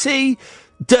 Dirty,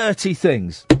 dirty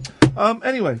things.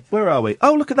 Anyway, where are we?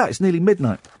 Oh, look at that. It's nearly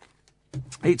midnight.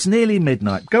 It's nearly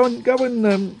midnight. Go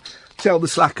and tell the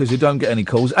slackers who don't get any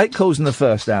calls. 8 calls in the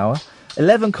first hour,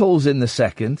 11 calls in the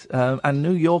second, and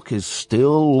New York is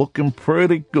still looking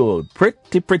pretty good.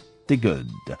 Pretty good.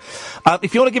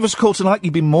 If you want to give us a call tonight,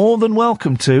 you'd be more than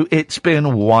welcome to. It's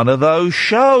been one of those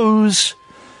shows.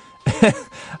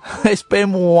 It's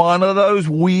been one of those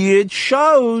weird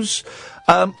shows.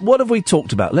 What have we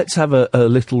talked about? Let's have a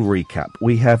little recap.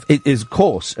 It is, of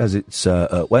course, as it's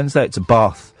Wednesday, it's a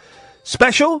bath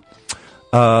special.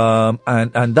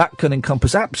 And that can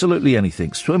encompass absolutely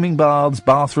anything. Swimming baths,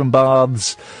 bathroom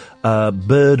baths,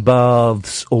 bird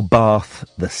baths, or Bath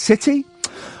the City.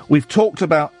 We've talked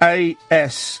about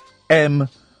ASMR,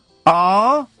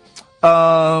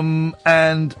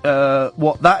 and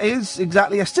what that is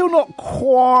exactly. I'm still not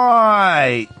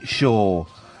quite sure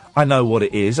I know what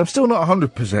it is. I'm still not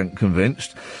 100%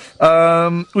 convinced.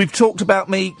 We've talked about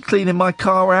me cleaning my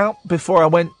car out before I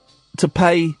went to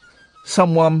pay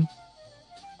someone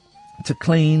to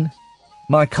clean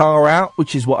my car out,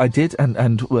 which is what I did.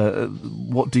 And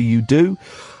what do you do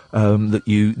that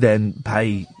you then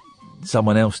pay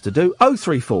someone else to do?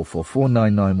 0344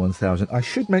 499 1000. I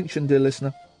should mention, dear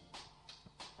listener,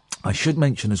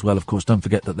 as well, of course, don't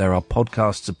forget that there are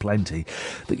podcasts aplenty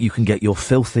that you can get your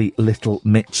filthy little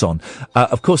mitts on.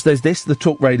 Of course, there's the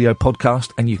Talk Radio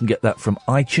podcast, and you can get that from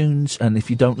iTunes. And if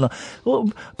you don't like,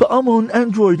 well, but I'm on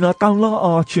Android and I don't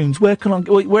like iTunes. Where can I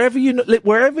go? Wherever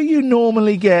you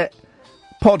normally get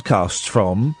podcasts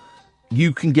from,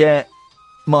 you can get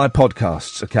my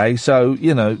podcasts. Okay, so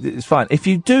it's fine if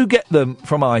you do get them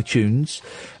from iTunes.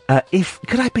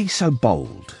 Could I be so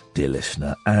bold, dear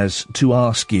listener, as to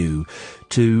ask you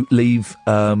to leave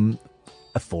a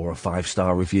 4 or 5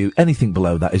 star review? Anything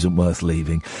below that isn't worth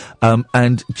leaving.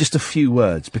 And just a few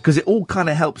words, because it all kind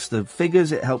of helps the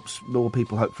figures. It helps more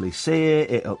people hopefully see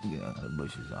it. It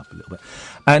pushes up a little bit.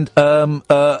 And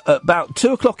about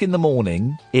 2 o'clock in the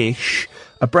morning-ish,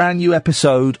 a brand new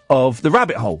episode of The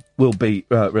Rabbit Hole will be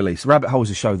released. The Rabbit Hole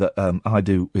is a show that I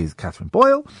do with Catherine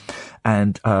Boyle.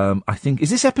 And I think,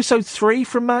 is this episode 3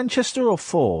 from Manchester or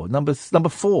 4? Number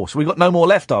 4. So we've got no more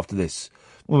left after this.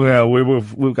 Well,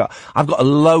 we've got. I've got a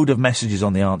load of messages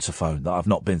on the answer phone that I've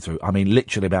not been through. I mean,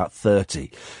 literally about 30.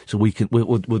 So we'll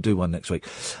do one next week.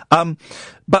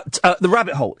 But The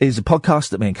Rabbit Hole is a podcast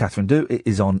that me and Catherine do. It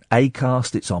is on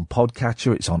Acast, it's on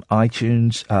Podcatcher, it's on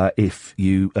iTunes.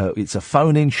 It's a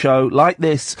phone-in show like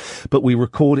this, but we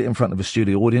record it in front of a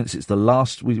studio audience. It's the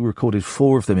last, we recorded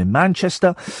 4 of them in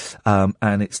Manchester,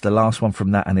 and it's the last one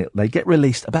from that, and they get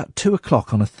released about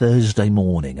 2:00 on a Thursday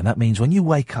morning, and that means when you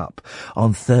wake up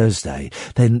on Thursday,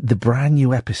 then the brand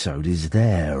new episode is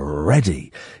there,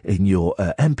 ready, in your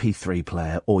MP3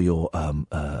 player or your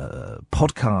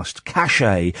podcast cache,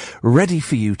 ready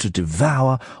for you to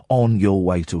devour on your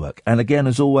way to work. And again,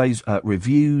 as always,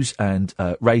 reviews and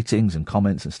ratings and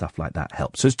comments and stuff like that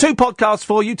helps. So there's 2 podcasts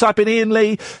for you. Type in Iain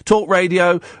Lee, Talk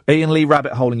Radio, Iain Lee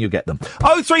Rabbit Hole, and you'll get them.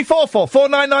 0344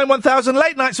 499 1000.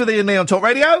 Late Nights with Iain Lee on Talk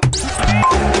Radio.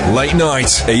 Late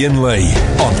Night, Iain Lee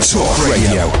on Talk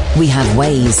Radio. We have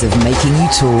ways of making you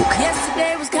talk.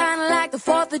 Yesterday was kind of like the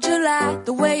 4th of July.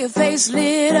 The way your face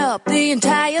lit up the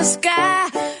entire sky.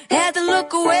 Had to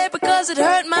look away because it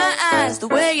hurt my eyes. The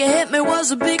way you hit me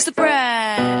was a big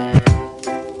surprise.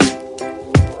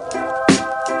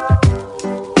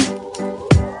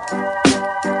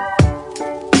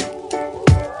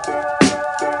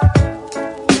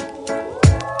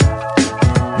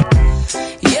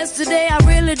 Yesterday I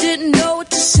really didn't know what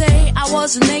to say. I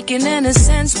wasn't making any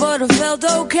sense, but I felt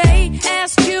okay.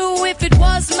 Asked you if it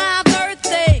was my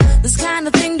birthday. This kind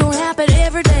of thing don't happen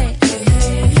every day.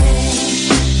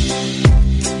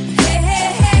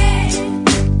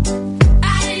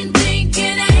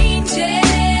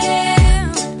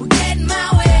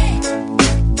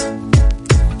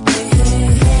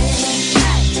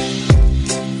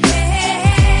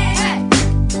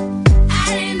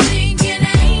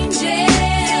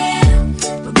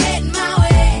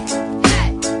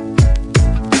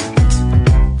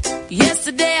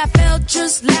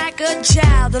 Just like a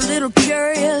child, a little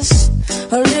curious,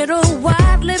 a little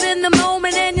wild, live in the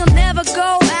moment and you'll never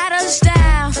go out of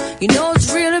style. You know it's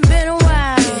really been a while.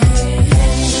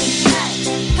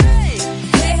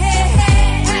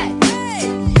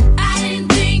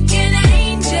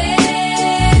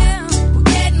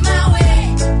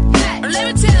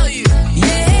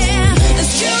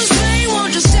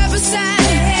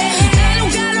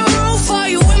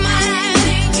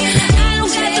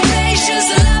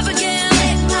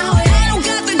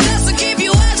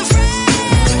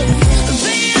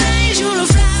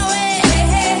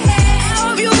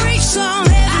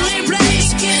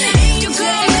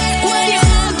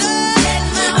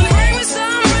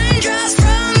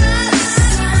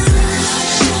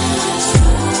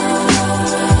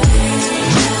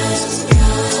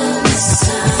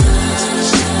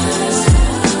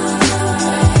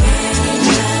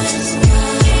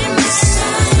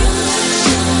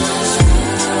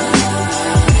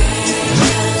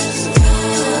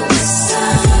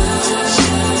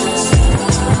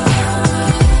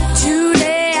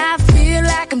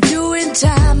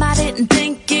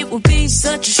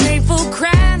 Such a shameful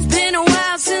crime. It's been a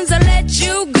while since I let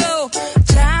you go.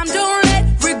 Time don't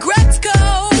let regrets go.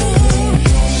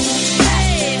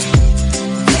 Hey,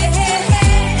 hey, hey,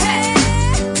 hey, hey.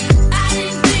 I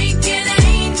didn't think an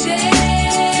angel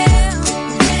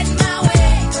get my way.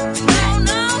 No,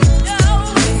 no, no.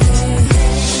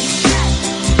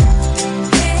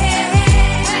 Hey, hey, hey,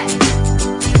 hey.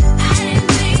 I didn't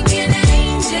think an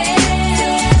angel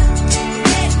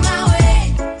get my way.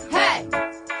 Hey.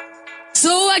 So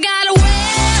I gotta welcome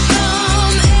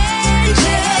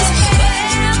angels,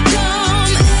 welcome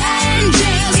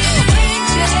angels, welcome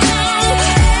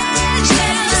angels,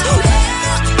 welcome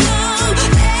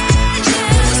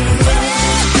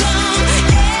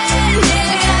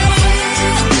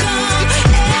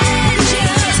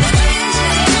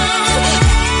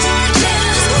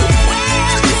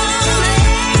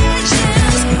angels,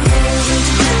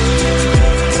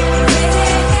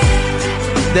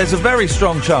 There's a very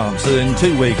strong chance that in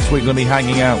 2 weeks we're going to be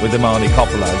hanging out with Imani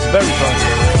Coppola. It's very strong.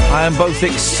 I am both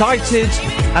excited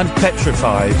and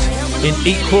petrified in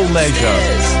equal measure.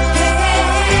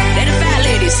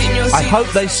 I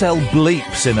hope they sell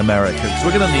bleeps in America, because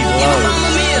we're going to need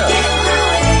loads.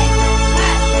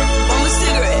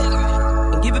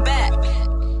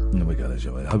 we go.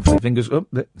 Hopefully, fingers... Oh,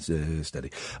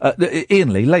 steady.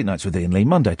 Iain Lee, Late Nights with Iain Lee,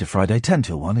 Monday to Friday, 10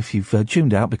 till 1. If you've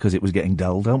tuned out because it was getting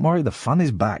dull, don't worry, the fun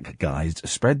is back, guys.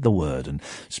 Spread the word, and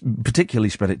particularly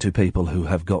spread it to people who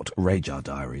have got radar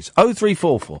diaries.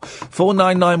 0344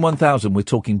 499 1000. We're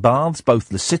talking baths, both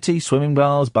the city, swimming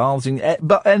baths, baths in...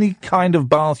 but any kind of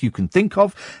bath you can think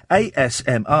of.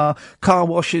 ASMR, car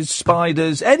washes,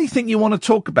 spiders, anything you want to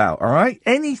talk about, all right?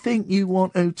 Anything you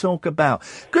want to talk about.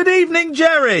 Good evening,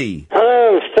 Jerry.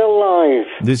 Hello, I'm still alive.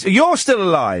 You're still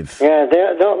alive? Yeah,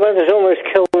 the weather's almost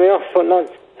killed me off, but not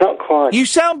quite. You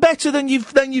sound better than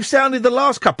you've sounded the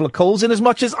last couple of calls, in as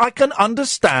much as I can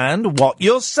understand what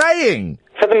you're saying.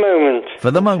 For the moment.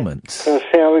 For the moment. Let's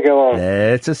see how we go on.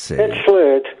 Let us see. Bit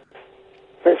slurred.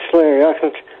 Bit slurry.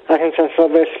 I can sense a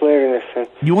bit of slurriness.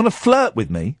 You want to flirt with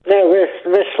me? No, we're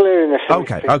slurriness.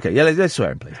 Okay, yeah, let's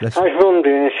swear him, please. How's Mum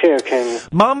doing? Is she okay?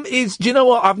 Mum is, do you know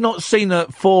what? I've not seen her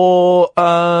for,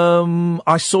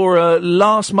 I saw her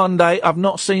last Monday. I've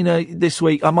not seen her this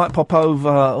week. I might pop over.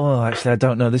 Oh, actually, I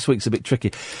don't know. This week's a bit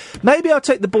tricky. Maybe I'll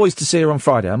take the boys to see her on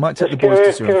Friday. I might take the boys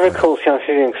to see her on Friday. Give her a call, chance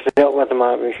she's in, because the hot weather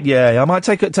might be. Yeah, I might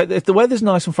take her, if the weather's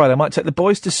nice on Friday, I might take the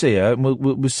boys to see her, and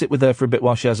we'll sit with her for a bit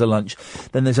while she has her lunch.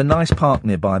 Then there's a nice park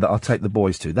nearby that I'll take the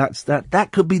boys to. That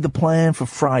could be the plan for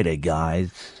Friday,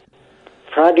 guys.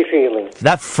 Friday feeling.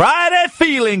 That Friday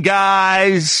feeling,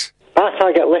 guys. Bath,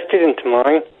 I get lifted into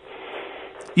mine.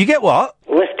 You get what?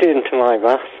 Lifted into my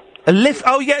bath. A lift?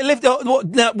 Oh, you get a lift? Oh,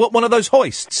 what, one of those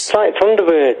hoists? It's like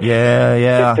Thunderbird.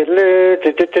 Yeah.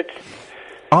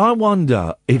 I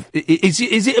wonder if is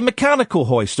it a mechanical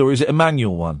hoist or is it a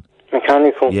manual one?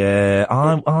 Mechanical. Yeah,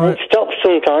 It stops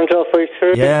sometimes halfway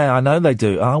through. Yeah, I know they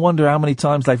do. I wonder how many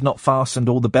times they've not fastened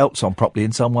all the belts on properly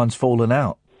and someone's fallen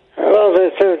out. Well,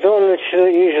 the one that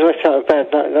usually lifts out of bed,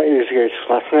 that usually goes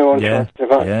flat. No one tries to do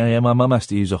that. Yeah, my mum has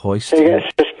to use a hoist. So you get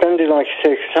suspended like a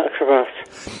circus acrobat.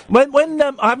 When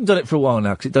I haven't done it for a while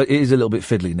now, because it is a little bit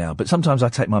fiddly now, but sometimes I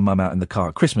take my mum out in the car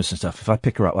at Christmas and stuff. If I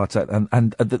pick her up, I'll take,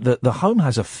 and the home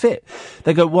has a fit.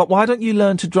 They go, why don't you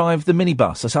learn to drive the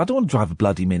minibus? I said, I don't want to drive a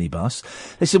bloody minibus.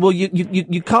 They said, well,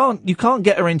 you can't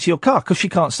get her into your car because she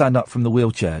can't stand up from the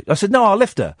wheelchair. I said, no, I'll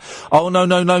lift her. Oh, no.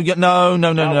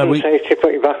 Safety,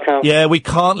 put your back out. Yeah, we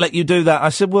can't let you do that. I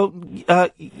said, well,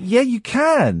 yeah, you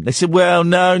can. They said, well,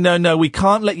 no, we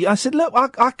can't let you. I said, look,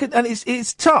 I could, and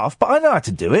it's tough, but I know how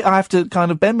to do it. I have to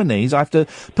kind of bend my knees. I have to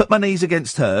put my knees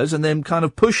against hers and then kind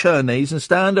of push her knees and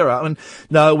stand her up. And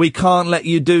no, we can't let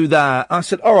you do that. I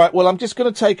said, all right, well, I'm just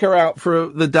going to take her out for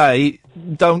the day.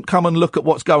 Don't come and look at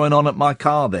what's going on at my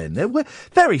car then. They're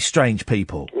very strange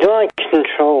people. They like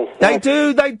control. They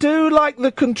do like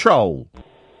the control.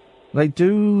 They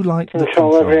do like the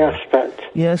control. Every aspect.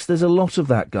 Yes, there's a lot of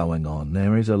that going on.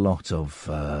 There is a lot of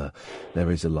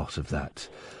that.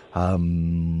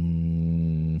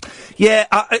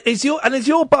 Is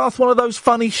your bath one of those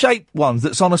funny shaped ones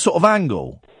that's on a sort of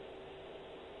angle?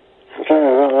 I don't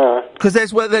know about that. Because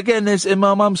there's in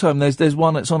my mum's home. There's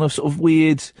one that's on a sort of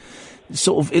weird,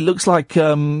 sort of. It looks like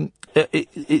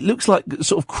it looks like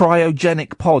sort of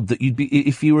cryogenic pod that you'd be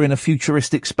if you were in a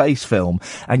futuristic space film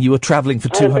and you were travelling for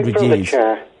 200 years.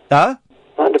 Chair. Huh?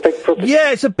 Like the Big Brother.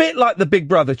 Yeah, it's a bit like the Big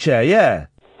Brother chair. Yeah.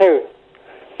 Oh,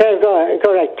 yeah, I've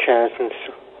got egg chairs and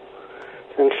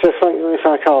stuff like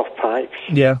half pipes.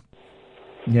 Yeah.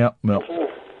 Well,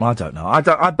 I don't know. I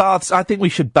think we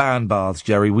should ban baths,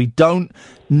 Jerry. We don't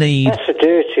need. That's so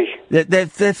dirty.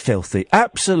 They're filthy.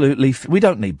 Absolutely. We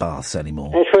don't need baths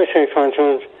anymore. It's worse when you find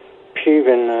someone's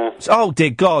pube in there. Oh dear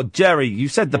God, Jerry, you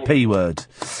said the P word.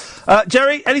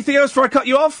 Jerry, anything else before I cut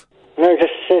you off? No,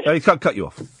 just. I can't cut you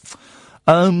off.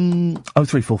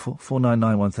 0344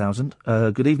 499 1000.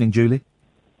 Good evening, Julie.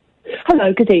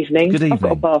 Hello, good evening. Good evening. I've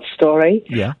got a bath story.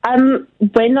 Yeah.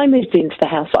 When I moved into the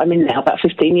house that I'm in now, about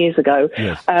 15 years ago,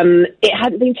 yes. It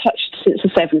hadn't been touched since the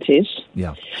 70s.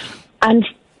 Yeah. And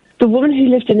the woman who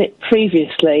lived in it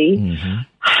previously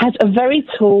had a very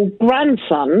tall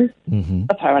grandson,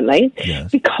 apparently,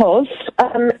 because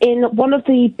in one of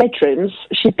the bedrooms,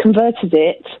 she'd converted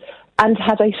it and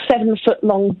had a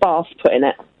 7-foot-long bath put in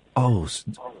it. Oh,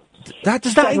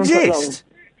 does that exist?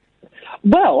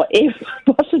 Well, it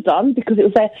must have done because it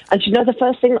was there. And you know, the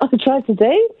first thing I tried to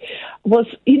do was,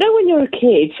 you know, when you're a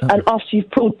kid and after you've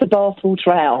pulled the bath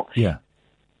water out, do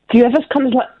you ever kind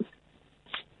of like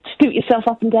scoot yourself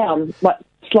up and down, like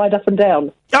slide up and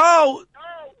down? Oh,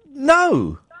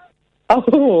 no.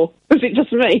 Oh, was it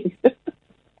just me?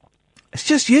 It's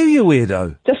just you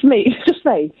weirdo. Just me.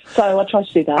 So I tried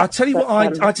to do that. I'll tell you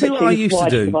what I used to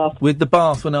do with the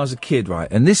bath when I was a kid, right?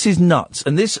 And this is nuts.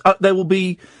 And this, there will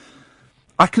be,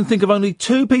 I can think of only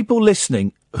 2 people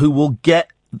listening who will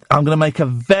get I'm going to make a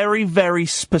very, very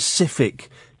specific,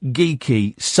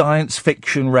 geeky science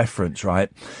fiction reference, right?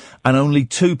 And only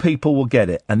 2 people will get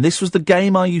it. And this was the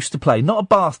game I used to play, not at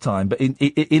bath time, but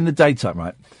in the daytime,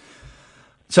 right?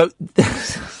 So,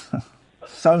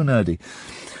 so nerdy.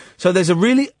 So there's a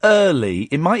really early,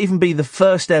 it might even be the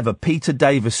first ever Peter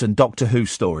Davison Doctor Who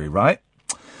story, right?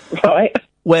 Right.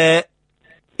 Where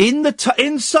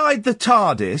inside the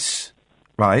TARDIS,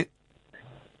 right,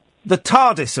 the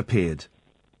TARDIS appeared.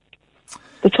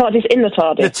 The TARDIS in the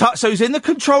TARDIS? So he's in the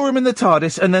control room in the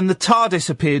TARDIS, and then the TARDIS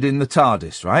appeared in the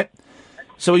TARDIS, right?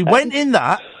 So he went in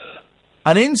that,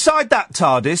 and inside that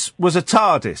TARDIS was a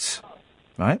TARDIS,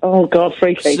 right? Oh, God,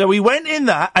 freaky. So he went in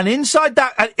that, and inside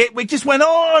that, it just went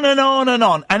on and on and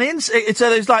on. And so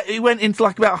there's like, he went into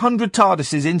like about 100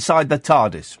 TARDISes inside the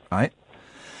TARDIS, right?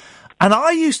 And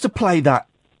I used to play that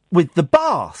with the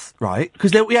bath, right?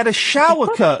 Because we had a shower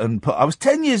curtain put. I was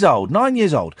 9 years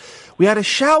old. We had a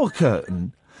shower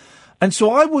curtain. And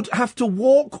so I would have to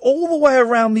walk all the way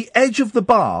around the edge of the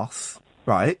bath,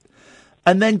 right?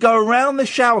 And then go around the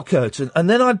shower curtain. And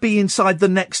then I'd be inside the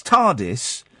next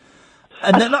TARDIS.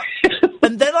 And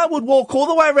then I would walk all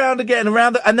the way around again,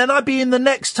 and then I'd be in the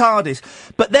next TARDIS.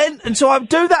 And so I'd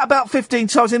do that about 15,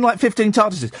 so I was in like 15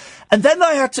 TARDISes. And then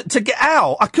I had to get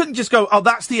out. I couldn't just go, oh,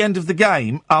 that's the end of the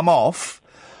game, I'm off.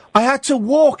 I had to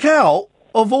walk out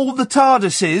of all the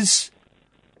TARDISes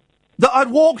that I'd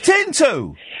walked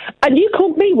into. And you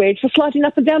called me weird for sliding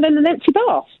up and down in an empty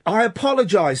bath. I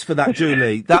apologise for that,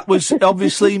 Julie. That was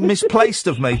obviously misplaced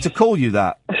of me to call you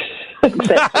that.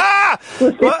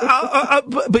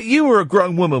 But you were a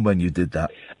grown woman when you did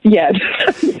that. Yeah,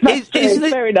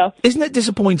 fair enough. Isn't it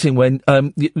disappointing when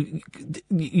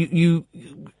you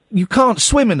can't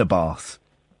swim in a bath?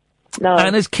 No.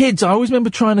 And as kids, I always remember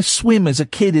trying to swim as a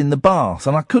kid in the bath,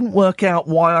 and I couldn't work out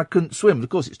why I couldn't swim. Of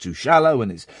course, it's too shallow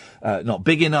and it's not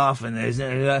big enough, and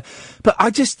but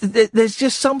there's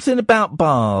just something about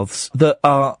baths that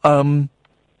are. Do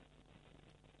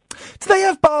they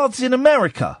have baths in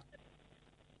America?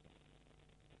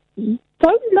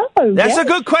 Don't know. That's a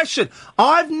good question.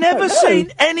 I've never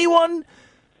seen anyone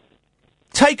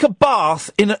take a bath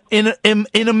in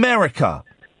America.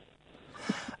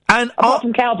 And apart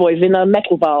from cowboys in a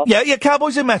metal bath. Yeah,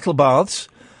 cowboys in metal baths.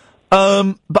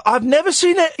 But I've never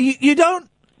seen it. You don't.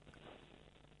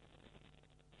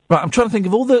 Right, I'm trying to think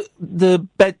of all the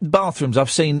bathrooms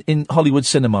I've seen in Hollywood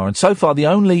cinema, and so far the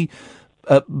only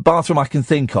bathroom I can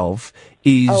think of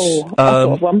is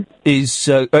I'm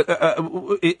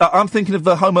thinking of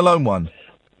the Home Alone one.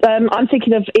 I'm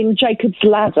thinking of in Jacob's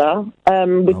Ladder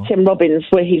with Tim Robbins,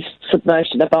 where he's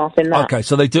submerged in a bath in that. Okay,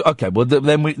 so they do. Okay, well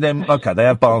then they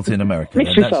have baths in America.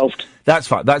 Mystery solved. That's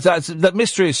fine. That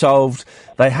mystery is solved.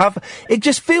 They have. It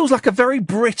just feels like a very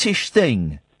British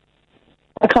thing.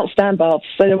 I can't stand baths.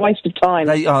 They're a waste of time.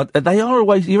 They are a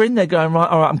waste. You're in there going, right,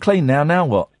 all right, I'm clean now. Now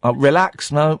what?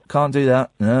 Relax. No, can't do that.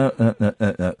 No.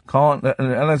 Can't.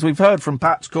 And as we've heard from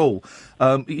Pat's call,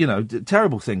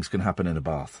 terrible things can happen in a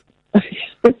bath.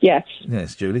 Yes.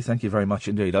 Yes, Julie, thank you very much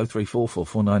indeed. 0344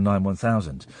 499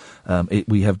 1000.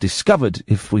 We have discovered,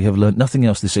 if we have learnt nothing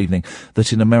else this evening,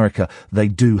 that in America they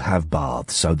do have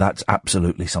baths, so that's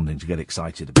absolutely something to get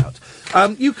excited about.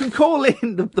 You can call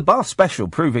in the Bath Special,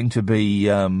 proving to be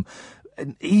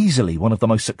easily one of the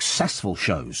most successful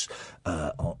shows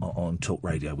on Talk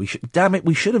Radio. We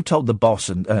should have told the boss,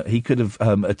 and he could have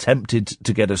attempted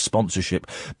to get a sponsorship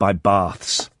by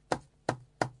baths.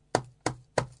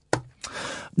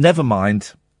 Never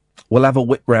mind. We'll have a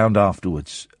whip round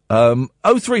afterwards.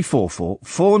 0344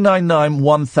 499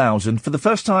 1000. For the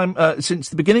first time since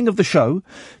the beginning of the show,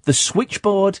 the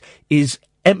switchboard is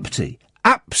empty.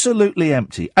 Absolutely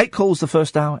empty. 8 calls the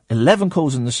first hour, 11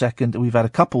 calls in the second. We've had a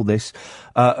couple this.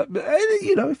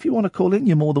 If you want to call in,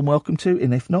 you're more than welcome to.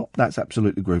 And if not, that's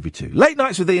absolutely groovy too. Late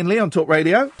Nights with Iain Lee on Talk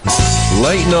Radio.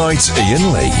 Late Night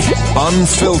Iain Lee.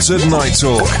 Unfiltered night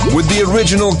talk with the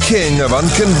original king of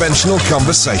unconventional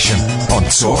conversation on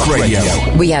Talk Radio.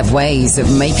 We have ways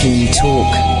of making you talk.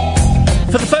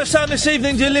 For the first time this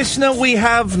evening, dear listener, we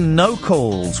have no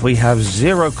calls. We have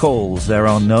 0 calls. There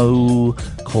are no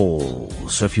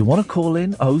calls. So if you want to call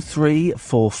in,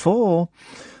 0344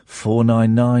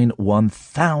 499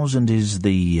 1000 is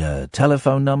the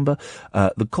telephone number.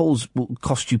 The calls will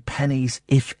cost you pennies,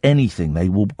 if anything. They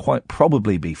will quite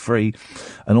probably be free.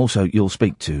 And also, you'll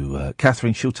speak to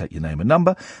Catherine. She'll take your name and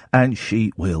number, and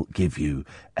she will give you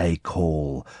a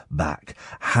call back.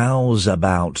 How's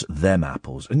about them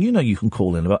apples? And you can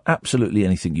call in about absolutely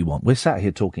anything you want. We're sat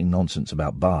here talking nonsense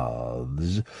about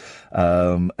baths,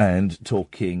 and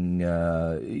talking,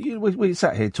 we're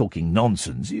sat here talking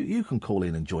nonsense. You can call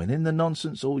in and join join in the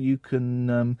nonsense, or you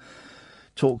can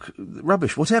talk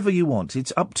rubbish, whatever you want.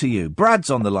 It's up to you. Brad's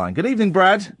on the line. Good evening,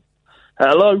 Brad.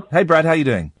 Hello. Hey, Brad, how you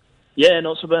doing? Yeah,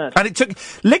 not so bad. And it took,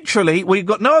 literally, we've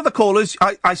got no other callers.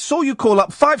 I saw you call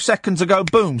up 5 seconds ago.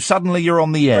 Boom, suddenly you're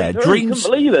on the air. I couldn't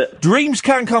believe it. Dreams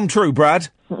can come true, Brad.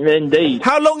 Indeed.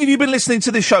 How long have you been listening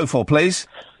to this show for, please?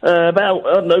 About,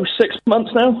 I don't know, 6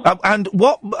 months now. And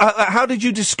how did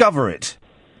you discover it?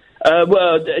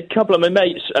 Well, a couple of my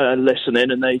mates listening,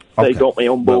 and they got me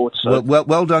on board.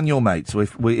 Well done, your mates.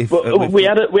 We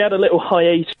had a little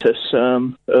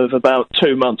hiatus of about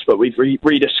 2 months, but we've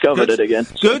rediscovered it again.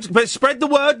 Good, but spread the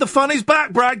word. The fun is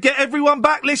back, Brad. Get everyone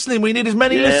back listening. We need as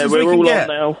many listeners as we can get.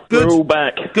 We're all on now. Good. We're all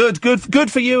back. Good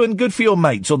for you and good for your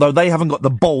mates. Although they haven't got the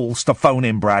balls to phone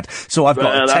in, Brad. So I've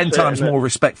got 10 times more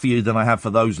respect for you than I have for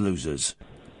those losers.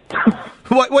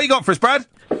 What you got for us, Brad?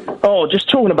 Oh, just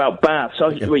talking about baths.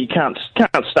 Well, you can't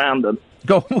stand them.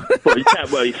 Go. Well, you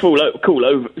can't. Well, you fall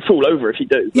over if you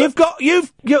do. But.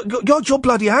 You're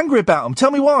bloody angry about them.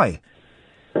 Tell me why.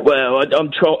 Well,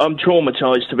 I'm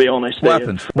traumatised, to be honest. What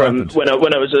happened? When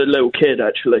I was a little kid,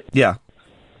 actually. Yeah.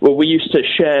 Well, we used to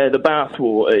share the bath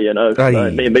water, you know,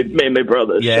 me and my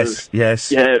brothers. Yes,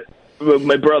 yes. Yeah. Well,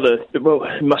 my brother,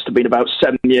 he must have been about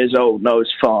 7 years old, and I was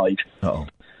 5. Oh.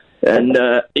 And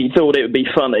he thought it would be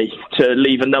funny to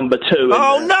leave a number 2.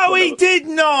 Oh, no, he did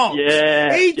not!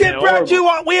 Yeah. He did, Brad, you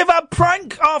what? We have had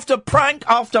prank after prank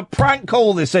after prank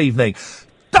call this evening.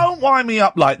 Don't wind me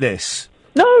up like this.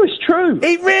 No, it's true.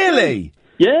 He really?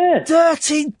 Yeah.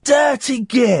 Dirty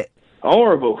git.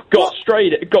 Horrible. Got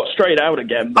straight out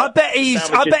again. I bet he's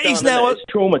now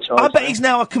traumatized. I bet he's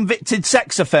now a convicted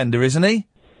sex offender, isn't he?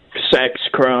 Sex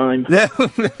crime.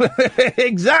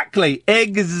 Exactly.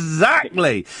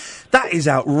 That is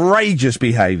outrageous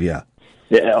behaviour.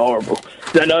 Yeah, horrible.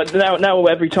 Now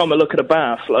every time I look at a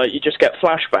bath, like, you just get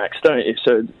flashbacks, don't you?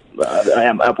 So I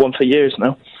have one for years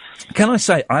now. Can I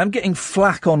say, I am getting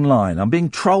flack online. I'm being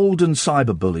trolled and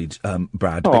cyberbullied,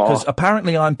 Brad, because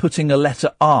apparently I'm putting a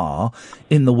letter R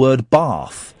in the word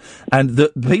bath. And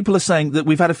people are saying that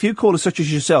we've had a few callers such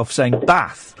as yourself saying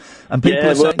bath. And people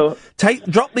are saying,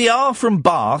 drop the R from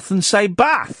bath and say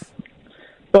bath.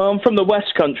 Well, I'm from the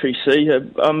West Country, see.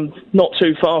 I'm not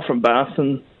too far from Bath,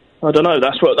 and I don't know.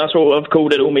 That's what I've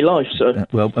called it all my life. So,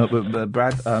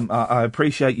 Brad, I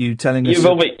appreciate you telling us.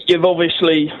 You've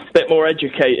obviously a bit more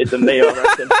educated than me, I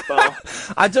reckon.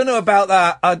 I don't know about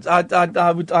that.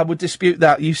 I would dispute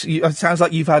that. It sounds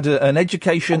like you've had an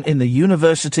education in the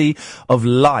University of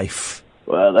Life.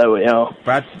 Well, there we are.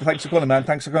 Brad, thanks for calling, man.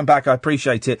 Thanks for coming back. I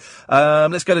appreciate it.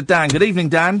 Let's go to Dan. Good evening,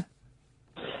 Dan.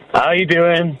 How you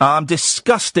doing? I'm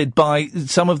disgusted by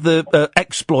some of the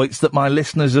exploits that my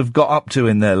listeners have got up to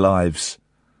in their lives.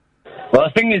 Well,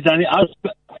 the thing is, Danny, I've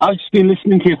just been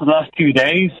listening to you for the last 2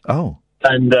 days. Oh.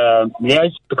 And,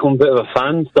 I've become a bit of a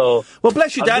fan, so... Well,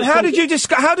 bless you, Dan. How did you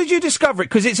discover it?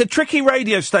 Because it's a tricky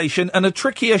radio station and a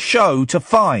trickier show to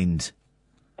find.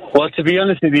 Well, to be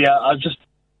honest with you, I just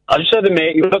had a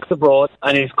mate who works abroad,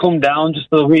 and he's come down just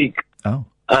for the week. Oh.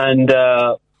 And,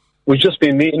 we've just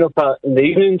been meeting up in the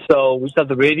evening, so we just had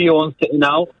the radio on, sitting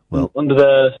out under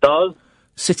the stars.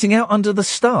 Sitting out under the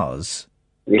stars?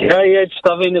 Yeah, just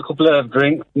having a couple of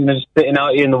drinks, just sitting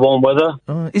out here in the warm weather.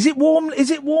 Is it warm? Is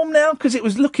it warm now? Because it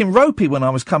was looking ropey when I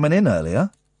was coming in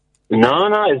earlier.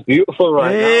 No, it's beautiful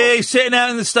right now. Hey, sitting out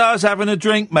in the stars, having a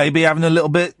drink, maybe having a little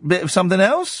bit of something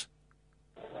else?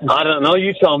 I don't know.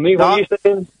 You tell me. What are you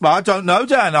saying? I don't know,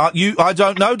 Dan. I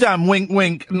don't know, Dan. Wink,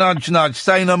 wink, nudge, nudge.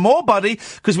 Say no more, buddy,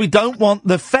 because we don't want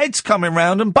the feds coming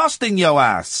round and busting your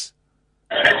ass.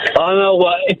 I know.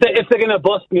 Well, if they're going to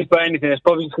bust me for anything, it's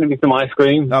probably just going to be some ice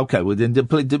cream. Okay, well then,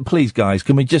 please, guys,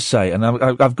 can we just say, and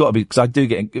I've got to be, because I do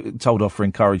get told off for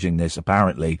encouraging this.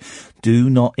 Apparently, do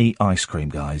not eat ice cream,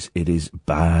 guys. It is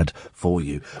bad for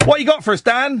you. What you got for us,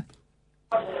 Dan?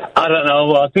 I don't know.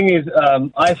 Well, the thing is,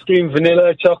 ice cream,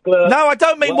 vanilla, chocolate. No, I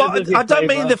don't mean I don't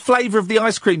mean the flavour of the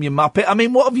ice cream, you muppet. I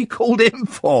mean, what have you called in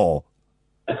for?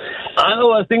 I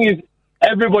know. The thing is,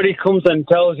 everybody comes and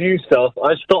tells you stuff.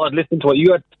 I just thought I'd listen to what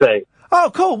you had to say. Oh,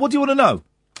 cool. What do you want to know?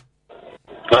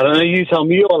 I don't know. You tell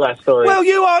me your last story. Well,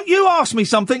 you ask me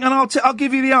something, and I'll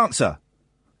give you the answer.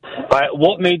 Right,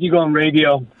 what made you go on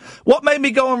radio? What made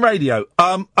me go on radio?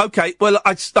 Okay, well,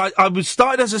 I was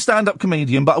started as a stand-up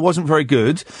comedian, but I wasn't very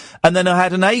good. And then I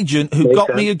had an agent who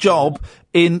got me a job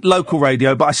in local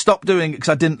radio, but I stopped doing it because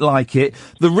I didn't like it.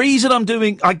 The reason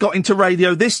I got into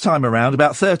radio this time around,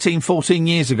 about 13, 14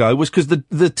 years ago, was because the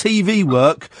TV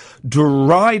work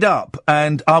dried up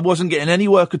and I wasn't getting any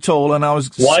work at all, and I was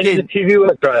Why did the TV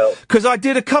work dry up? Because I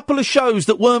did a couple of shows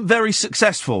that weren't very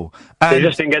successful. They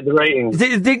just didn't get the ratings.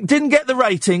 Didn't didn't get the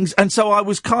ratings, and so I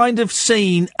was kind of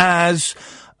seen as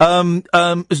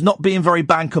not being very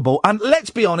bankable. And let's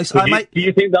be honest, Do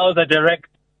you think that was a direct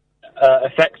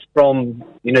effect from,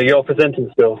 your presenting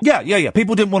skills? Yeah.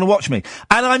 People didn't want to watch me.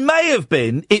 And I may have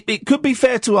been, it could be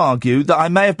fair to argue that I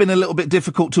may have been a little bit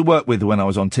difficult to work with when I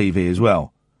was on TV as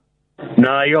well.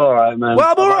 No, you're all right, man. Well,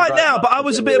 I'm all right now, but I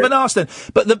was a bit of an arse then.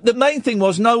 But the main thing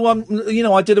was no one,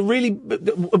 I did a really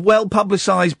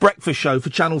well-publicised breakfast show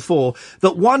for Channel 4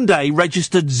 that one day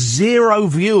registered 0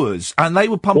 viewers, and they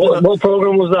were pumping up. What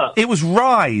programme was that? It was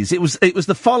Rise. It was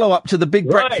the follow-up to the Big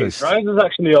Breakfast. Rise was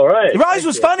actually all right. Rise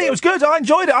was funny. It was good. I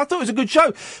enjoyed it. I thought it was a good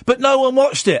show. But no one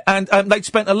watched it, and they'd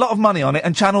spent a lot of money on it,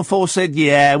 and Channel 4 said,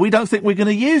 yeah, we don't think we're going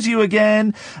to use you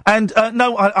again. And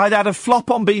no, I'd had a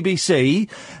flop on BBC,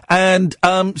 and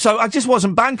so I just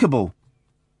wasn't bankable.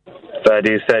 Fair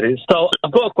dues. So,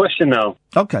 I've got a question now.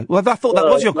 Okay, well, I thought that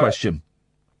was your question.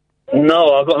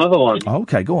 No, I've got another one. Oh,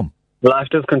 okay, go on. Life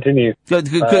does continue. Good.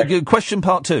 Question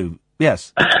part 2.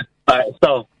 Yes. Alright,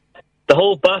 so, the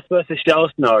whole bath versus shower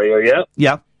scenario, yeah?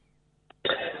 Yeah.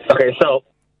 Okay, so,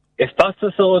 if baths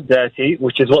are so dirty,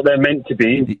 which is what they're meant to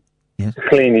be, to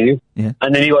clean you,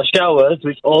 and then you got showers,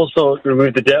 which also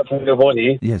remove the dirt from your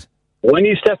body. Yes. When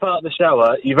you step out of the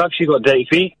shower, you've actually got dirty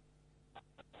feet.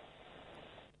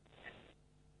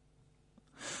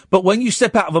 But when you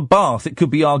step out of a bath, it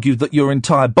could be argued that your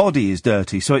entire body is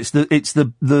dirty. So it's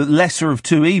the lesser of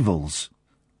two evils.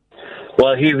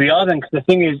 Well, here we are then, because the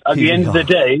thing is, at the end of the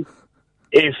day,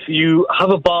 if you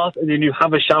have a bath and then you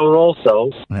have a shower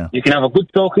also, you can have a good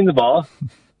soak in the bath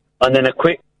and then a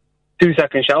quick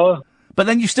 2-second shower. But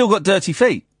then you've still got dirty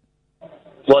feet.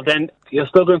 Well, then you're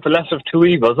still going for lesser of two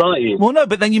evils, aren't you? Well, no,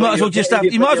 but then you might as well just have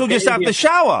the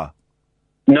shower.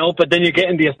 No, but then you're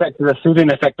getting the effect of the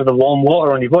soothing effect of the warm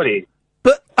water on your body.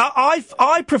 But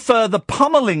I prefer the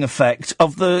pummeling effect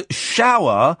of the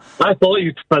shower. I thought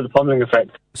you preferred the pummeling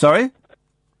effect. Sorry?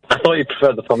 I thought you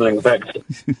preferred the pummeling effect.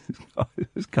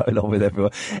 What's going on with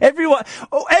everyone?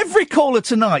 Every caller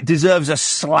tonight deserves a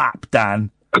slap, Dan.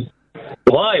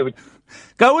 Why?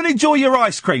 Go and enjoy your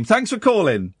ice cream. Thanks for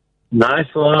calling.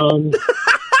 Nice one.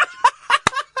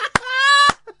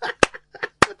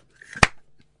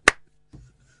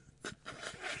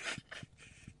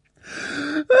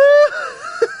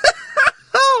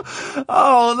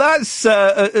 Oh, that's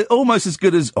almost as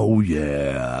good as, oh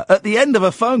yeah, at the end of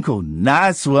a phone call.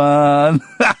 Nice one.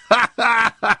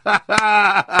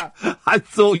 I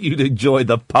thought you'd enjoy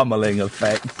the pummeling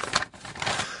effect.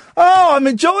 Oh, I'm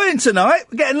enjoying tonight.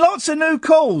 We're getting lots of new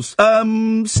calls.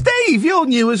 Steve, you're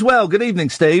new as well. Good evening,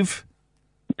 Steve.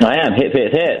 I am. Hip,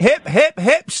 hip, hip. Hip, hip,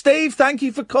 hip. Steve, thank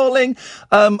you for calling.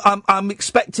 I'm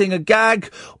expecting a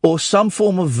gag or some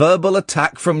form of verbal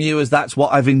attack from you, as that's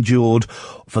what I've endured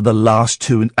for the last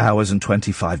 2 hours and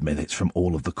 25 minutes from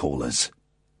all of the callers.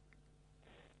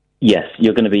 Yes,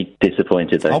 you're going to be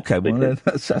disappointed, though. Okay, well,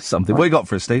 that's something. What you got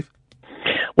for us, Steve?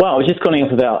 Well, I was just calling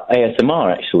up about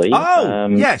ASMR, actually. Oh,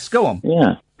 yes, go on.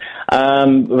 Yeah.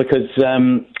 Because...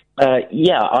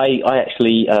 I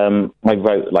actually I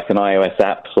wrote like an iOS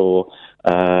app for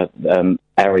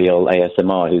Ariel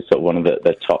ASMR, who's sort of one of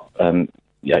the top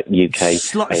UK.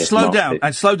 Slow down.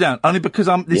 Only because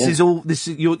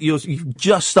you've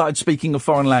just started speaking a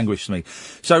foreign language to me.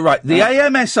 So right, the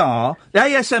ASMR.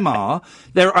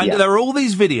 There are all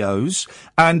these videos,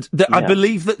 and I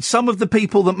believe that some of the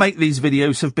people that make these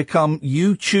videos have become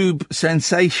YouTube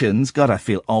sensations. God, I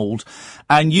feel old.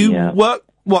 And you work.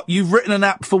 What, you've written an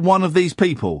app for one of these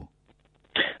people?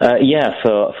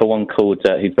 For one called,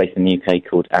 who's based in the UK,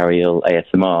 called Ariel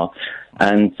ASMR.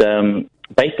 And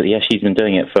basically, she's been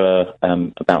doing it for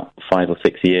about 5 or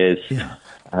 6 years. Yeah.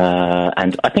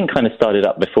 And I think kind of started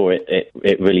up before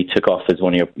it really took off, as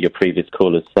one of your previous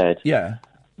callers said. Yeah.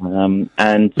 We'll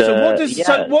get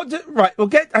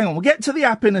to the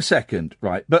app in a second,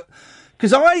 right? But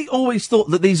because I always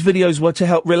thought that these videos were to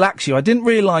help relax you. I didn't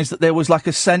realise that there was like a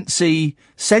sensey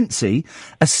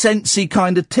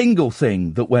kind of tingle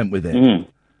thing that went with it. Mm.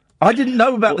 I didn't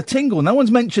know about the tingle. No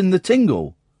one's mentioned the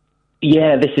tingle.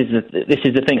 Yeah, this is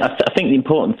the thing. I think the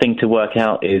important thing to work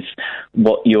out is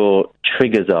what your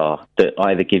triggers are that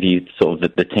either give you sort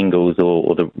of the tingles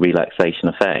or the relaxation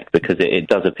effect, because it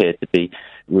does appear to be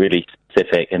really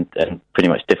specific and pretty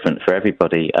much different for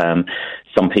everybody.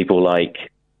 Some people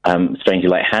strangely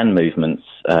like hand movements,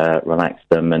 relax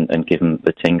them and give them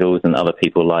the tingles, and other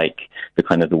people like the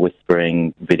kind of the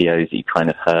whispering videos that you kind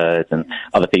of heard, and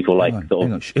other people like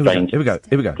sort of strange. Here we go.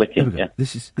 Clicking. Yeah.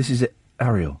 This is it,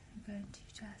 Ariel. I'm going to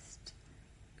just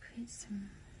create some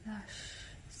lush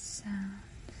sounds.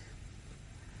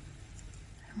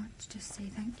 I want to just say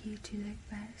thank you to the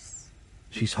best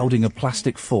She's holding a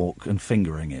plastic fork and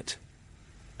fingering it.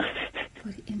 For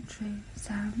the intro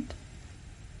sound,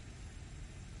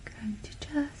 I'm going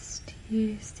to just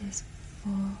use this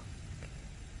fork.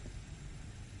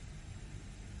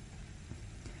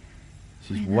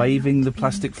 She's waving the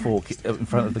plastic fork in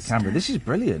front of the camera. This is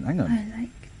brilliant. Hang on. I like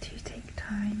to take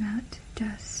time out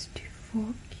just to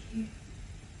fork you.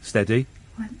 Steady.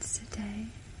 Once a day,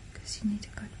 because you need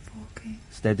a good forking.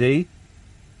 Steady.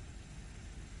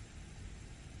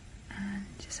 And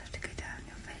just have to go down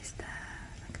your face there,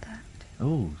 like that.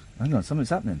 Oh, hang on. Something's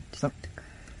happening.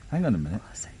 Hang on a minute.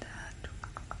 Like that.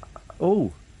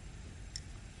 Oh.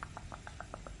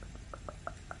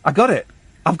 I got it.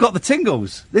 I've got the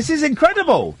tingles. This is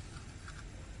incredible.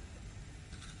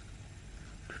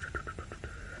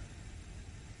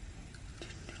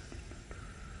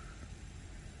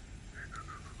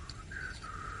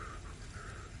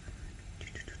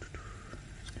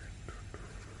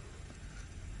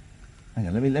 Hang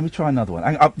on, let me try another one.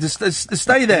 Hang on, just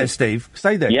stay there, Steve.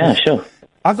 Stay there. Yeah, sure.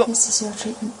 I've got. This is your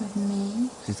treatment with me.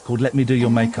 It's called "Let Me Do Your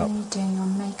Makeup." I'm doing your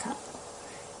makeup.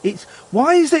 It's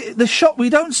why is it the shot? We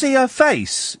don't see her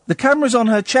face. The camera's on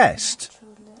her chest.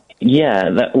 Yeah,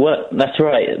 that's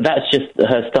right. That's just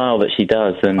her style that she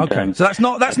does. And okay, so that's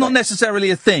not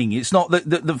necessarily a thing. It's not that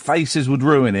the faces would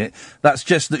ruin it. That's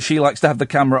just that she likes to have the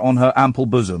camera on her ample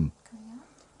bosom.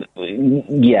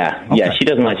 Yeah, yeah, she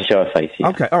doesn't like to show her face. Yeah.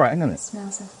 Okay, all right, hang on. It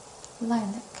smells of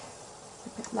lilac. A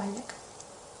bit lilac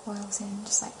oils in,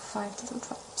 just like 5 little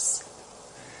drops.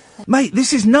 Mate,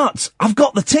 this is nuts. I've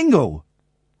got the tingle.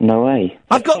 No way.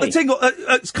 I've got the tingle.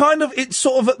 It's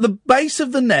sort of at the base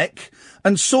of the neck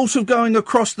and sort of going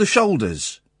across the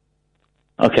shoulders.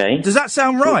 Okay. Does that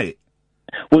sound right?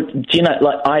 Well, do you know,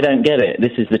 like, I don't get it.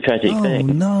 This is the tragic thing.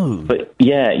 Oh, no. But,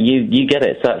 yeah, you get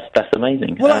it, so that's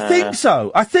amazing. Well, I think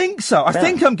so. I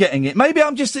think I'm getting it. Maybe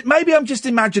I'm just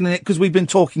imagining it because we've been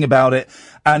talking about it,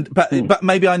 but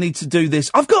maybe I need to do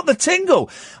this. I've got the tingle.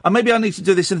 And maybe I need to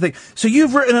do this and thing. So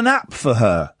you've written an app for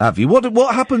her, have you?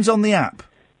 What happens on the app?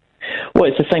 Well,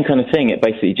 it's the same kind of thing. It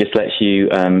basically just lets you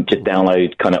just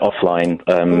download kind of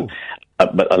offline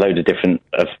a load of different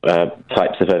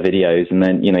types of her videos, and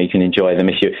then you can enjoy them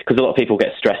because a lot of people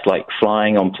get stressed like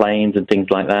flying on planes and things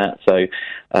like that. So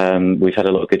we've had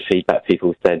a lot of good feedback.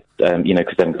 People said because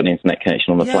they haven't got an internet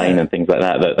connection on the plane and things like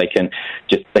that, that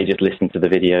they just listen to the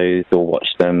videos or watch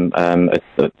them as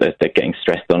they're getting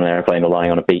stressed on an airplane or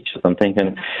lying on a beach or something,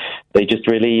 and they just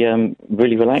really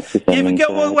relax with them.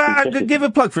 Give a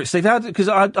plug for it, Steve. Because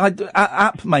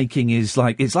app making is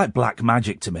it's like black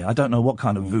magic to me. I don't know what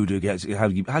kind of voodoo gets. How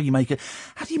do you make it?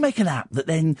 How do you make an app that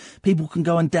then people can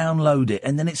go and download it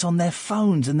and then it's on their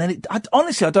phones and then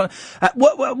honestly I don't.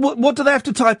 What do they have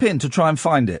to type in to try and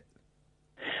find it?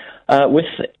 With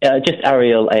just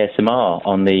Ariel ASMR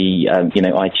on the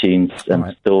iTunes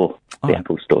store, the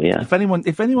Apple store. Yeah. If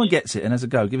anyone gets it and has a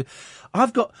go, give it.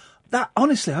 I've got that.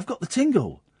 Honestly, I've got the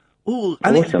tingle. Ooh,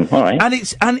 awesome. All right.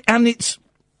 And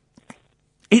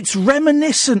it's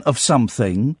reminiscent of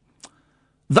something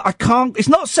that I can't. It's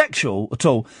not sexual at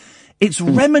all. It's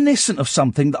reminiscent of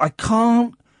something that I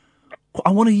can't.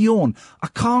 I want to yawn. I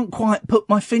can't quite put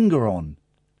my finger on,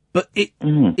 but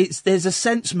there's a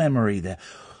sense memory there.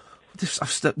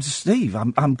 Steve,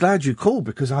 I'm glad you called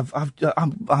because I'm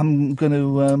going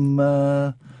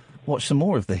to watch some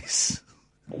more of this.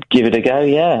 Give it a go,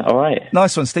 yeah. All right.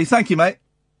 Nice one, Steve. Thank you, mate.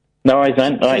 No worries,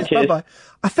 man. All right, cheers. Bye-bye.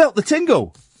 I felt the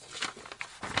tingle.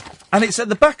 And it's at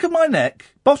the back of my neck,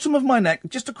 bottom of my neck,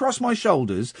 just across my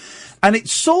shoulders. And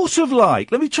it's sort of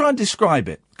like, let me try and describe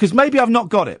it, because maybe I've not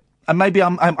got it. And maybe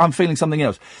I'm feeling something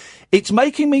else. It's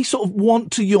making me sort of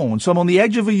want to yawn. So I'm on the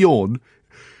edge of a yawn.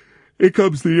 Here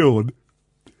comes the yawn.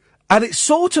 And it's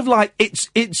sort of like,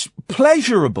 it's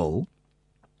pleasurable,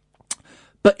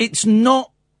 but it's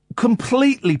not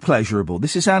completely pleasurable.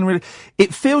 This is sounding really,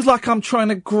 it feels like I'm trying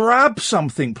to grab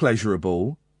something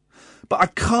pleasurable, but I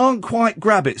can't quite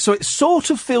grab it. So it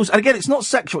sort of feels, and again, it's not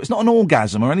sexual, it's not an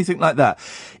orgasm or anything like that.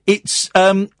 It's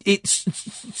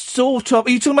sort of, are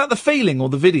you talking about the feeling or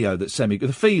the video that's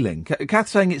the feeling?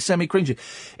 Kath's saying it's semi-cringy.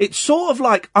 It's sort of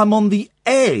like I'm on the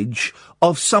edge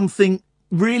of something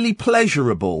really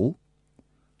pleasurable,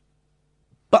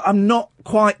 but I'm not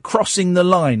quite crossing the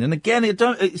line. And again,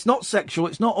 it's not sexual,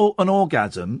 it's not an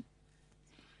orgasm.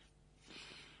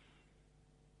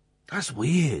 That's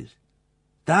weird.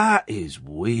 That is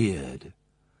weird.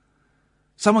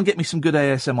 Someone get me some good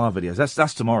ASMR videos.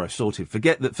 That's tomorrow sorted.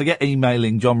 Forget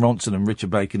emailing John Ronson and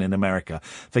Richard Bacon in America.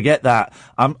 Forget that.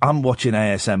 I'm watching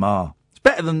ASMR. It's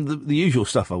better than the usual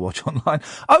stuff I watch online.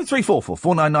 0344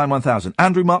 499 1000.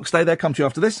 Andrew, Mark, stay there. Come to you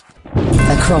after this.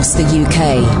 Across the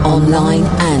UK, online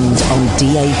and on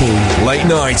DAB. Late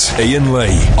night, Iain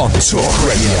Lee on Talk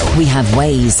Radio. We have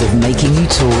ways of making you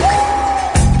talk.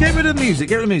 Get rid of the music.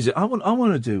 Get rid of the music. I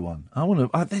want to do one.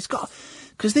 There's got,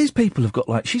 because these people have got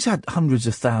like, she's had hundreds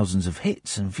of thousands of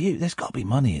hits and views. There's got to be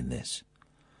money in this.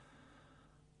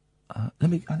 I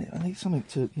need something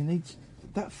to. You need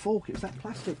that fork. It's that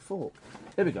plastic fork.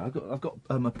 There we go. I've got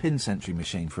a pin century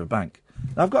machine for a bank.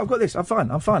 I've got this. I'm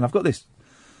fine. I've got this.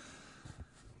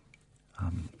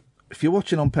 If you're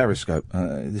watching on Periscope,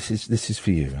 this is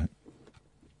for you, right?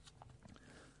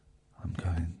 I'm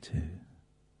going to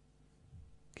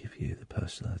give you the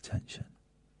personal attention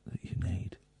that you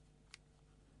need.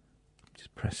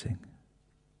 Just pressing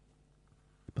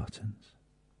the buttons.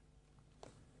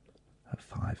 That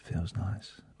 5 feels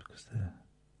nice because there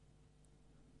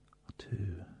are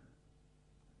 2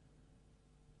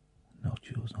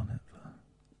 nodules on it for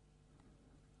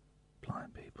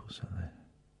blind people, so they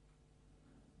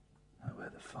know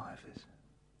where the 5 is.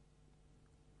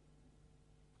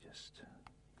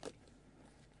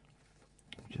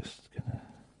 I'm just gonna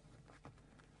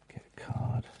get a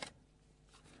card.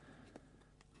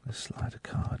 Let's slide a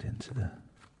card into the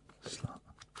slot.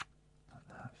 Like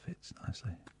that fits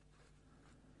nicely.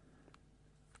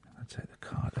 I'm gonna take the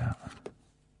card out.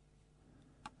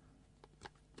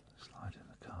 Sliding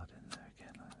the card in there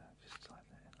again like that. Just slide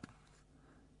it in.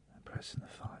 And pressing the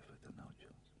 5 with the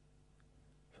nodules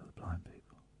for the blind people.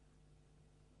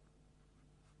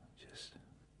 Just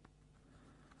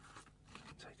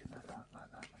taking that out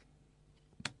like that.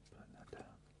 Putting that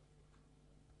down.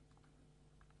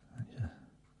 And just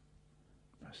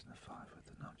pressing the 5 with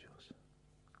the nodules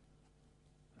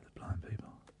for the blind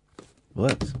people.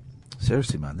 Works.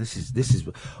 Seriously, man, this is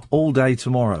all day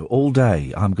tomorrow. All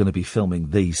day, I'm going to be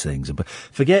filming these things. But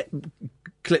forget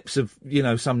clips of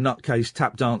some nutcase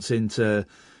tap dancing to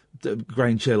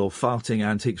Grain Chill or farting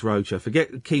Antiques Roadshow.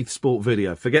 Forget Keith's sport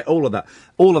video. Forget all of that.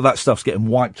 All of that stuff's getting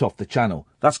wiped off the channel.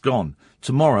 That's gone.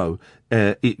 Tomorrow,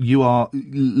 you are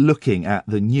looking at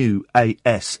the new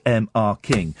ASMR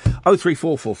King.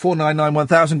 0344 499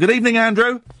 1000. Good evening,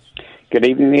 Andrew. Good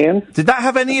evening, Ian. Did that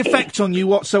have any effect on you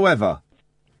whatsoever?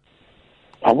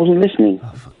 I wasn't listening.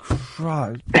 Oh, for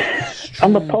Christ.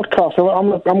 I'm a podcaster.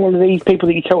 I'm one of these people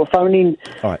that you tell to phone in.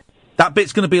 All right. That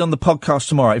bit's going to be on the podcast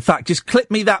tomorrow. In fact, just clip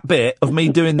me that bit of me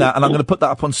doing that, and I'm going to put that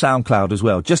up on SoundCloud as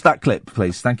well. Just that clip,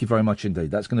 please. Thank you very much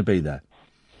indeed. That's going to be there.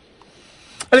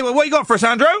 Anyway, what you got for us,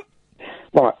 Andrew?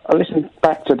 Right. I listened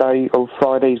back today of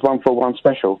Friday's 141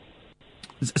 special.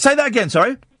 Say that again,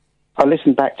 sorry? I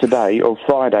listened back today of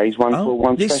Friday's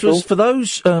 141 special. This was, for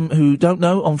those who don't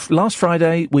know, on last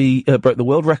Friday we broke the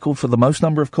world record for the most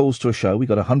number of calls to a show. We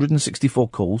got 164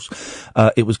 calls.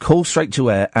 It was called straight to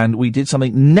air, and we did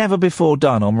something never before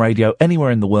done on radio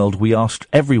anywhere in the world. We asked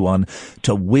everyone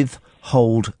to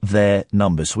withhold their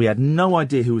numbers. So we had no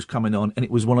idea who was coming on, and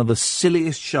it was one of the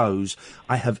silliest shows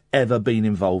I have ever been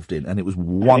involved in, and it was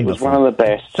wonderful. It was one of the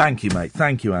best. Thank you, mate.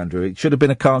 Thank you, Andrew. It should have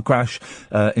been a car crash.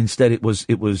 Instead, it was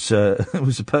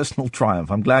a personal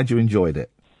triumph. I'm glad you enjoyed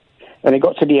it. And it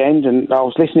got to the end, and I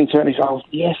was listening to it, and I was,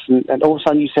 yes, and all of a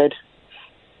sudden you said,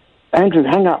 Andrew,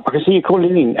 hang up. I can see you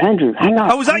calling in. Andrew, hang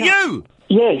up. Oh, was that you?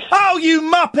 Yes. Oh, you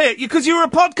muppet! Because you were a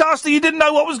podcaster, you didn't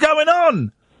know what was going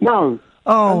on. No.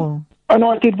 Oh. And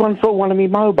I did one for one of me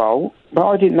mobile, but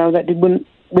I didn't know that it wouldn't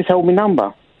withhold my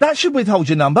number. That should withhold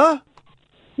your number.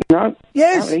 No.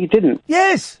 Yes. Apparently it didn't.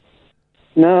 Yes.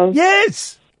 No.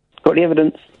 Yes. Got the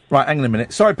evidence. Right, hang on a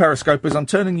minute. Sorry, Periscopers, I'm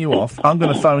turning you off. I'm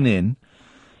going to phone in.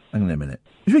 Hang on a minute.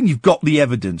 You think you've got the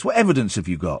evidence? What evidence have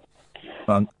you got?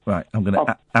 Right, I'm going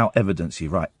to out-evidence you.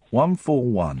 Right,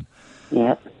 141.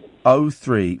 Yeah.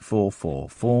 0344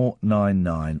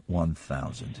 499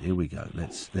 1000. Here we go.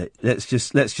 Let's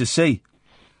just see.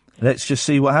 Let's just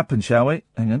see what happens, shall we?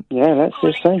 Hang on. Yeah, let's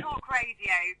just see. Talk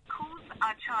Radio. Calls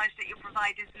are charged at your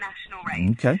provider's national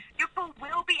rate. Okay. Your call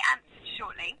will be answered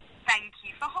shortly. Thank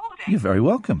you for holding. You're very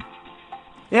welcome.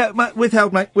 Yeah,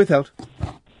 withheld, mate. Withheld.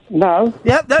 No.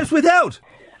 Yeah, that's withheld.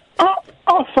 I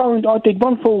did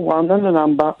 141 and the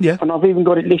number. Yeah. And I've even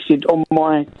got it listed on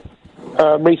my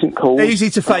recent calls. Easy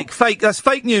to fake. That's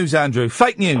fake news, Andrew.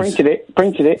 Fake news.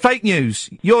 Printed it. Fake news.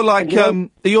 You're like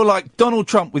Donald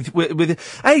Trump with.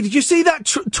 Hey, did you see that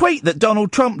tweet that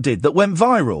Donald Trump did that went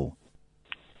viral?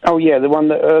 Oh yeah, the one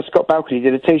that Scott Balcony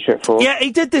did a T-shirt for. Yeah,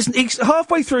 he did this.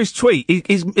 Halfway through his tweet,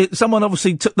 someone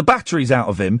obviously took the batteries out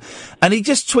of him, and he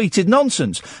just tweeted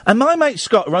nonsense. And my mate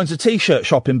Scott runs a T-shirt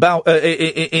shop in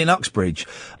Uxbridge,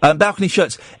 Balcony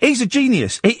Shirts. He's a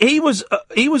genius. He was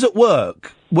at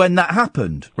work when that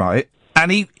happened, right?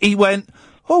 And he went,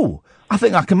 oh, I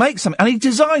think I can make something. And he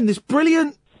designed this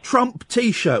brilliant Trump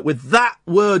T-shirt with that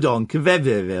word on,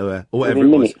 or whatever it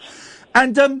was.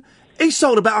 And he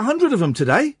sold about 100 of them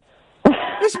today.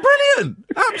 It's brilliant,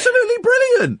 absolutely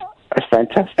brilliant. That's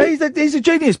fantastic. He's a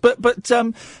genius, but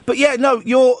yeah, no,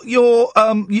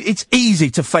 it's easy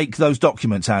to fake those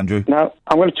documents, Andrew. No,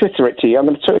 I'm going to Twitter it to you. I'm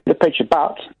going to Twitter the picture,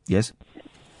 but yes,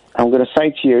 I'm going to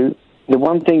say to you the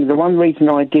one reason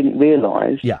I didn't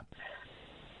realise. Yeah.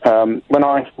 When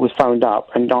I was phoned up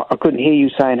and I couldn't hear you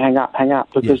saying hang up,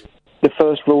 because the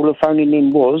first rule of phoning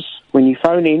in was when you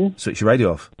phone in, switch your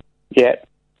radio off. Yeah.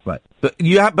 Right. But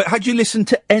had you listened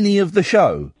to any of the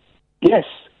show? Yes,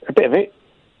 a bit of it.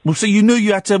 Well, so you knew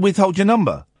you had to withhold your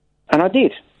number? And I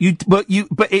did. But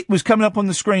it was coming up on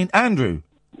the screen, Andrew.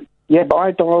 Yeah, but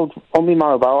I dialed on my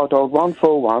mobile. I dialed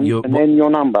 141 and then your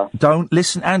number. Don't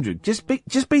listen, Andrew. Just be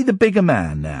the bigger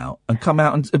man now and come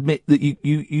out and admit that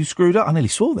you screwed up. I nearly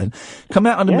swore then. Come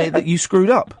out and admit that you screwed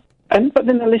up. But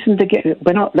then I listened again.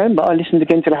 I listened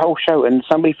again to the whole show, and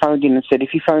somebody phoned in and said,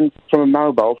 if you phone from a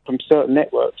mobile from certain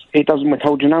networks, it doesn't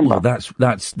withhold your number. Well,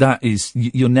 that is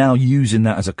you're now using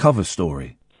that as a cover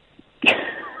story.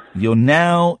 You're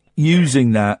now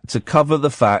using that to cover the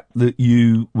fact that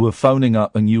you were phoning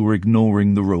up and you were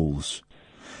ignoring the rules.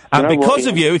 And because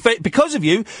of you,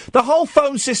 the whole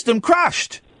phone system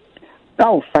crashed.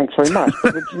 Oh, thanks very much.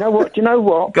 But do you know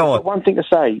what? Go on. One thing to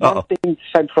say. One thing to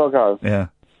say before I go. Yeah.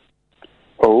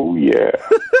 Oh, yeah.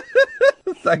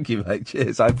 Thank you, mate.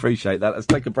 Cheers. I appreciate that. Let's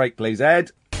take a break, please,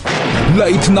 Ed.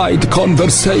 Late night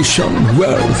conversation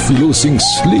worth losing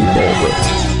sleep over.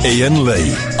 Iain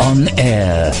Lee. On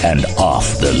air and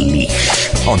off the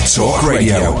leash. On Talk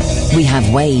Radio. We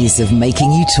have ways of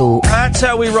making you talk. That's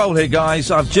how we roll here, guys.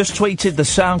 I've just tweeted the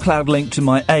SoundCloud link to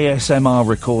my ASMR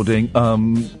recording.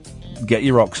 Get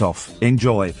your rocks off.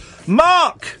 Enjoy.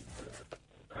 Mark!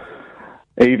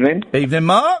 Evening. Evening,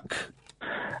 Mark.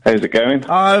 How's it going?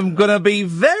 I'm going to be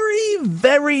very,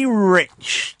 very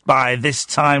rich by this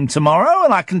time tomorrow,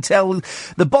 and I can tell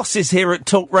the bosses here at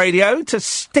Talk Radio to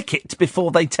stick it before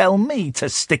they tell me to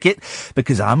stick it,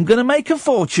 because I'm going to make a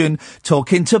fortune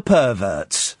talking to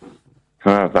perverts.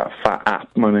 That fat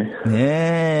app money.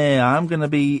 Yeah, I'm going to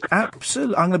be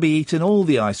eating all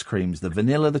the ice creams, the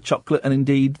vanilla, the chocolate, and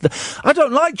indeed I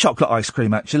don't like chocolate ice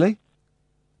cream, actually.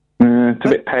 It's a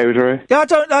bit powdery. Yeah, I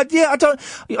don't.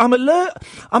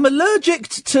 I'm allergic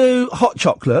to hot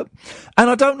chocolate, and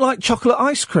I don't like chocolate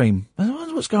ice cream. I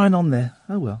wonder what's going on there.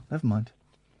 Oh well, never mind.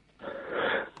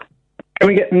 Can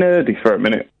we get nerdy for a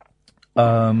minute?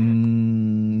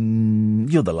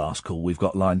 You're the last call we've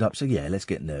got lined up, so yeah, let's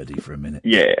get nerdy for a minute.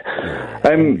 Yeah.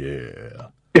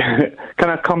 Can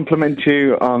I compliment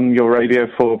you on your Radio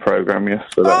 4 programme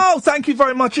yesterday? Oh, thank you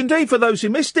very much indeed. For those who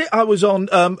missed it, I was on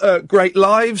Great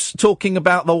Lives talking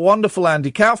about the wonderful Andy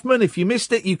Kaufman. If you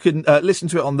missed it, you can listen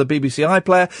to it on the BBC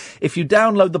iPlayer. If you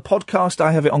download the podcast,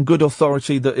 I have it on good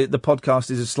authority that the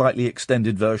podcast is a slightly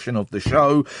extended version of the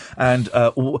show. And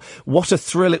what a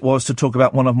thrill it was to talk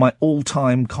about one of my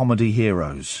all-time comedy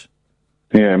heroes.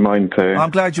 Yeah, mine too. I'm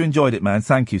glad you enjoyed it, man.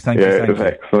 Thank you. It was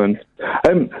excellent.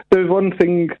 There was one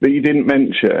thing that you didn't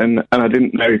mention, and I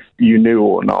didn't know if you knew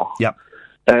or not. Yep.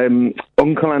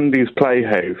 Uncle Andy's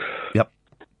Playhouse. Yep.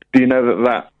 Do you know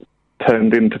that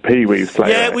turned into Pee-wee's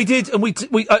Playhouse? Yeah, we did, and we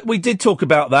did talk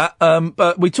about that.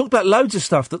 But we talked about loads of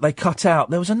stuff that they cut out.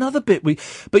 There was another bit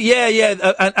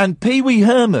and Pee Wee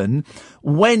Herman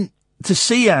went to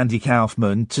see Andy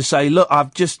Kaufman to say, look,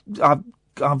 I've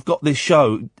got this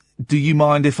show. Do you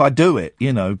mind if I do it?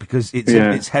 You know, because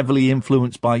it's heavily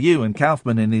influenced by you. And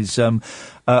Kaufman in his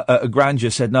grandeur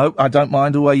said, no, I don't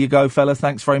mind. Away you go, fella.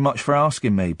 Thanks very much for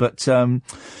asking me. But,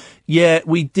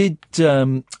 we did.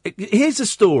 Here's a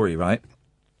story, right,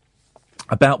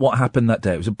 about what happened that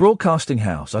day. It was a broadcasting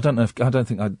house. I don't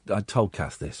think I told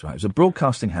Kath this, right? It was a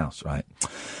broadcasting house, right?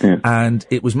 Yeah. And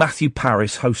it was Matthew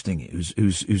Parris hosting it,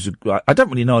 I don't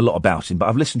really know a lot about him, but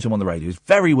I've listened to him on the radio. He's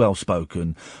very well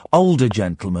spoken, older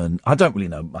gentleman. I don't really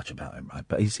know much about him, right?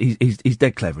 But he's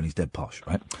dead clever and he's dead posh,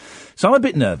 right? So I'm a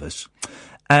bit nervous.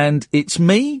 And it's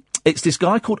this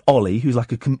guy called Ollie, who's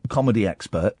like a comedy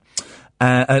expert,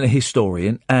 and a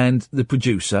historian, and the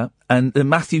producer, and then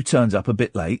Matthew turns up a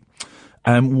bit late.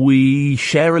 And we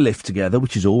share a lift together,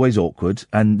 which is always awkward.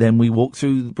 And then we walk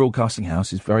through the broadcasting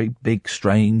house, this very big,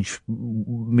 strange,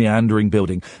 meandering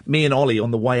building. Me and Ollie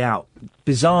on the way out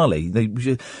bizarrely,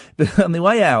 on the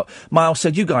way out, Miles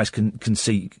said, "You guys can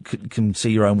see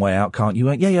your own way out, can't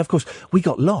you?" Yeah, of course. We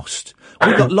got lost.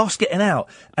 We got lost getting out,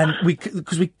 and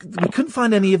because we couldn't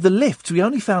find any of the lifts. We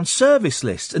only found service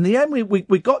lists. In the end,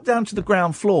 we got down to the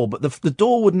ground floor, but the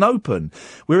door wouldn't open.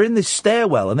 We were in this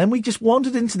stairwell, and then we just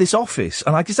wandered into this office,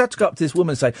 and I just had to go up to this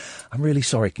woman and say, "I'm really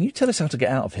sorry. Can you tell us how to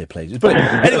get out of here, please?" But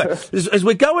anyway, as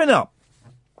we're going up,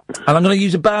 and I'm going to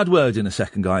use a bad word in a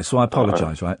second, guys, so I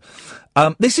apologise, right?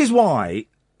 This is why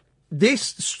this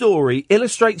story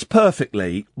illustrates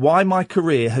perfectly why my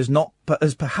career has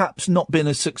perhaps not been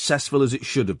as successful as it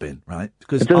should have been, right?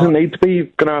 Because it doesn't need to be. You're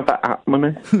going to have that app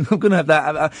money. I'm going to have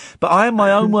that. But I am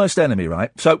my own worst enemy,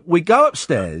 right? So we go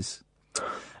upstairs,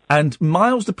 and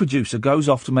Miles, the producer, goes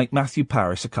off to make Matthew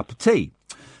Parris a cup of tea.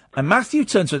 And Matthew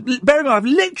turns to us. Bear in mind, I've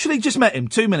literally just met him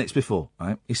 2 minutes before,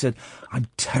 right? He said, "I'm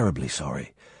terribly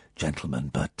sorry,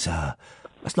 gentlemen, but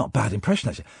that's not a bad impression,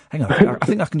 actually. Hang on, I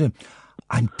think I can do him.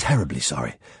 I'm terribly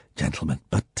sorry, gentlemen,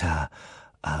 but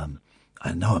I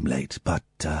know I'm late, but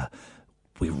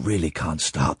we really can't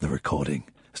start the recording."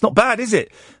 It's not bad, is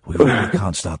it? "We really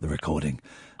can't start the recording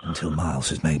until Miles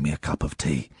has made me a cup of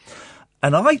tea."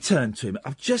 And I turned to him.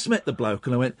 I've just met the bloke,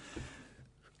 and I went,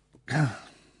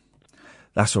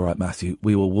 "That's all right, Matthew.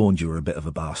 We all warned you were a bit of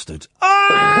a bastard."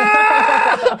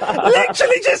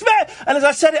 Literally just met. And as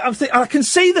I said it, I can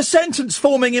see the sentence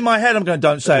forming in my head. I'm going,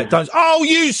 "Don't say it. Don't." "Oh,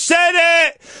 you said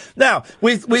it." Now,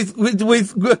 with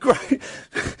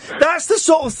that's the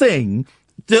sort of thing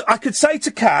that I could say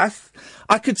to Kath.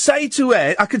 I could say to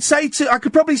Ed. I could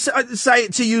probably say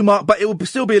it to you, Mark, but it would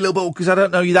still be a little bit awkward because I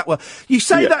don't know you that well. You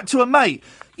say that to a mate.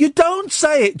 You don't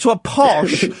say it to a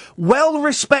posh,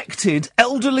 well-respected,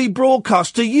 elderly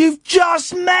broadcaster you've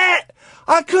just met.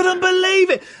 I couldn't believe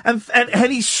it. And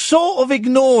he sort of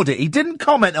ignored it. He didn't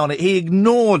comment on it. He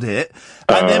ignored it.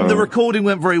 And then the recording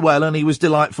went very well and he was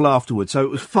delightful afterwards. So it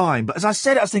was fine. But as I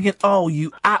said it, I was thinking, "Oh,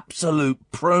 you absolute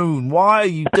prune. Why are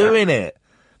you doing it?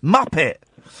 Muppet."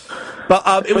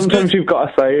 But it was sometimes good. You've got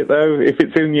to say it though. If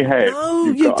it's in your head,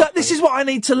 this is what I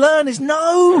need to learn. Is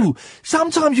no.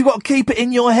 Sometimes you've got to keep it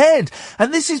in your head.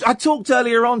 And this is. I talked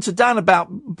earlier on to Dan about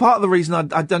part of the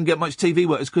reason I don't get much TV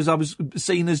work is because I was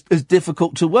seen as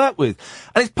difficult to work with,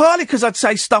 and it's partly because I'd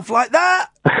say stuff like that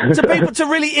to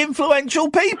really influential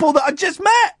people that I just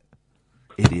met.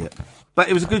 Idiot. But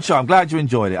it was a good show. I'm glad you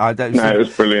enjoyed it. It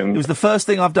was brilliant. It was the first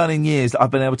thing I've done in years that I've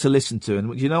been able to listen to.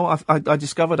 And you know what I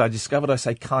discovered? I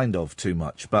say kind of too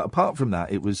much. But apart from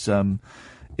that, it was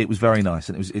very nice.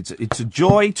 And it's a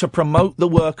joy to promote the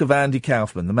work of Andy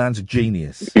Kaufman. The man's a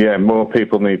genius. Yeah, more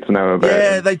people need to know about it.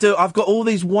 Yeah, they do. I've got all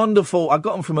these wonderful... I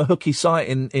got them from a hooky site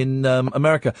in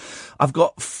America. I've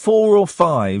got 4 or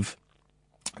 5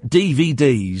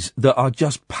 DVDs that are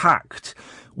just packed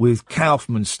with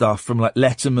Kaufman stuff from like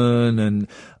Letterman and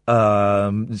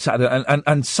Saturday,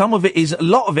 and some of it is, a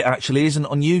lot of it actually isn't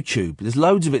on YouTube. There's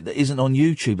loads of it that isn't on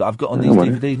YouTube that I've got on these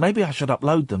DVDs. Maybe I should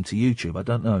upload them to YouTube. I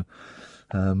don't know.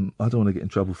 I don't want to get in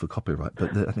trouble for copyright, but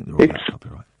I think they're all about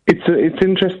copyright. It's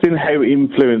interesting how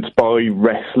influenced by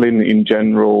wrestling in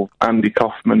general Andy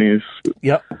Kaufman is.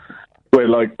 Yep. We're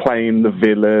like playing the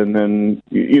villain, and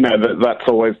you know that's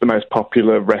always the most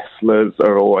popular wrestlers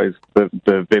are always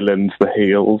the villains, the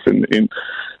heels, and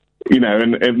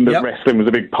the wrestling was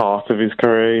a big part of his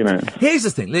career. You know. Here's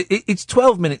the thing: it's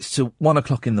 12 minutes to 1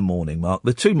 o'clock in the morning, Mark.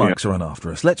 The 2 mics are on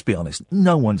after us. Let's be honest,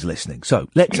 no one's listening. So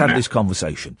let's have this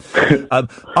conversation.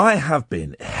 I have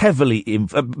been heavily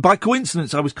by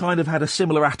coincidence. I was kind of had a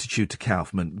similar attitude to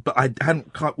Kaufman, but I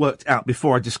hadn't quite worked out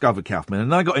before I discovered Kaufman,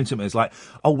 and I got into it. It's like,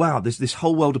 oh wow, there's this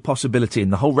whole world of possibility,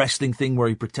 and the whole wrestling thing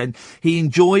where he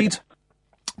enjoyed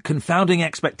confounding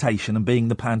expectation and being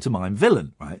the pantomime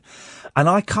villain, right? And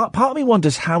part of me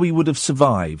wonders how he would have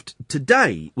survived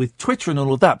today with Twitter and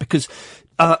all of that, because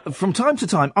from time to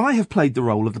time I have played the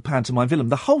role of the pantomime villain.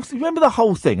 Remember the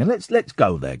whole thing, and let's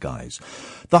go there, guys.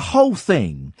 The whole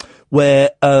thing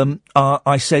where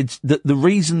I said that the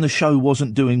reason the show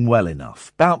wasn't doing well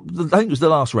enough, I think it was the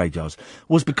last Radio Hours,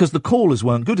 was because the callers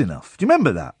weren't good enough. Do you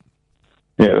remember that?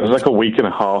 Yeah, it was like a week and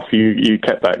a half you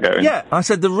kept that going. Yeah, I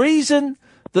said the reason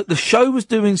that the show was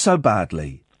doing so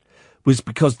badly was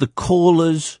because the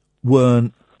callers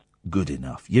weren't good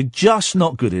enough. You're just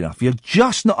not good enough. You're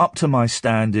just not up to my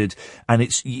standard, and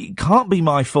it can't be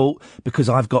my fault because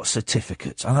I've got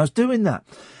certificates. And I was doing that.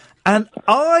 And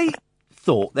I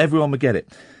thought everyone would get it.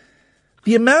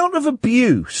 The amount of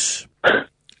abuse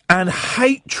and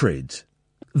hatred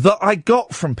that I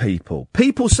got from people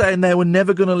saying they were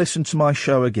never going to listen to my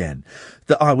show again,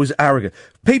 that I was arrogant.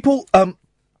 People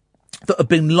that have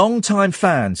been long-time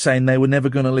fans saying they were never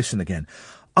going to listen again.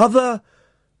 Other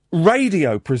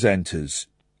radio presenters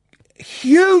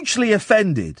hugely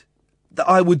offended that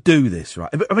I would do this, right?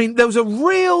 I mean, there was a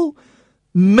real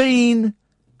mean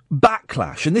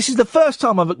backlash, and this is the first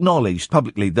time I've acknowledged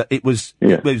publicly that it was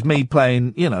me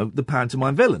playing, the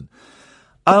pantomime villain.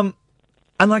 And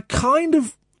I kind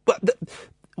of...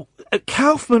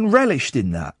 Kaufman relished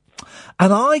in that,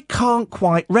 and I can't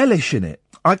quite relish in it.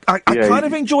 I kind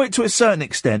of enjoy it to a certain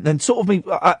extent, then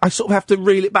I sort of have to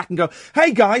reel it back and go,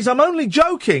 hey guys, I'm only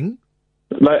joking.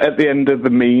 Like at the end of the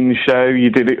Mean Show, you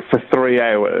did it for 3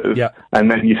 hours,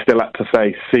 and then you still had to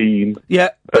say scene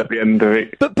at the end of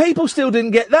it. But people still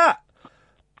didn't get that.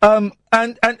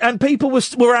 And people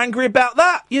were angry about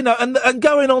that, and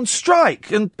going on strike.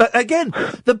 But again,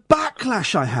 the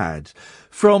backlash I had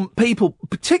from people,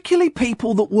 particularly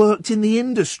people that worked in the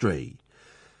industry,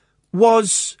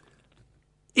 was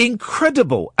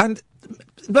incredible.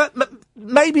 But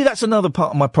maybe that's another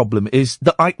part of my problem, is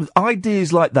that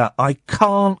ideas like that, I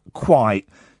can't quite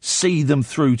see them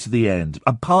through to the end.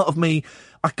 A part of me,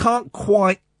 I can't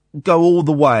quite go all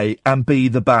the way and be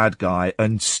the bad guy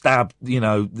and stab,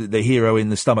 the hero in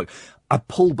the stomach. I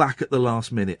pull back at the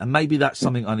last minute, and maybe that's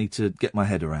something I need to get my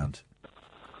head around.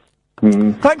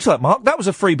 Thanks for that, Mark. That was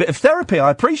a free bit of therapy.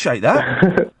 I appreciate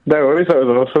that. No worries, that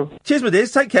was awesome. Cheers, my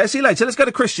dears. Take care. See you later. Let's go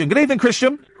to Christian. Good evening,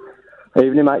 Christian.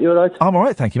 Evening, mate. You all right? I'm all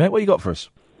right, thank you, mate. What you got for us?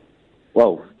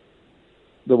 Well,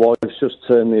 the wife's just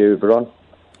turned the Uber on.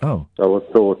 Oh. So I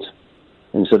thought,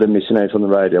 instead of missing out on the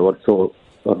radio, I thought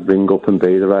I'd ring up and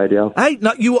be the radio. Hey,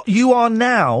 no, you are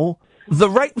now the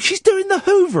She's doing the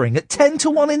hoovering at 10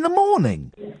 to 1 in the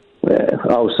morning. Yeah,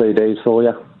 OCDs for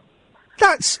you.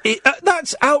 That's it.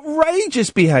 That's outrageous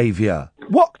behaviour.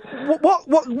 What?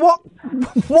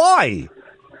 Why?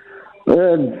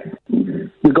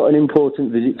 We've got an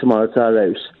important visit tomorrow to our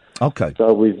house. Okay.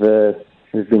 So we've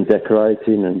been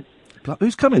decorating and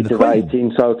who's coming? The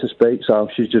Queen, so to speak. So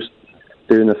she's just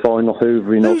doing the final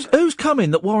hoovering. Who's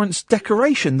coming that warrants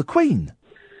decoration? The Queen.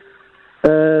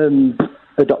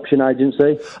 Adoption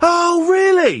agency. Oh,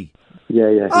 really?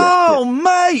 Yeah. Oh,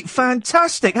 mate,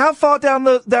 fantastic! How far down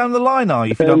the line are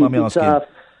you, if you don't mind me asking?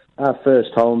 Our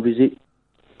first home visit.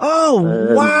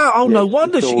 Oh, wow! Oh, no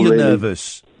wonder you're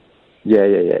nervous. Yeah.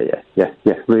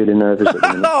 Really nervous at the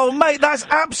minute. Oh, mate, that's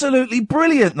absolutely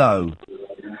brilliant, though.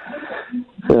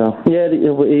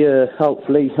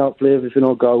 Hopefully everything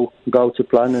will go to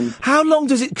plan. And how long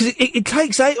does it? Because it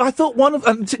takes. I thought one of.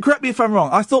 Correct me if I'm wrong.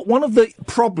 I thought one of the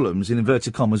problems, in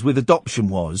inverted commas, with adoption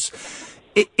was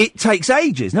it takes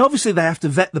ages. Now, obviously, they have to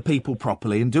vet the people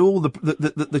properly and do all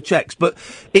the checks, but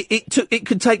it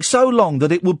could take so long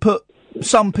that it would put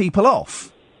some people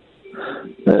off.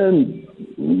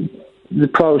 The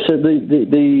process,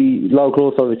 the local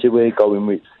authority we're going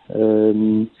with,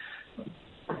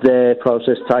 their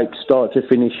process takes start to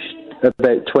finish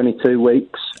about 22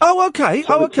 weeks. Oh, okay.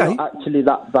 So it's not actually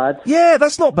that bad. Yeah,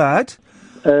 that's not bad.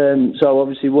 So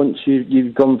obviously, once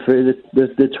you've gone through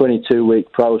the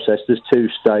 22-week process, there's 2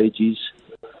 stages.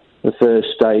 The first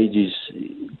stage is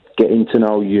getting to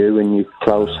know you and your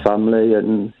close family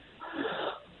and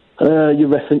your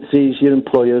references, your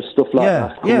employers, stuff like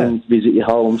that. Come and visit your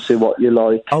home, see what you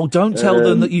like. Oh, don't tell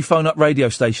them that you phone up radio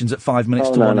stations at 5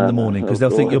 minutes to 1 in the morning, because they'll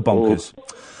think you're bonkers.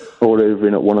 Or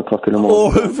hoovering at 1 o'clock in the morning.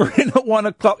 Or hoovering at 1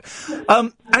 o'clock.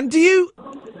 And do you...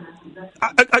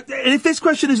 if this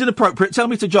question is inappropriate, tell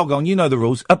me to jog on. You know the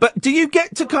rules. But do you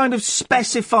get to kind of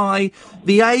specify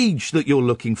the age that you're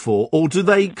looking for, or do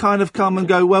they kind of come and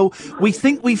go, well, we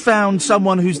think we found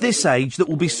someone who's this age that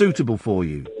will be suitable for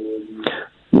you?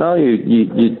 No,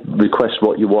 you request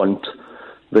what you want.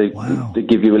 They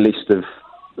give you a list of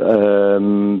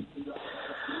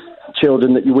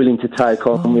children that you're willing to take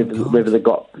on, whether they've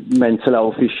got mental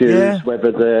health issues,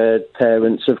 whether their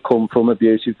parents have come from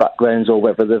abusive backgrounds, or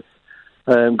whether they've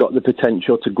got the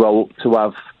potential to grow up to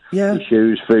have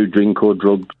issues through drink or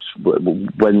drugs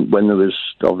when there was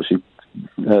obviously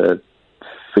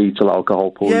fetal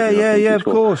alcohol poisoning. Yeah, of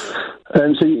course.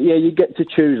 So you get to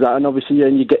choose that, and obviously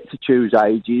then you get to choose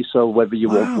ages, so whether you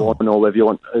want one or whether you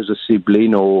want as a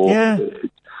sibling or...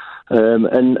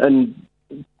 and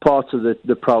part of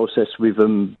the process with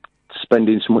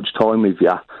spending so much time with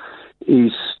you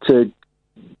is to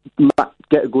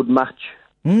get a good match.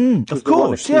 Of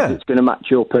course, it's going to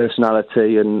match your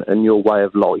personality and your way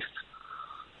of life.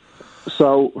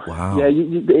 So,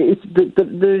 there's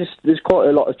quite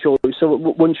a lot of choice. So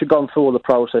once you've gone through all the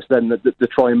process, then they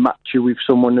try and match you with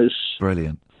someone as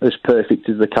brilliant, as perfect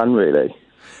as they can, really.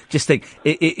 Just think,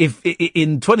 if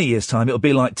in 20 years' time it'll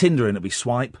be like Tinder and it'll be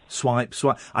swipe.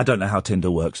 I don't know how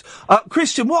Tinder works.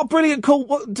 Christian, what a brilliant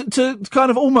call to kind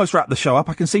of almost wrap the show up.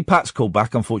 I can see Pat's called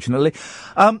back, unfortunately.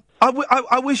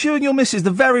 I wish you and your missus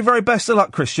the very, very best of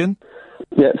luck, Christian.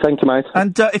 Yeah, thank you, mate.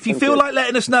 And if you feel like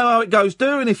letting us know how it goes,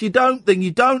 do. And if you don't, then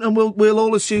you don't, and we'll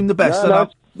all assume the best. No,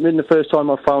 it's been the first time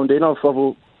I've phoned in.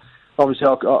 Obviously,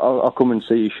 I'll come and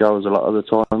see your shows a lot of the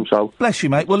time. So bless you,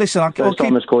 mate. Well, listen, I'll keep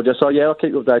called you. So yeah, I'll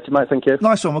keep you updated, mate. Thank you.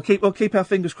 Nice one. We'll keep our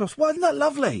fingers crossed. Well, isn't that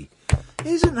lovely?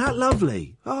 Isn't that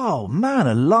lovely? Oh man,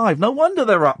 alive! No wonder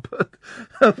they're up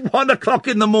at 1 o'clock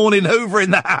in the morning, hoovering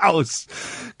the house.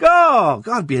 God,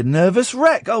 I'd be a nervous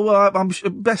wreck. Oh well, I'm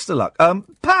best of luck.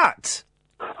 Pat.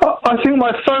 I think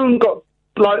my phone got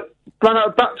ran out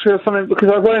of battery or something because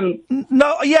I went.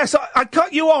 No, yes, I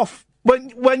cut you off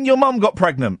when your mum got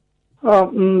pregnant.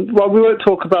 Well, we won't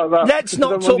talk about that. Let's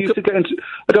not talk.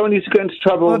 I don't want you to get into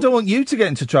trouble. Well, I don't want you to get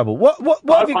into trouble. What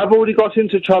I've already got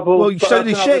into trouble. Well, so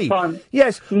did she.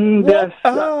 Yes. Yes.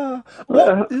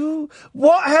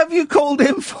 What have you called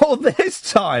in for this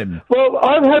time? Well,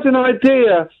 I've had an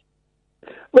idea.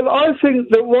 Well, I think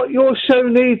that what your show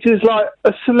needs is like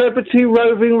a celebrity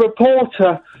roving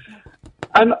reporter.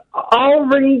 And I'll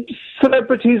ring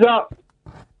celebrities up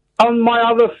on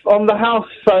the house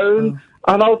phone,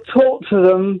 and I'll talk to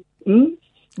them.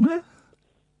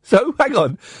 So, hang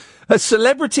on. A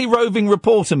celebrity roving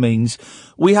reporter means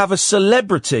we have a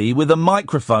celebrity with a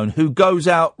microphone who goes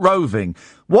out roving.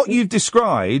 What you've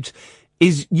described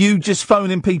is you just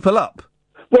phoning people up.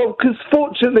 Well,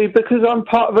 fortunately, because I'm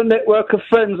part of a network of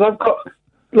friends, I've got,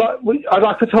 like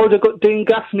I told you, I've got Dean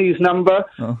Gaffney's number.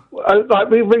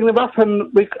 We ring them up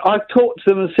and I talk to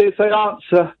them and see if they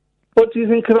answer. What do you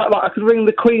think about that? I could ring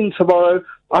the Queen tomorrow.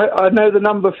 I know the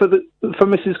number for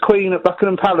Mrs. Queen at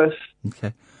Buckingham Palace.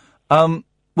 Okay.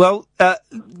 Well,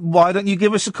 why don't you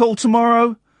give us a call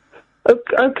tomorrow?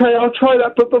 Okay, I'll try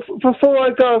that. But before I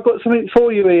go, I've got something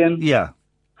for you, Ian. Yeah.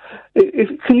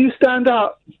 Can you stand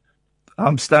up?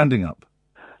 I'm standing up.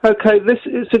 Okay,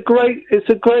 it's a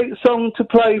great song to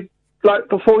play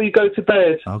before you go to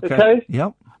bed. Okay?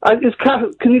 Yep.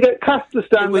 Can you get Kath to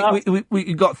stand up?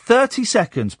 We've got 30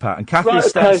 seconds, Pat, and Kath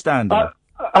is standing.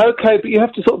 Okay, but you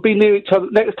have to sort of be near each other.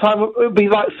 Next time it'll be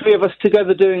like three of us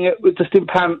together doing it with just in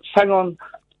pants. Hang on.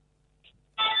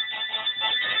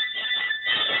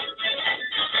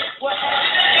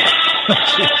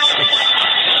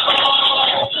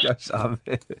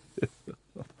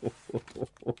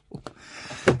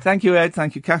 Thank you, Ed.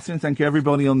 Thank you, Catherine. Thank you,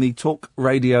 everybody on the Talk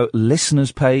Radio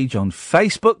listeners page on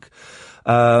Facebook.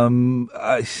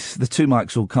 The two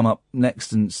mics will come up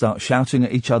next and start shouting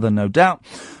at each other, no doubt.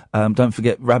 Don't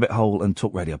forget Rabbit Hole and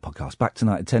Talk Radio podcast. Back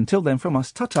tonight at 10. Till then, from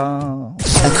us, ta-ta.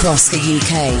 Across the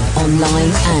UK,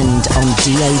 online and on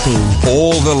DAB.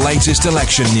 All the latest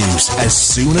election news as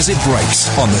soon as it breaks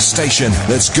on the station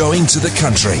that's going to the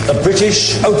country. The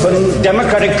British open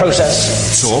democratic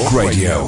process. Talk Radio.